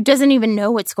who doesn't even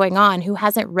know what's going on, who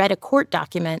hasn't read a court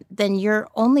document, then you're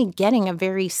only getting a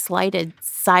very slighted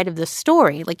side of the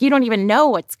story. Like, you don't even know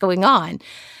what's going on.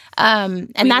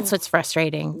 And that's what's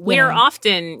frustrating. We're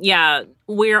often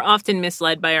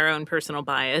misled by our own personal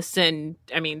bias. And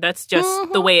I mean, that's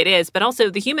just the way it is. But also,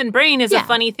 the human brain is a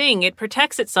funny thing. It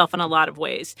protects itself in a lot of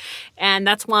ways. And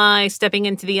that's why stepping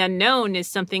into the unknown is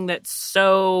something that's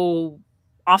so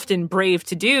often brave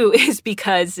to do, is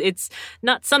because it's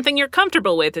not something you're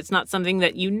comfortable with. It's not something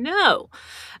that you know.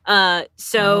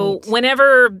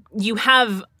 Whenever you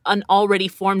have an already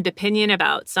formed opinion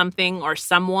about something or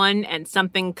someone, and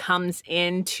something comes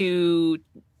in to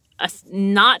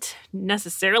not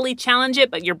necessarily challenge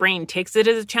it, but your brain takes it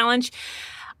as a challenge,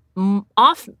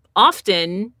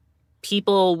 often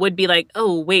people would be like,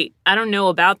 oh, wait, I don't know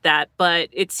about that, but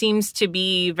it seems to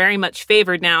be very much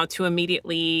favored now to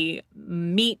immediately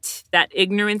meet that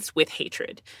ignorance with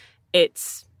hatred.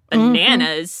 It's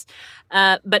bananas,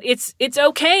 but it's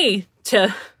okay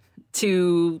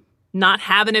to not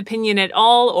have an opinion at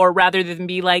all, or rather than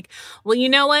be like, well, you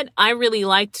know what? I really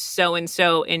liked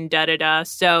so-and-so in da-da-da,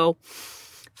 so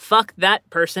fuck that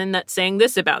person that's saying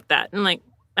this about that. And like,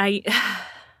 I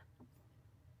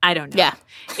don't know. Yeah.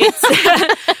 It's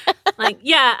like,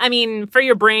 yeah, I mean, for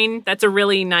your brain, that's a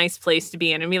really nice place to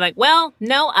be in, and be like, well,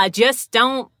 no, I just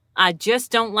don't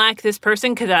like this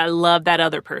person because I love that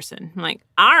other person. I'm like,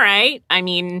 all right. I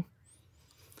mean,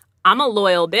 I'm a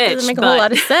loyal bitch. Doesn't make a whole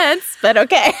lot of sense, but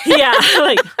okay. Yeah,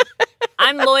 like,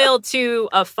 I'm loyal to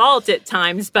a fault at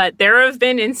times, but there have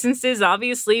been instances,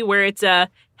 obviously, where it's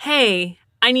hey,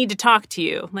 I need to talk to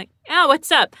you. I'm like, oh,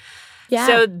 what's up? Yeah.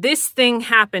 So this thing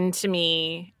happened to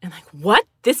me, and like, what?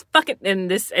 And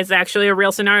this is actually a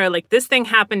real scenario. Like, this thing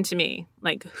happened to me.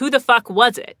 Like, who the fuck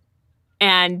was it?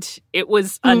 And it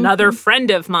was another friend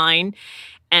of mine.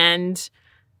 And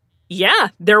yeah,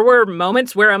 there were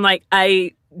moments where I'm like,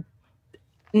 I've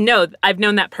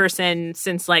known that person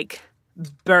since like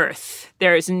birth.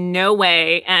 There's no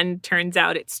way. And turns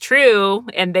out it's true.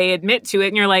 And they admit to it.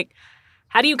 And you're like,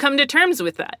 how do you come to terms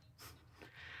with that?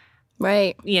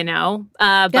 Right.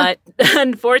 But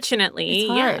unfortunately,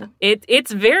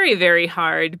 it's very, very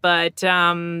hard. But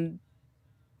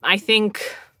I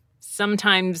think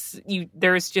sometimes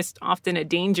there's just often a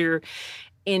danger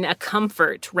in a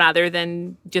comfort rather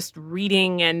than just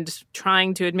reading and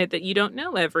trying to admit that you don't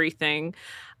know everything.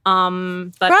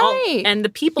 And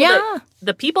the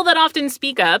people that often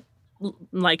speak up,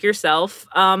 like yourself,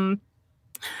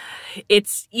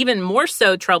 it's even more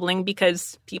so troubling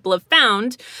because people have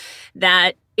found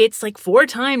that it's like 4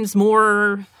 times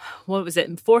more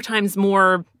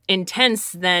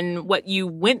intense than what you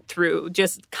went through,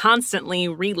 just constantly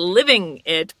reliving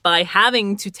it by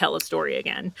having to tell a story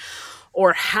again,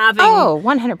 or having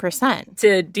 100%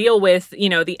 to deal with,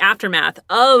 the aftermath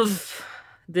of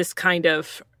this kind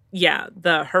of,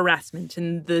 the harassment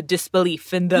and the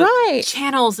disbelief and the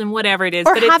channels and whatever it is.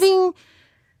 Or but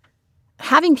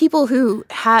having people who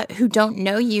don't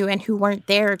know you and who weren't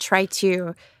there try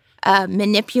to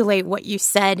manipulate what you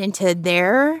said into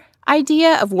their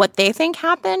idea of what they think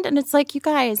happened. And it's like, you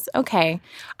guys, okay,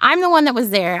 I'm the one that was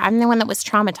there. I'm the one that was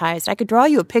traumatized. I could draw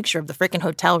you a picture of the freaking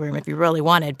hotel room if you really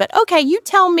wanted. But okay, you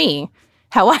tell me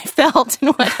how I felt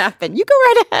and what happened. You go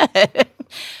right ahead.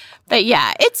 But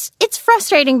yeah, it's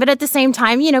frustrating. But at the same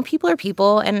time, people are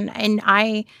people. And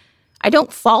I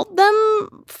don't fault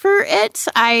them for it.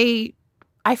 I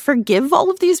forgive all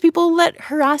of these people that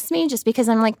harass me just because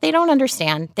I'm like, they don't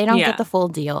understand. They don't get the full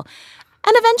deal.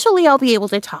 And eventually I'll be able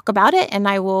to talk about it and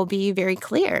I will be very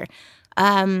clear.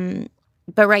 But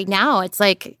right now it's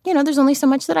like, there's only so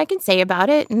much that I can say about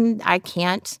it, and I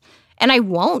can't, and I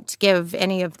won't give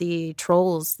any of the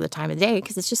trolls the time of day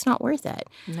because it's just not worth it.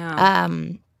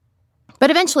 No. But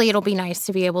eventually it'll be nice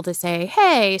to be able to say,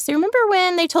 hey, so remember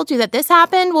when they told you that this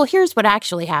happened? Well, here's what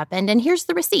actually happened, and here's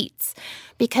the receipts.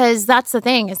 Because that's the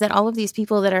thing, is that all of these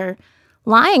people that are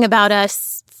lying about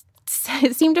us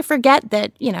seem to forget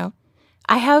that, you know,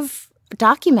 I have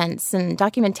documents and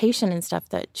documentation and stuff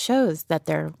that shows that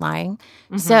they're lying.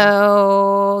 Mm-hmm.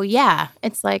 So, yeah,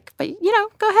 it's like, but, you know,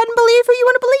 go ahead and believe who you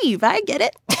want to believe. I get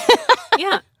it.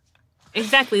 Yeah,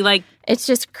 exactly. Like, it's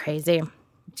just crazy.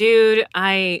 Dude,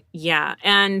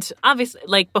 and obviously,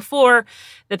 like, before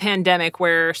the pandemic,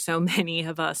 where so many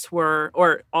of us were,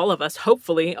 or all of us,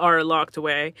 hopefully, are locked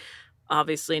away.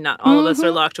 Obviously, not all of us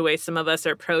are locked away. Some of us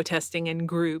are protesting in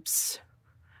groups,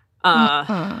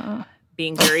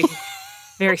 being very,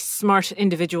 very smart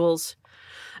individuals.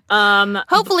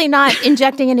 Hopefully not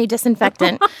injecting any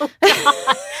disinfectant.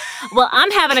 Well, I'm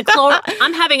having a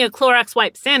Clorox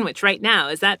wipe sandwich right now.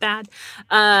 Is that bad?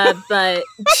 But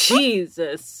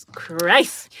Jesus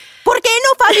Christ. ¿Por qué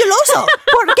no, fabuloso?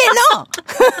 ¿Por qué no?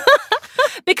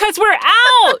 Because we're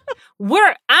out.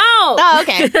 We're out. Oh,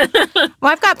 okay.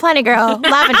 Well, I've got plenty, girl.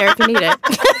 Lavender if you need it.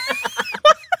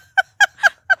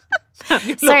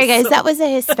 Sorry, guys. That was a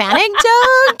Hispanic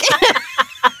joke.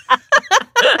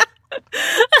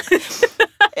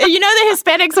 You know, the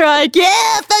Hispanics are like,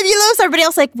 yeah, fabulous. Everybody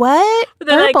else like, what?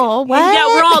 They're Purple, like, what? Yeah,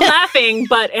 we're all laughing,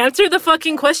 but answer the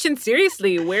fucking question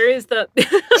seriously. Where is the...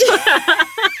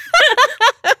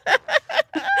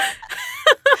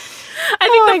 I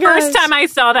think the first time I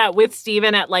saw that with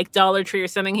Steven at like Dollar Tree or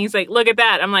something, he's like, look at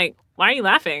that. I'm like, why are you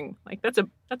laughing? Like, that's a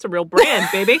real brand,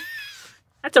 baby.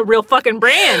 That's a real fucking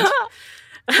brand.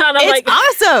 And I'm it's like,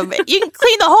 awesome. You can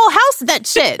clean the whole house with that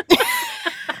shit.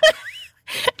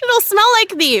 It'll smell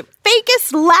like the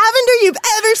fakest lavender you've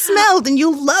ever smelled, and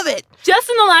you'll love it. Just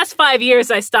in the last 5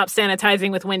 years, I stopped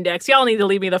sanitizing with Windex. Y'all need to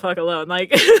leave me the fuck alone. Like,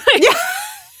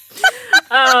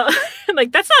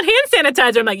 like, that's not hand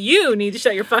sanitizer. I'm like, you need to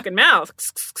shut your fucking mouth.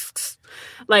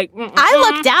 Like, I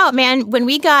lucked out, man. When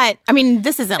we got, I mean,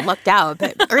 this isn't lucked out,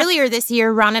 but earlier this year,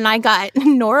 Ron and I got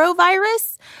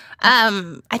norovirus.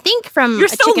 I think from You're a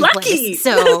so chicken lucky. place.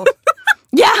 So,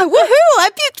 yeah, woohoo! I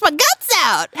puked my guts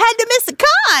out. Had to miss a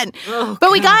con. Oh,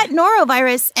 but we got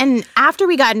norovirus, and after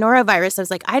we got norovirus, I was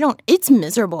like, it's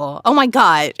miserable. Oh my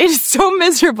God, it is so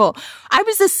miserable. I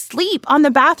was asleep on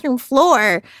the bathroom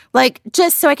floor, like,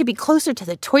 just so I could be closer to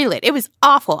the toilet. It was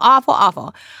awful, awful,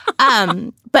 awful.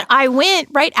 But I went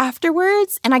right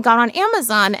afterwards, and I got on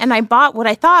Amazon, and I bought what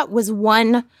I thought was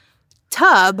one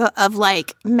tub of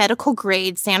like medical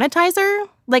grade sanitizer,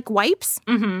 like wipes.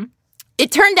 Mm-hmm.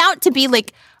 It turned out to be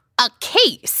like a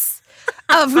case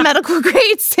of medical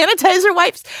grade sanitizer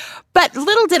wipes. But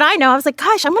little did I know, I was like,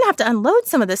 gosh, I'm going to have to unload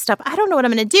some of this stuff. I don't know what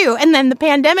I'm going to do. And then the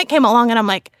pandemic came along and I'm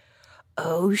like,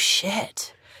 oh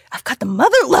shit, I've got the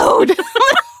mother load. I'm going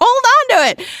to hold on to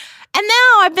it. And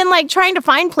now I've been like trying to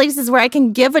find places where I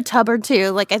can give a tub or two.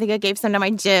 Like I think I gave some to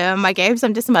my gym. I gave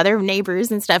some to some other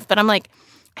neighbors and stuff. But I'm like,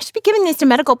 I should be giving these to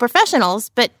medical professionals,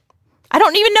 but I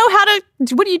don't even know how to,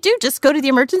 what do you do? Just go to the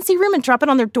emergency room and drop it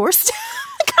on their doorstep?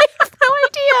 I have no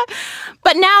idea.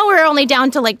 But now we're only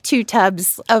down to like 2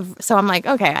 tubs so I'm like,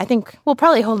 okay, I think we'll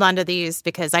probably hold on to these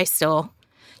because I still,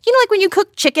 you know, like when you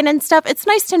cook chicken and stuff, it's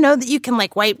nice to know that you can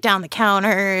like wipe down the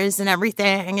counters and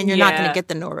everything and you're not going to get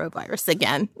the norovirus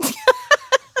again.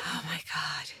 Oh my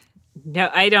God. No,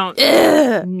 I don't.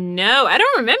 Ugh. No, I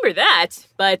don't remember that,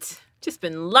 but just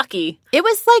been lucky. It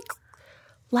was like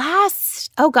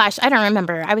oh gosh, I don't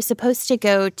remember. I was supposed to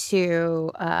go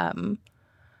to a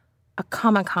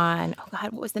Comic-Con. Oh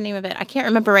God, what was the name of it? I can't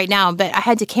remember right now, but I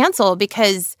had to cancel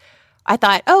because I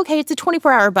thought, okay, it's a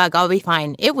 24-hour bug. I'll be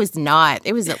fine. It was not.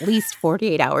 It was at least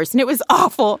 48 hours, and it was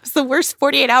awful. It's the worst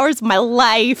 48 hours of my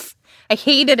life. I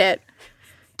hated it.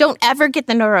 Don't ever get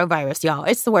the norovirus, y'all.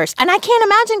 It's the worst. And I can't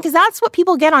imagine because that's what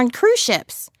people get on cruise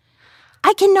ships.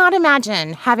 I cannot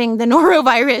imagine having the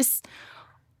norovirus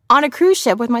on a cruise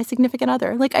ship with my significant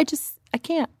other. Like, I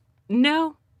can't.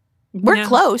 No. We're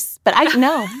close, but I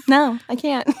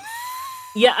can't.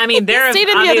 Yeah, I mean, there stayed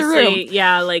in the other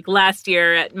room. Like last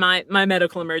year at my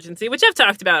medical emergency, which I've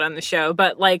talked about on the show,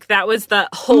 but like that was the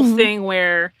whole thing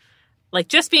where like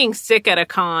just being sick at a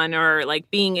con or like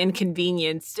being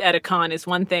inconvenienced at a con is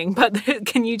one thing, but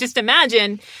can you just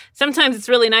imagine? Sometimes it's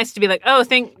really nice to be like, oh,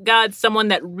 thank God someone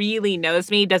that really knows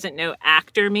me, doesn't know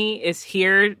actor me, is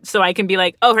here so I can be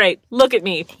like, oh, right, look at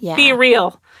me, be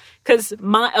real. Because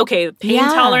pain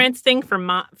tolerance thing for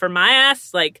my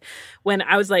ass, like when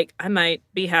I was like, I might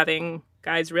be having,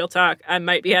 guys, real talk, I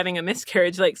might be having a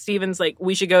miscarriage. Like Steven's like,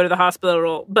 we should go to the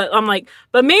hospital. But I'm like,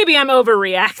 but maybe I'm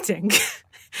overreacting.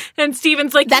 And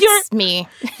Steven's like, that's me.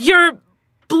 You're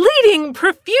bleeding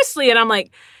profusely. And I'm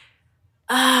like,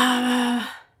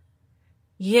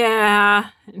 yeah.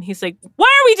 And he's like, why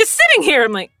are we just sitting here?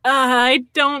 I'm like, I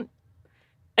don't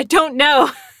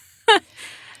know.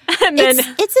 And then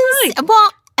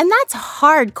well, and that's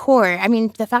hardcore. I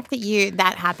mean, the fact that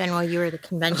that happened while you were at the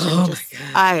convention,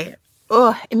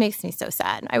 it makes me so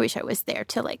sad. I wish I was there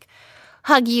to like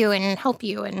hug you and help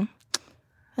you. And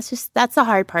that's the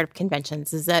hard part of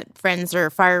conventions, is that friends are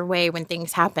far away when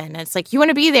things happen. And it's like, you want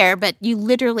to be there, but you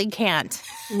literally can't.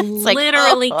 It's like,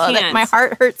 can't. My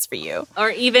heart hurts for you. Or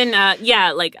even,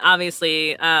 like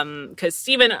obviously, because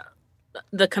Steven,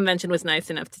 the convention was nice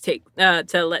enough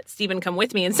to let Steven come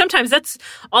with me. And sometimes that's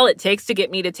all it takes to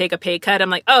get me to take a pay cut. I'm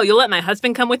like, oh, you'll let my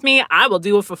husband come with me? I will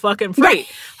do it for fucking free. Right.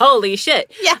 Holy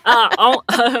shit. Yeah.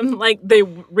 Like, they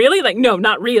really, like, no,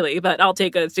 not really, but I'll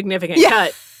take a significant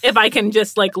cut if I can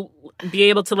just, like, be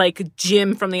able to, like,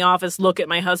 Jim from The Office look at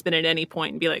my husband at any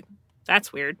point and be like,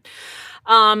 that's weird.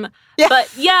 But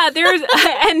yeah, there's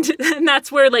and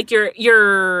that's where like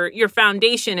your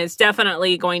foundation is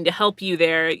definitely going to help you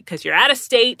there, because you're out of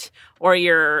state or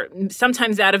you're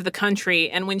sometimes out of the country,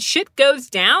 and when shit goes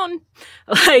down,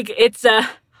 like it's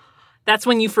that's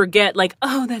when you forget, like,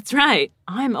 oh, that's right,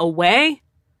 I'm away.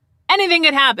 Anything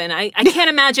could happen. I can't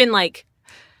imagine like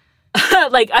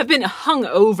like I've been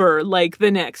hungover like the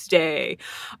next day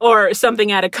or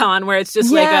something at a con where it's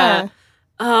just like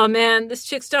oh man, this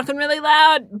chick's talking really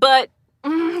loud, but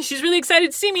she's really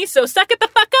excited to see me, so suck it the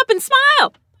fuck up and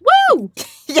smile. Woo!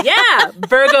 Yeah.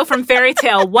 Virgo from Fairy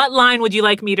Tale, what line would you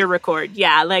like me to record?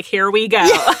 Yeah, like, here we go.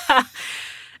 Yeah.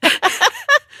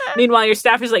 Meanwhile, your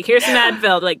staffer's like, here's some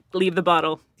Advil. Like, leave the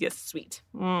bottle. Yes, sweet.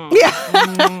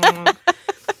 Yeah.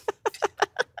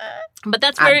 But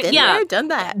that's where, I've done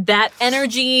that. That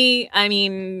energy, I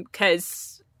mean,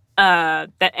 because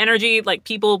that energy, like,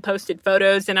 people posted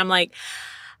photos, and I'm like,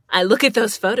 I look at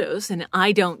those photos and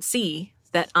I don't see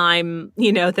that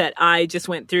that I just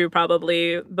went through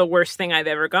probably the worst thing I've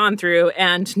ever gone through.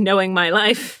 And knowing my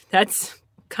life, that's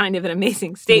kind of an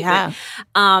amazing statement.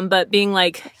 Yeah. But being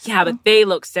like, but they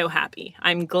look so happy.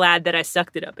 I'm glad that I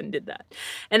sucked it up and did that.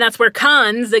 And that's where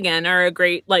cons, again, are a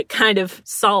great, like, kind of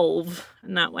solve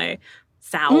in that way.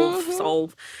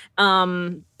 Solve.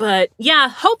 But yeah,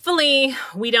 hopefully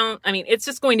it's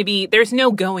just going to be, there's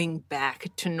no going back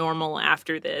to normal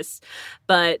after this,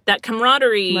 but that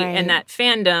camaraderie and that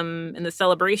fandom and the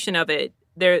celebration of it,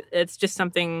 it's just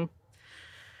something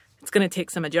it's going to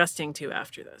take some adjusting to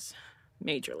after this,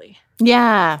 majorly.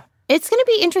 Yeah. It's going to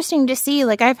be interesting to see.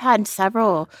 Like, I've had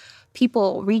several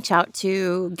people reach out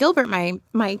to Gilbert,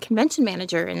 my convention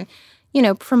manager, and,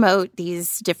 promote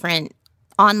these different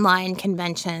online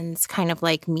conventions, kind of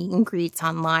like meet and greets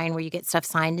online where you get stuff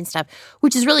signed and stuff,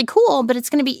 which is really cool. But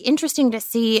it's going to be interesting to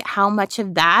see how much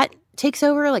of that takes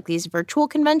over, like these virtual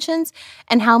conventions,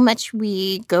 and how much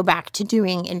we go back to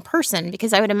doing in person.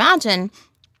 Because I would imagine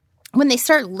when they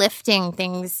start lifting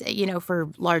things, for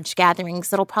large gatherings,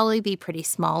 that'll probably be pretty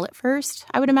small at first,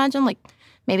 I would imagine. Like,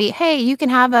 maybe, hey, you can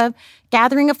have a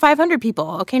gathering of 500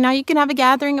 people. Okay, now you can have a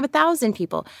gathering of 1,000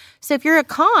 people. So if you're a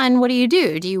con, what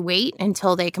do? Do you wait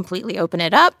until they completely open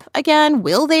it up again?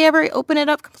 Will they ever open it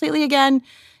up completely again?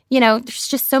 There's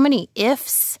just so many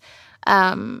ifs.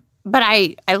 But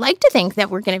I like to think that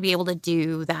we're going to be able to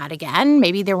do that again.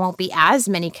 Maybe there won't be as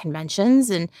many conventions.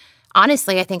 And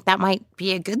honestly, I think that might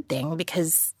be a good thing,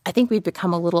 because I think we've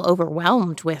become a little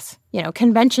overwhelmed with,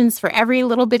 conventions for every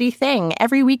little bitty thing.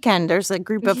 Every weekend, there's a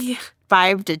group of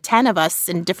 5 to 10 of us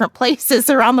in different places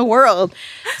around the world.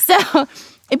 So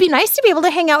it'd be nice to be able to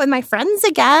hang out with my friends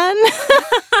again.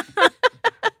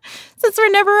 Since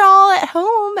we're never all at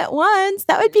home at once.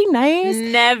 That would be nice.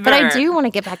 Never. But I do want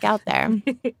to get back out there.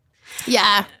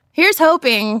 Yeah. Here's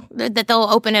hoping that they'll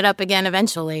open it up again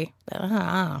eventually. But I don't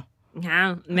know.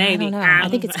 Yeah, maybe. I don't know. I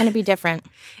think it's going to be different.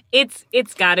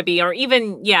 It's got to be, or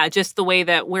even, just the way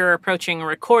that we're approaching a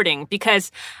recording, because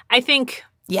I think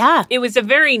it was a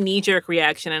very knee-jerk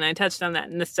reaction, and I touched on that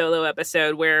in the solo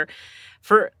episode, where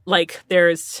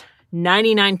there's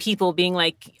 99 people being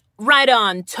like, right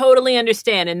on, totally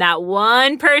understand, and that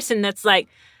one person that's like,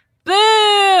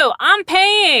 boo, I'm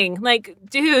paying. Like,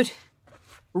 dude,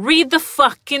 read the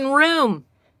fucking room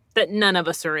that none of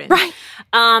us are in. Right.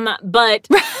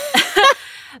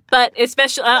 But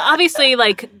especially, obviously,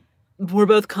 like, we're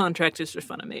both contractors for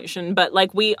Funimation, but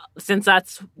like since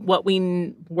that's what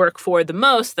we work for the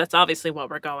most, that's obviously what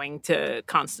we're going to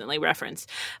constantly reference.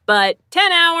 But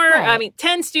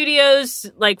 10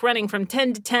 studios, like running from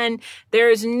 10 to 10,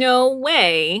 there's no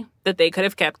way that they could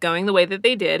have kept going the way that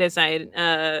they did, as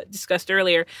I discussed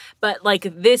earlier. But like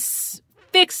this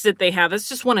fix that they have is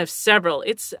just one of several.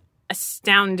 It's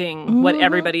astounding what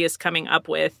everybody is coming up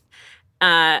with.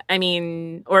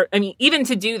 Even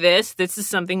to do this is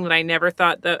something that I never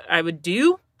thought that I would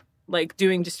do, like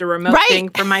doing just a remote Right. thing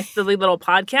for my silly little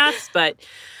podcast. But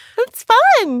It's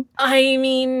fun. I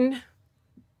mean,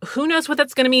 who knows what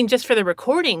that's going to mean just for the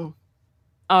recording,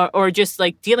 or just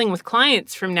like dealing with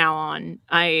clients from now on.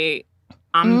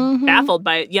 I'm baffled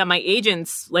by it. Yeah, my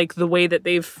agents, like the way that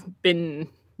they've been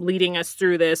leading us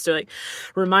through this, they're like,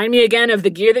 remind me again of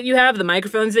the gear that you have, the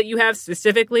microphones that you have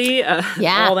specifically,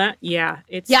 Yeah. all that. Yeah,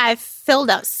 Yeah, I've filled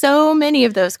out so many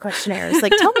of those questionnaires.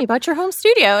 Like, tell me about your home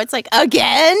studio. It's like,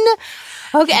 again?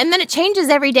 Okay, and then it changes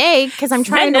every day because I'm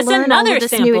trying to learn all of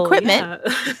this new equipment.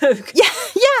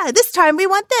 Yeah, this time we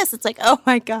want this. It's like, oh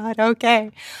my God,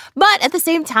 okay. But at the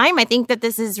same time, I think that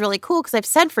this is really cool because I've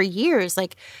said for years,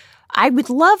 like, I would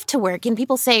love to work. And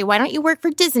people say, why don't you work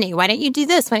for Disney? Why don't you do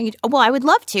this? Well, I would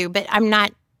love to, but I'm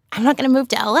not going to move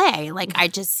to LA. Like,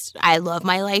 I love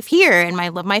my life here and I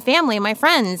love my family and my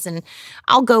friends. And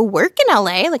I'll go work in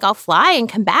LA. Like, I'll fly and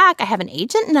come back. I have an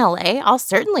agent in LA. I'll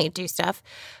certainly do stuff.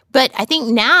 But I think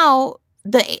now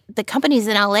the companies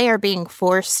in LA are being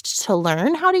forced to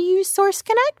learn how to use Source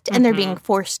Connect, and they're being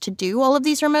forced to do all of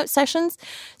these remote sessions.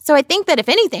 So I think that if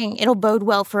anything, it'll bode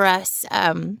well for us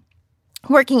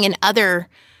working in other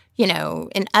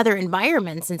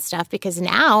environments and stuff, because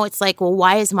now it's like, well,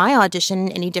 why is my audition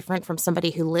any different from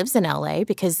somebody who lives in LA?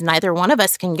 Because neither one of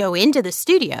us can go into the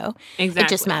studio. Exactly. It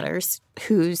just matters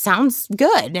who sounds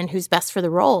good and who's best for the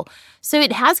role. So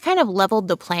it has kind of leveled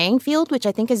the playing field, which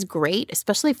I think is great,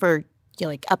 especially for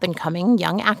like up and coming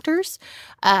young actors.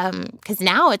 Because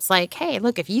now it's like, hey,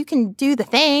 look, if you can do the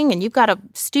thing and you've got a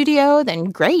studio, then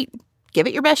great. Give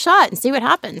it your best shot and see what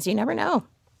happens. You never know.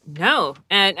 No,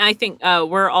 and I think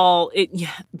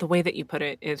the way that you put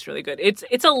it is really good. It's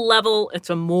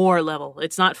a more level.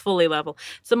 It's not fully level.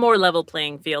 It's a more level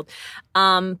playing field.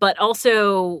 But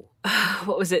also,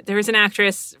 what was it? There was an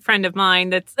actress friend of mine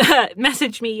that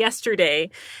messaged me yesterday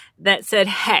that said,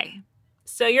 hey,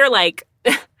 so you're like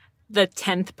the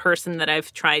 10th person that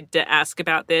I've tried to ask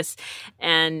about this,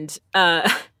 and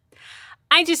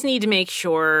I just need to make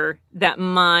sure that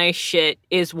my shit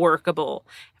is workable.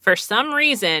 For some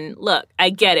reason, look, I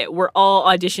get it. We're all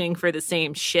auditioning for the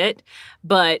same shit.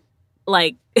 But,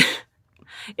 like,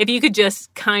 if you could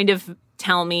just kind of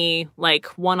tell me, like,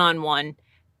 one-on-one,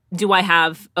 do I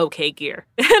have okay gear?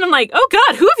 And I'm like, oh,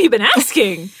 God, who have you been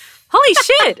asking? Holy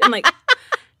shit. I'm like,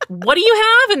 what do you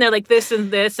have? And they're like, this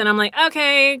and this. And I'm like,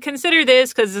 okay, consider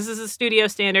this because this is a studio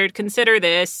standard. Consider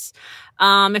this.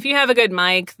 If you have a good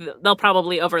mic, they'll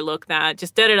probably overlook that.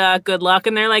 Just da-da-da, good luck.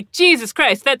 And they're like, Jesus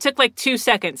Christ, that took like 2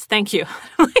 seconds. Thank you.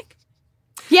 Like,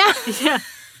 yeah.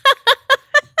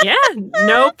 Yeah,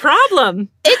 no problem.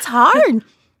 It's hard.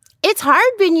 It's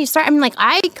hard when you start. I mean, like,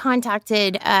 I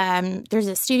contacted, there's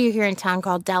a studio here in town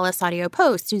called Dallas Audio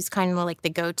Post, who's kind of like the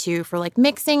go-to for like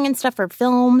mixing and stuff for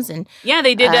films. And yeah,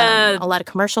 they did a lot of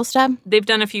commercial stuff. They've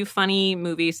done a few funny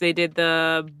movies. They did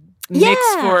the mix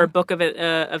for Book of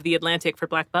the Atlantic for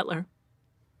Black Butler,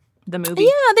 the movie.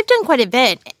 Yeah, they've done quite a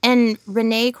bit. And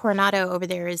Renee Coronado over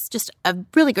there is just a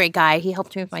really great guy. He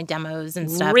helped me with my demos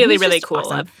and stuff. Really, He's really just cool.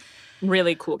 Awesome.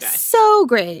 Really cool guy. So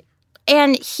great.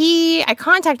 And I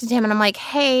contacted him and I'm like,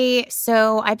 hey,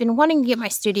 so I've been wanting to get my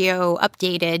studio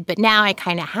updated, but now I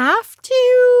kind of have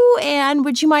to. And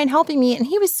would you mind helping me? And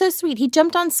he was so sweet. He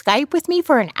jumped on Skype with me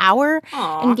for an hour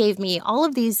and gave me all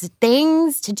of these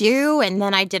things to do. And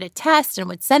then I did a test and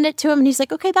would send it to him. And he's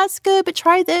like, okay, that's good, but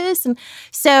try this. And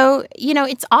so,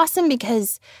 it's awesome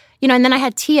because, and then I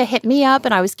had Tia hit me up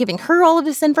and I was giving her all of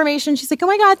this information. She's like, oh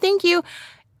my God, thank you.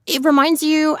 It reminds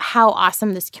you how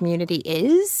awesome this community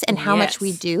is and how much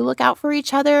we do look out for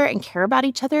each other and care about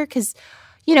each other. Because,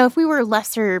 if we were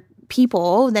lesser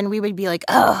people, then we would be like,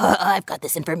 oh, I've got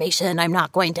this information. I'm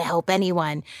not going to help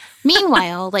anyone.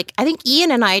 Meanwhile, like, I think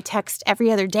Ian and I text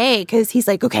every other day because he's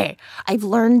like, okay, I've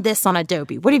learned this on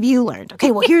Adobe. What have you learned? Okay,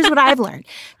 well, here's what I've learned.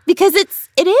 Because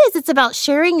it's about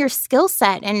sharing your skill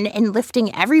set and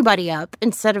lifting everybody up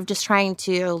instead of just trying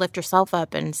to lift yourself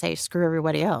up and say, screw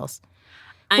everybody else.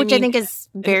 I think is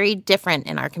very different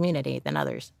in our community than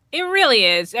others. It really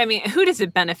is. I mean, who does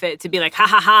it benefit to be like, ha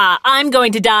ha ha, I'm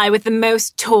going to die with the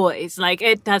most toys? Like,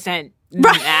 it doesn't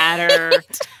matter.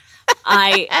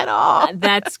 At all.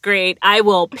 That's great. I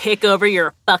will pick over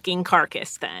your fucking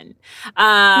carcass then.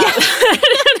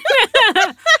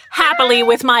 Happily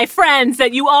with my friends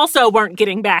that you also weren't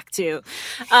getting back to.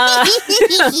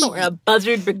 We're a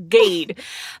buzzard brigade.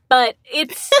 But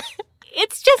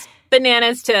it's just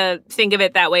bananas to think of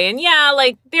it that way. And yeah,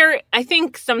 like I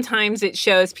think sometimes it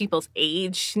shows people's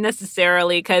age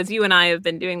necessarily, because you and I have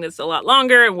been doing this a lot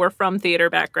longer and we're from theater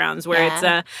backgrounds where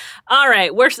it's all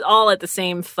right, we're all at the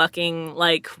same fucking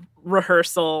like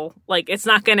rehearsal. Like, it's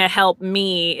not going to help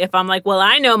me if I'm like, well,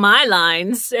 I know my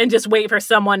lines, and just wait for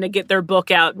someone to get their book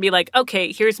out and be like,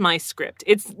 okay, here's my script.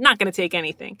 It's not going to take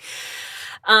anything.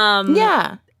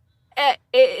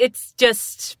 It's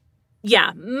just,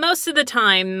 yeah, most of the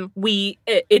time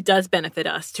it does benefit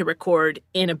us to record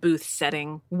in a booth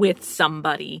setting with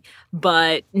somebody.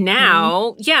 But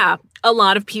now, a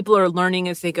lot of people are learning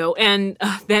as they go. And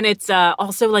then it's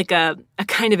also like a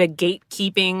kind of a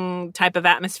gatekeeping type of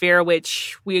atmosphere,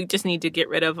 which we just need to get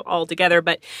rid of altogether.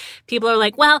 But people are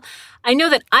like, well, I know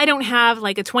that I don't have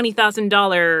like a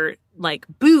 $20,000 like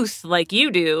booth like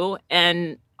you do.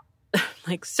 And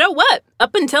like, so what?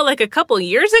 Up until like a couple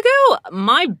years ago,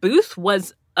 my booth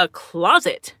was a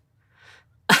closet.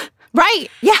 Right.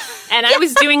 Yeah. And I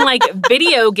was doing like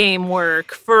video game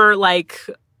work for like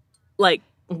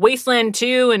Wasteland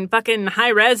 2 and fucking High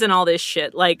Res and all this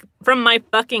shit, like from my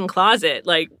fucking closet.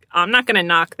 Like, I'm not going to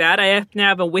knock that. I have to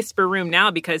have a whisper room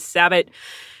now because Sabat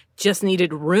just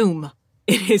needed room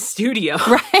in his studio.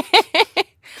 Right.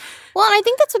 Well, and I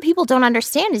think that's what people don't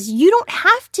understand is you don't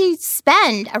have to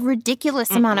spend a ridiculous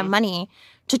amount of money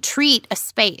to treat a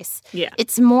space. Yeah.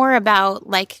 It's more about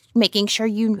like making sure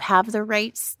you have the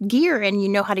right gear and you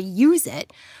know how to use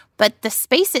it. But the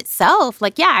space itself,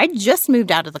 like, yeah, I just moved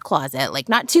out of the closet like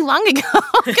not too long ago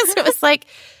because it was like,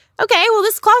 okay, well,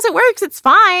 this closet works. It's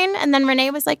fine. And then Renee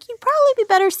was like, you'd probably be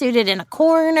better suited in a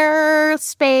corner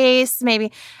space,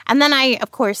 maybe. And then I,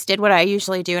 of course, did what I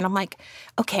usually do. And I'm like,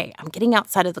 okay, I'm getting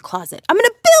outside of the closet. I'm going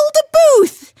to build a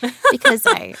booth because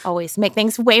I always make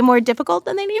things way more difficult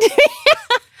than they need to be.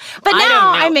 But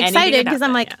now I'm excited because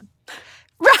I'm like,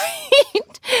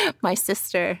 right, my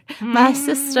sister.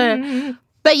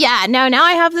 But yeah, no, now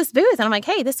I have this booth and I'm like,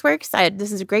 hey, this works.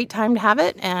 This is a great time to have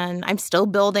it. And I'm still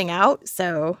building out.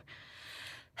 So,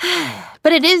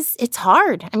 but it's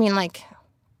hard. I mean, like,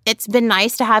 it's been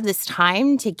nice to have this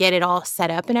time to get it all set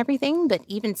up and everything. But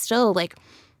even still, like,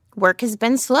 work has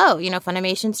been slow. You know,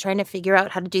 Funimation's trying to figure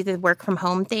out how to do the work from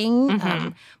home thing.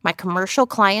 My commercial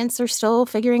clients are still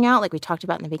figuring out, like we talked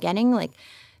about in the beginning, like,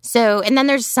 so, and then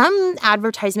there's some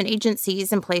advertisement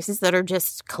agencies and places that are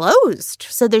just closed.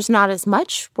 So there's not as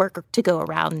much work to go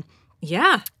around.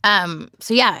 Yeah.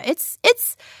 So yeah, it's a little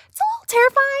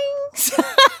terrifying.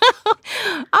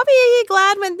 I'll be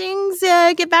glad when things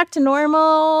get back to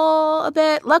normal a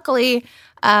bit. Luckily,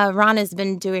 Ron has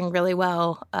been doing really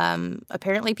well.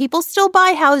 Apparently people still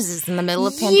buy houses in the middle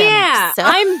of pandemic. Yeah, so.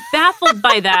 I'm baffled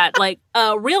by that. Like,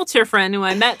 a realtor friend who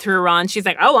I met through Ron, she's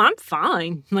like, oh, I'm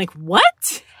fine. I'm like,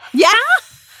 what? Yeah.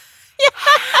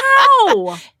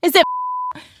 How? Is it?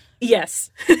 Yes.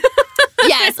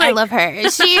 Yes, I love her.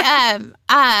 She,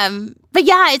 but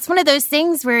yeah, it's one of those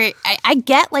things where I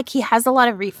get like he has a lot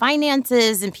of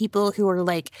refinances and people who are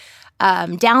like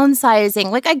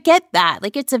downsizing. Like, I get that.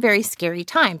 Like, it's a very scary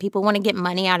time. People want to get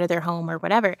money out of their home or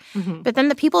whatever. But then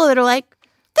the people that are like,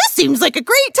 this seems like a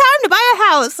great time to buy a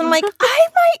house. I'm like,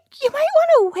 you might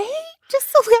want to wait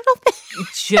just a little bit.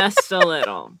 Just a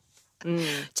little. Just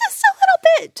a little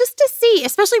bit, just to see,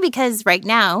 especially because right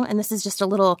now, and this is just a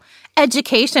little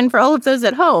education for all of those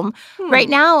at home, right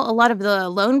now, a lot of the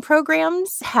loan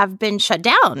programs have been shut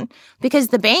down because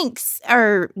the banks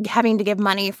are having to give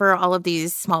money for all of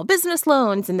these small business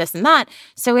loans and this and that.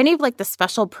 So any of like the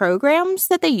special programs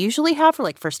that they usually have for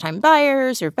like first-time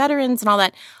buyers or veterans and all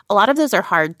that, a lot of those are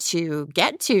hard to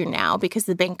get to now because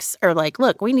the banks are like,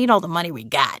 look, we need all the money we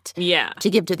got to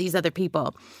give to these other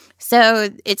people. So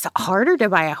it's harder to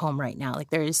buy a home right now. Like,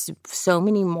 there's so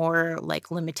many more like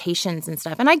limitations and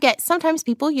stuff. And I get sometimes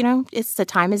people, you know, it's the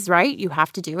time is right. You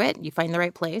have to do it. You find the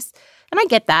right place. And I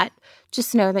get that.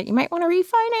 Just know that you might want to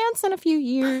refinance in a few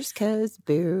years because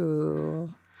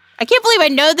boo. I can't believe I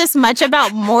know this much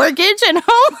about mortgage and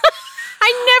home.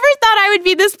 I never thought I would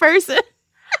be this person.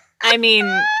 I mean,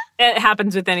 it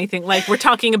happens with anything. Like, we're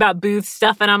talking about booth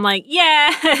stuff, and I'm like,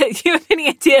 yeah, do you have any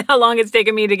idea how long it's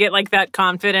taken me to get, like, that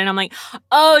confident? I'm like,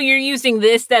 oh, you're using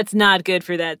this? That's not good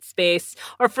for that space.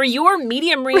 Or for your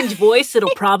medium-range voice,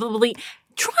 it'll probably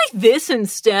try this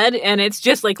instead. And it's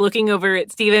just, like, looking over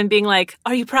at Steven being like,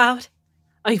 are you proud?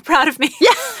 Are you proud of me? Yeah.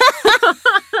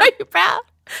 Are you proud?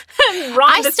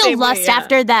 I still lust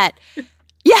after that.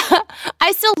 Yeah,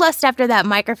 I still lust after that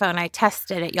microphone I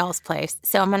tested at y'all's place.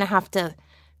 So I'm going to have to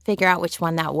figure out which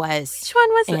one that was. Which one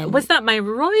was it? Was that my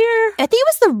Royer? I think it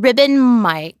was the ribbon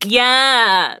mic.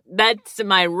 Yeah, that's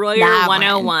my Royer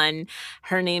 101.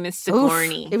 Her name is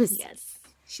Sigourney. It was. Yes.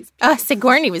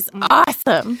 Sigourney was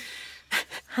awesome.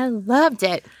 I loved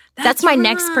it. That's my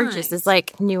next purchase is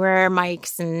like newer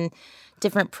mics and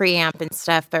different preamp and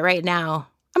stuff. But right now,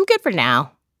 I'm good for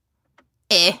now.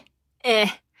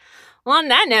 Well, on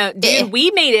that note, dude,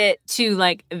 we made it to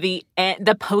like the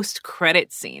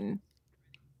post-credit scene.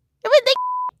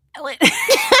 Sorry,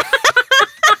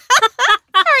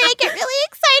 I get really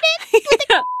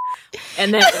excited.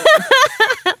 And then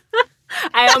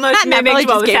I almost mimicked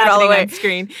what was happening on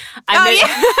screen.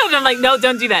 I'm like, no,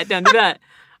 don't do that. Don't do that.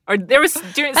 Or there was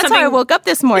something. That's how I woke up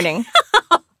this morning.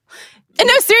 And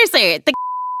no, seriously, the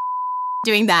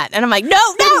doing that. And I'm like, no.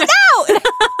 No!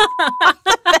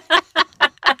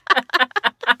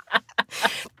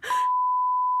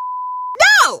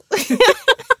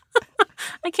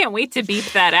 I can't wait to beep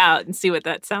that out and see what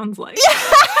that sounds like.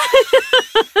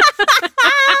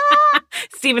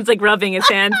 Steven's like rubbing his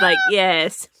hands like,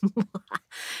 yes.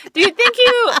 Dude, thank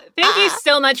you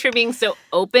so much for being so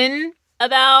open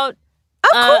about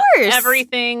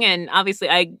everything. And obviously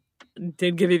I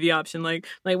did give you the option, like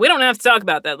we don't have to talk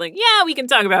about that. Like, yeah, we can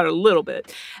talk about it a little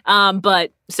bit.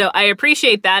 But so I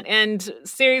appreciate that. And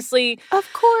seriously,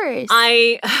 of course,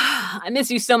 I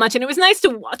miss you so much. And it was nice to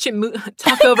watch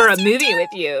talk over a movie with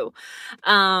you.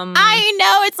 I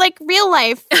know, it's like real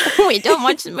life. We don't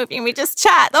watch the movie and we just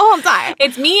chat the whole time.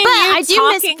 It's me and you I do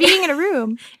talking. miss being in a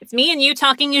room. It's me and you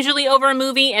talking usually over a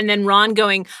movie, and then Ron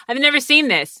going, I've never seen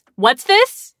this. What's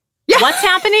this? Yeah. What's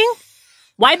happening?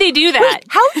 Why'd they do that? Wait,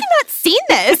 how have you not seen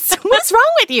this? What's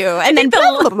wrong with you? And I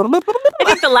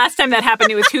think the last time that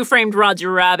happened, it was Who Framed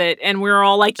Roger Rabbit. And we were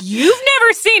all like, you've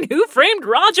never seen Who Framed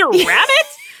Roger Rabbit?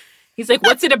 He's like,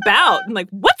 what's it about? I'm like,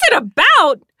 what's it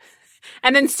about?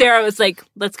 And then Sarah was like,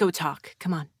 let's go talk.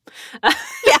 Come on.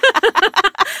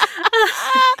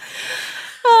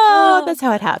 Oh, that's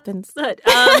how it happens. But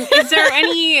is there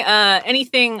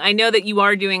anything, I know that you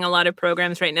are doing a lot of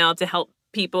programs right now to help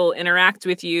people interact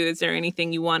with you. Is there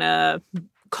anything you want to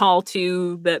call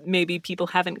to that maybe people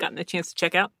haven't gotten a chance to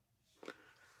check out?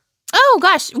 Oh,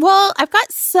 gosh. Well, I've got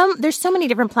there's so many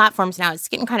different platforms now. It's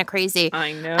getting kind of crazy.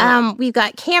 I know. We've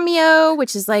got Cameo,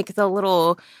 which is like the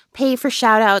little pay for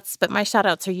shout outs, but my shout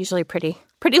outs are usually pretty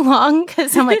long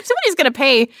because I'm like, somebody's going to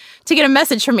pay to get a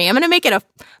message from me. I'm going to make it a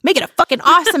fucking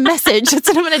awesome message. That's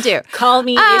what I'm going to do. Call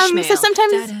me Ishmael. So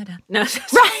sometimes, No.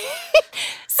 right.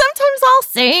 Sometimes I'll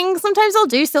sing, sometimes I'll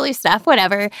do silly stuff,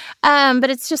 whatever. But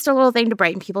it's just a little thing to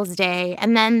brighten people's day.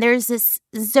 And then there's this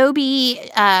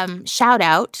Zobi shout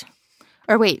out.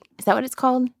 Or wait, is that what it's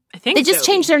called? I think they just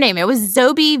changed their name. It was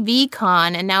Zobi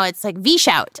VCon, and now it's like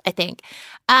V-Shout, I think.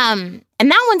 And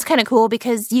that one's kind of cool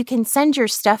because you can send your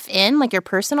stuff in, like your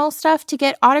personal stuff, to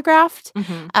get autographed.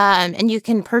 Mm-hmm. And you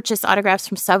can purchase autographs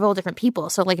from several different people.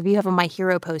 So like if you have a My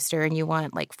Hero poster and you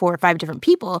want like 4 or 5 different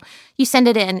people, you send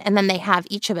it in and then they have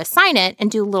each of us sign it and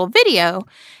do a little video.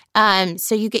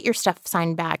 So you get your stuff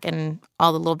signed back and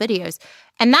all the little videos.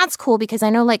 And that's cool because I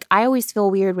know like I always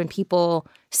feel weird when people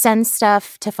send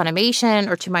stuff to Funimation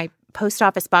or to my post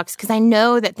office box because I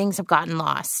know that things have gotten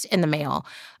lost in the mail.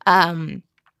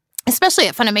 Especially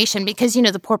at Funimation because, you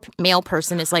know, the poor mail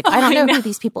person is like, I don't know who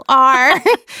these people are.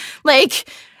 Like,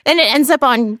 and it ends up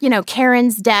on, you know,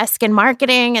 Karen's desk in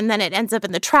marketing, and then it ends up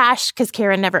in the trash because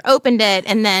Karen never opened it.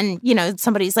 And then, you know,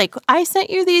 somebody's like, I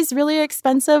sent you these really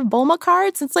expensive Bulma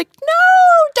cards. It's like,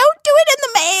 no, don't do it in the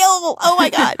mail. Oh my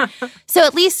God. So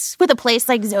at least with a place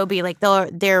like Zobi, like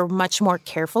they're much more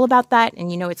careful about that.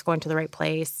 And you know, it's going to the right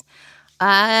place.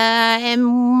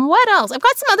 And what else? I've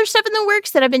got some other stuff in the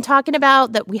works that I've been talking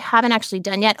about that we haven't actually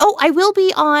done yet. Oh, I will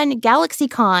be on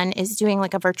GalaxyCon is doing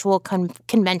like a virtual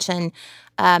convention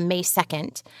May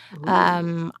 2nd.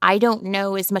 I don't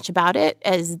know as much about it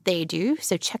as they do,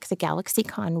 so check the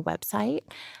GalaxyCon website.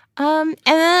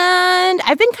 And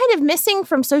I've been kind of missing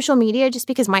from social media just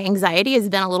because my anxiety has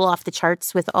been a little off the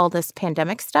charts with all this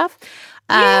pandemic stuff.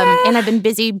 And I've been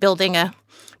busy building a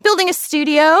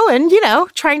studio and, you know,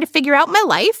 trying to figure out my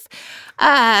life.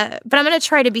 But I'm going to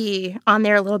try to be on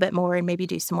there a little bit more and maybe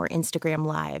do some more Instagram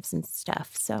lives and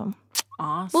stuff. So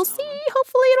awesome. We'll see.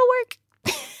 Hopefully it'll work.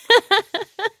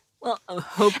 Well,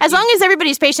 as long as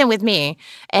everybody's patient with me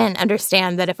and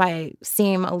understand that if I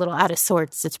seem a little out of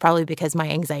sorts, it's probably because my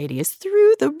anxiety is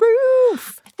through the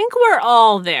roof. I think we're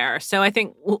all there. So I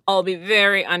think we'll all be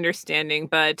very understanding.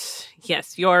 But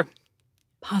yes, your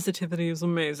positivity is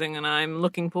amazing, and I'm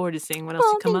looking forward to seeing what else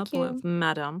you come up with,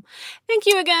 madam. Thank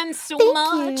you again so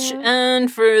much.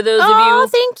 And for those of you...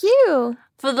 thank you.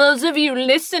 For those of you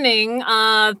listening,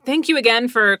 thank you again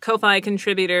for Ko-Fi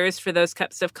contributors for those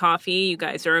cups of coffee. You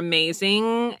guys are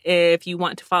amazing. If you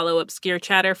want to follow Obscure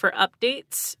Chatter for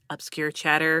updates, Obscure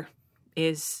Chatter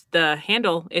is the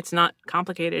handle. It's not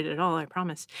complicated at all, I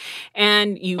promise.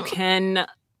 And you can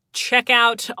check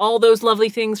out all those lovely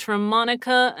things from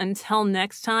Monica. Until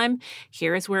next time,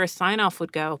 here is where a sign-off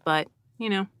would go. But,